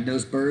 and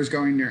those burrs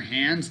going in your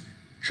hands,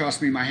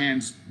 trust me, my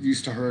hands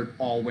used to hurt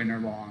all winter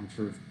long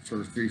for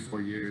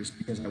 3-4 years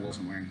because I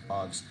wasn't wearing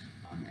gloves.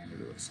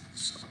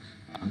 So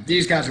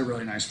these guys are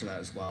really nice for that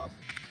as well.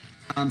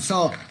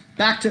 So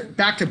back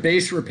to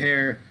base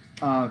repair.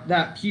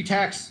 That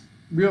P-Tex,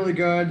 really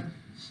good.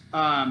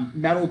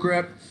 Metal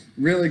grip,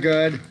 really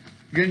good.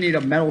 You're gonna need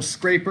a metal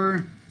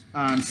scraper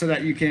so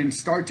that you can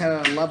start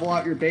to level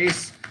out your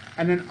base.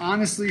 And then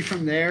honestly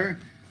from there,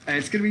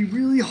 it's gonna be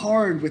really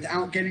hard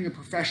without getting a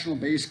professional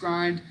base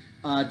grind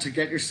to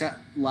get your set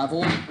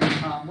level.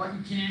 What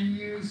you can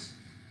use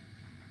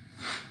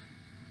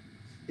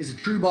is a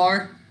true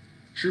bar.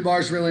 True bar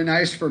is really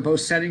nice for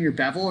both setting your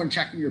bevel and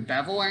checking your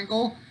bevel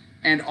angle,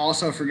 and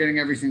also for getting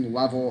everything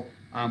level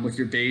with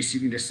your base. You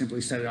can just simply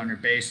set it on your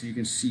base and you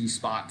can see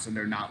spots and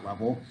they're not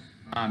level.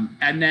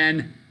 And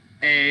then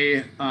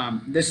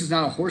this is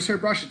not a horsehair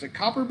brush, it's a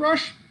copper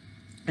brush.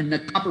 And the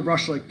copper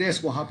brush like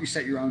this will help you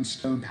set your own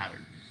stone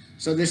pattern.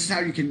 So this is how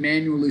you can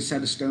manually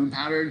set a stone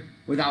pattern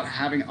without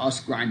having us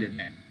grind it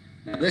in.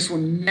 Now, this will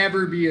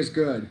never be as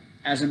good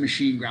as a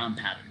machine ground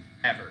pattern,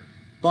 ever.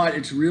 But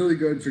it's really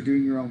good for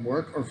doing your own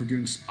work or for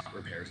doing spot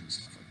repairs and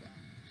stuff like that.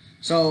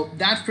 So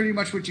that's pretty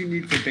much what you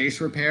need for base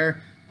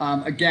repair.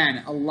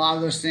 Again, a lot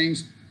of those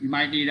things, you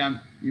might need them,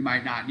 you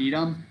might not need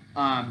them.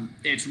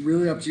 It's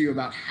really up to you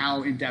about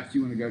how in-depth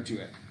you want to go to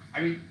it.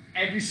 I mean,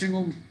 every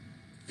single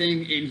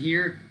thing in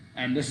here,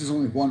 and this is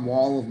only one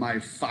wall of my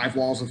 5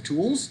 walls of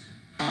tools,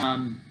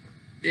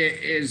 it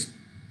is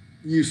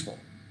useful.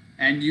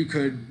 And you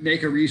could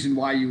make a reason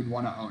why you would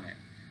want to own it.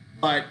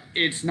 But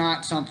it's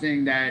not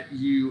something that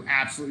you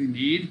absolutely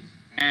need.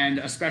 And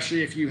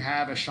especially if you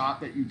have a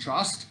shop that you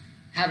trust,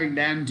 having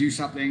them do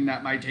something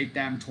that might take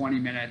them 20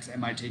 minutes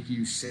and might take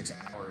you 6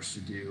 hours to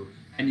do,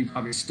 and you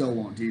probably still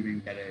won't even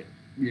get it,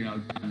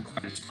 done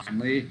quite as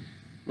timely.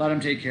 Let them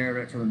take care of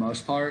it for the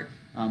most part.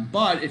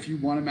 But if you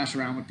want to mess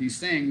around with these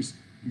things,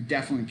 you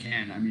definitely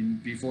can. I mean,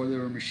 before there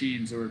were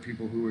machines, there were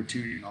people who were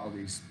tuning all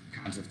these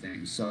kinds of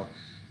things. So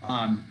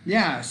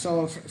yeah,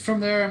 so from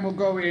there, and we'll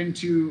go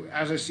into,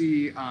 as I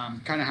see,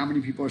 kind of how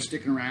many people are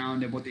sticking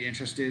around and what the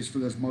interest is for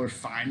those more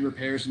fine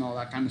repairs and all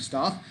that kind of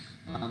stuff.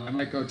 I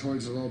might go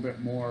towards a little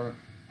bit more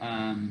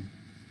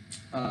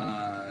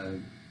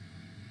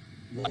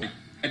like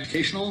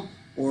educational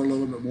or a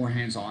little bit more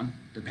hands-on,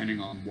 depending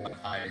on what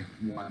I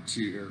want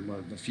to, or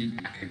what the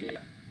feedback I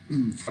get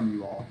from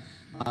you all.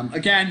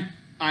 Again,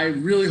 I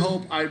really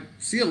hope, I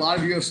see a lot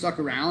of you have stuck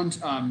around.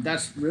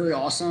 That's really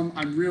awesome.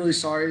 I'm really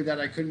sorry that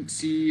I couldn't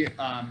see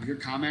your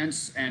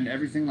comments and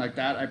everything like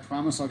that. I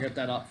promise I'll get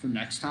that up for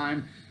next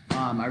time.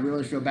 I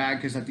really feel bad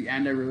because at the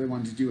end I really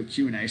wanted to do a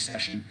Q&A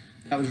session.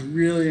 That was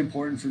really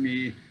important for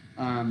me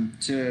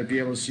to be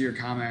able to see your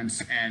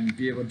comments and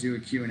be able to do a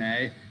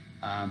Q&A.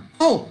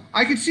 Oh,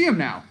 I can see them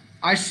now.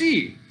 I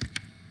see.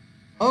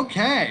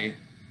 Okay.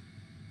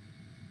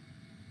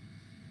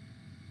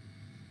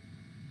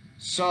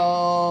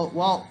 So,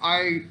 well,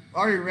 I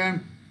already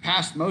ran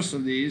past most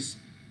of these,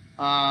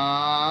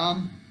 but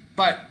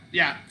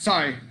yeah,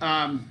 sorry.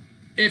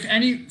 If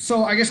any,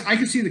 so I guess I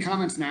can see the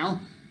comments now.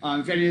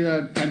 If any of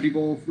the 10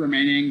 people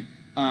remaining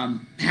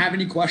have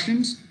any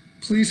questions,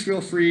 please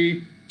feel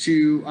free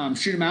to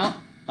shoot them out.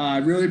 I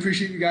really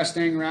appreciate you guys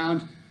staying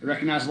around. I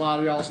recognize a lot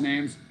of y'all's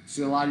names,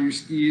 see a lot of your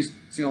skis,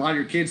 see a lot of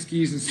your kids'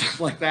 skis and stuff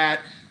like that.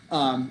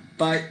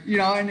 But,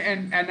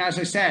 and as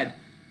I said,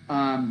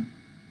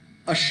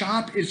 a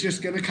shop is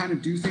just going to kind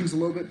of do things a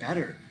little bit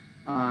better,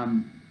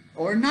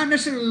 or not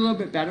necessarily a little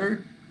bit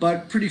better,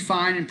 but pretty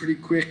fine and pretty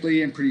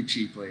quickly and pretty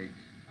cheaply.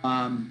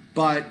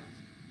 But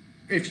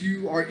if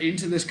you are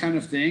into this kind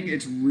of thing,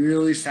 it's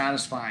really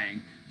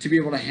satisfying to be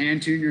able to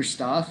hand tune your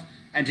stuff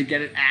and to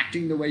get it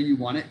acting the way you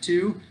want it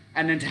to,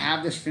 and then to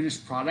have this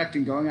finished product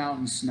and going out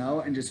in snow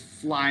and just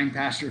flying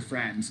past your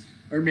friends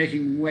or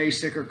making way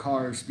sicker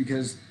cars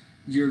because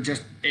you're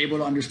just able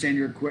to understand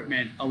your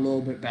equipment a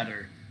little bit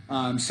better.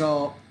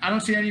 So I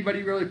don't see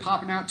anybody really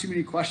popping out too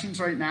many questions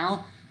right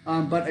now.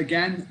 But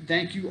again,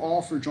 thank you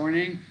all for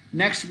joining.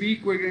 Next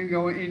week, we're going to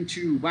go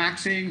into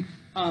waxing,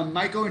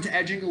 might go into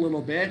edging a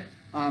little bit.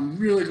 I'm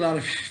really glad I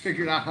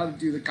figured out how to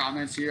do the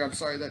comments here. I'm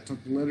sorry that took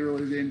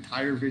literally the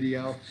entire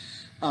video.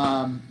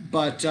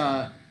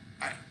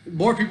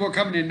 more people are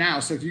coming in now.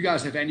 So if you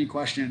guys have any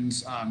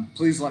questions,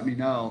 please let me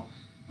know.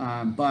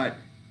 But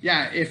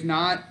yeah, if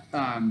not,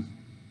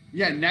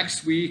 yeah,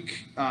 next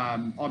week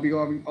I'll be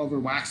going over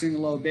waxing a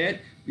little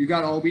bit. You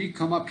got all week.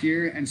 Come up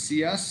here and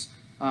see us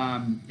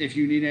if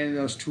you need any of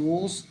those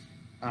tools.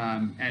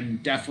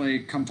 And definitely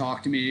come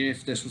talk to me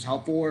if this was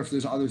helpful or if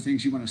there's other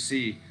things you want to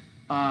see.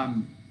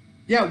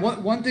 Yeah,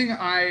 one thing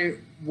I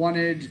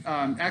wanted,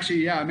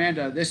 actually, yeah,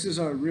 Amanda, this is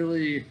a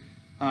really,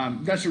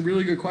 that's a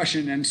really good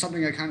question and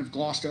something I kind of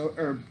glossed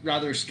over, or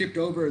rather skipped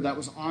over that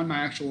was on my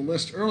actual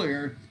list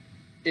earlier,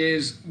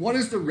 is what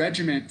is the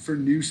regimen for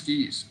new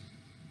skis?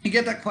 You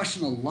get that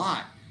question a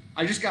lot.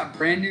 I just got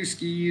brand new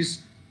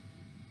skis.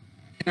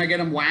 Can I get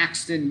them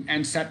waxed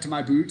and set to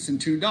my boots and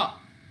tuned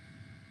up?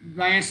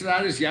 My answer to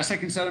that is yes, I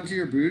can set them to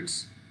your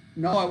boots.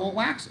 No, I won't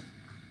wax them.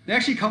 They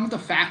actually come with a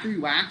factory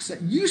wax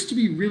that used to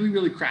be really,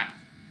 really crappy.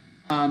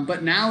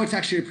 But now it's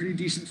actually a pretty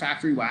decent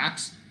factory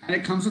wax. And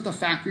it comes with a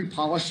factory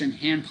polished and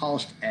hand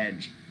polished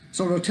edge.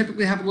 So it'll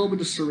typically have a little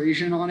bit of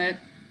serration on it.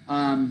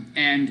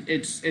 And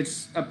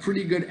it's a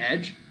pretty good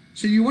edge.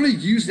 So you want to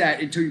use that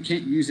until you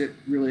can't use it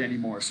really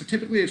anymore. So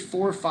typically it's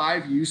 4 or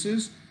 5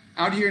 uses.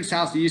 Out here in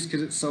Southeast,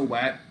 because it's so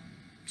wet,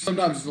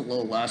 sometimes it's a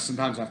little less.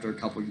 Sometimes after a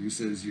couple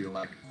uses, you're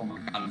like, oh my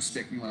God, I'm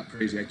sticking like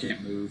crazy. I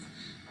can't move.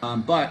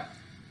 But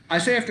I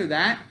say after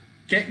that,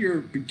 get your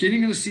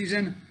beginning of the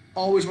season,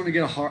 always want to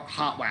get a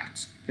hot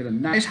wax. Get a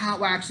nice hot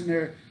wax in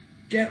there.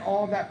 Get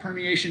all of that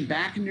permeation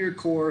back into your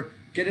core.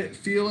 Get it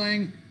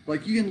feeling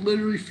like you can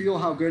literally feel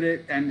how good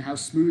it and how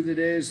smooth it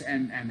is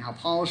and how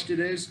polished it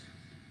is.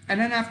 And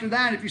then after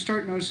that, if you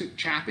start noticing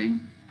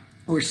chapping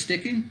or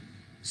sticking,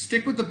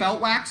 stick with the belt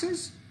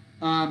waxes.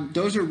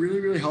 Those are really,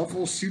 really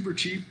helpful, super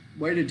cheap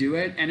way to do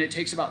it. And it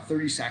takes about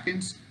 30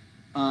 seconds.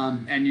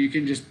 And you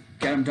can just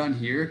get them done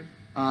here.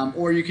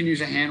 Or you can use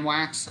a hand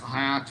wax, a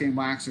high octane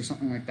wax or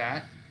something like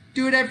that.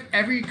 Do it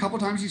every couple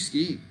times you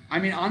ski. I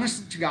mean,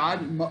 honest to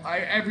God,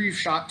 every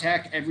shop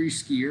tech, every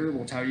skier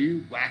will tell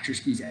you, wax your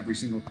skis every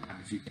single time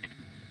if you can.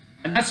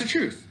 And that's the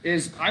truth,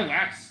 is I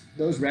wax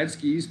those red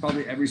skis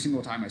probably every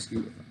single time I ski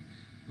with them.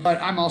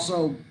 But I'm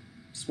also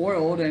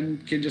spoiled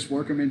and can just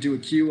work them into a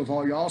queue of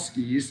all y'all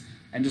skis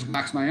and just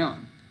wax my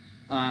own.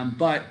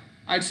 But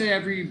I'd say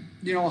every,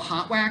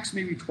 hot wax,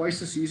 maybe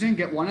twice a season,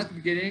 get one at the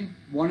beginning,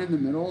 one in the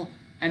middle,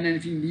 and then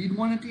if you need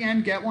one at the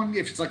end, get one.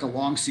 If it's like a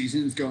long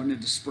season, it's going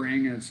into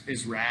spring and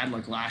it's rad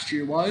like last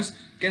year was,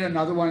 get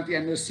another one at the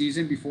end of the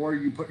season before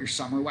you put your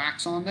summer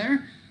wax on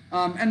there.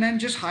 And then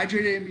just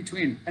hydrate it in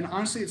between. And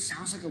honestly, it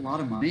sounds like a lot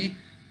of money,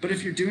 but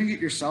if you're doing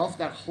it yourself,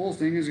 that whole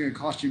thing is going to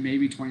cost you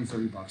maybe 20,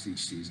 30 bucks each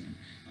season.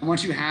 And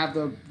once you have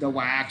the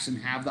wax and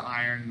have the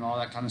iron and all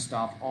that kind of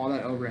stuff, all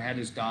that overhead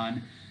is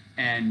done.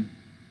 And,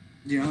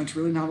 it's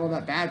really not all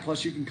that bad.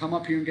 Plus, you can come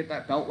up here and get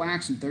that belt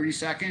wax in 30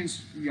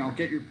 seconds,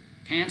 get your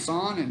pants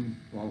on, and,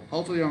 well,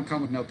 hopefully you don't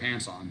come with no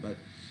pants on, but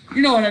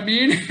you know what I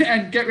mean,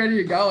 and get ready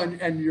to go,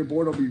 and your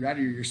board will be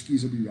ready, or your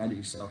skis will be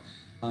ready. So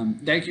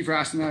thank you for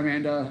asking that,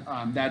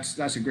 Amanda.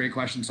 That's a great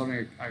question,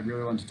 something I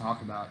really want to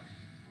talk about.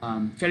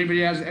 If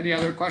anybody has any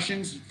other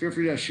questions, feel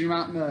free to shoot them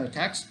out in the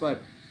text,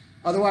 but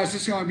otherwise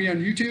this is going to be on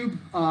YouTube.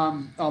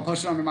 I'll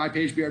post it on my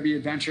page, BRB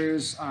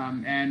Adventures,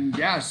 and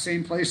yeah,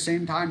 same place,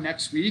 same time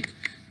next week.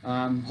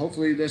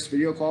 Hopefully this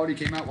video quality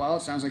came out well.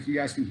 It sounds like you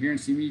guys can hear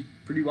and see me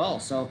pretty well,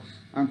 so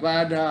I'm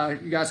glad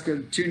you guys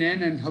could tune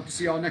in, and hope to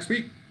see you all next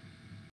week.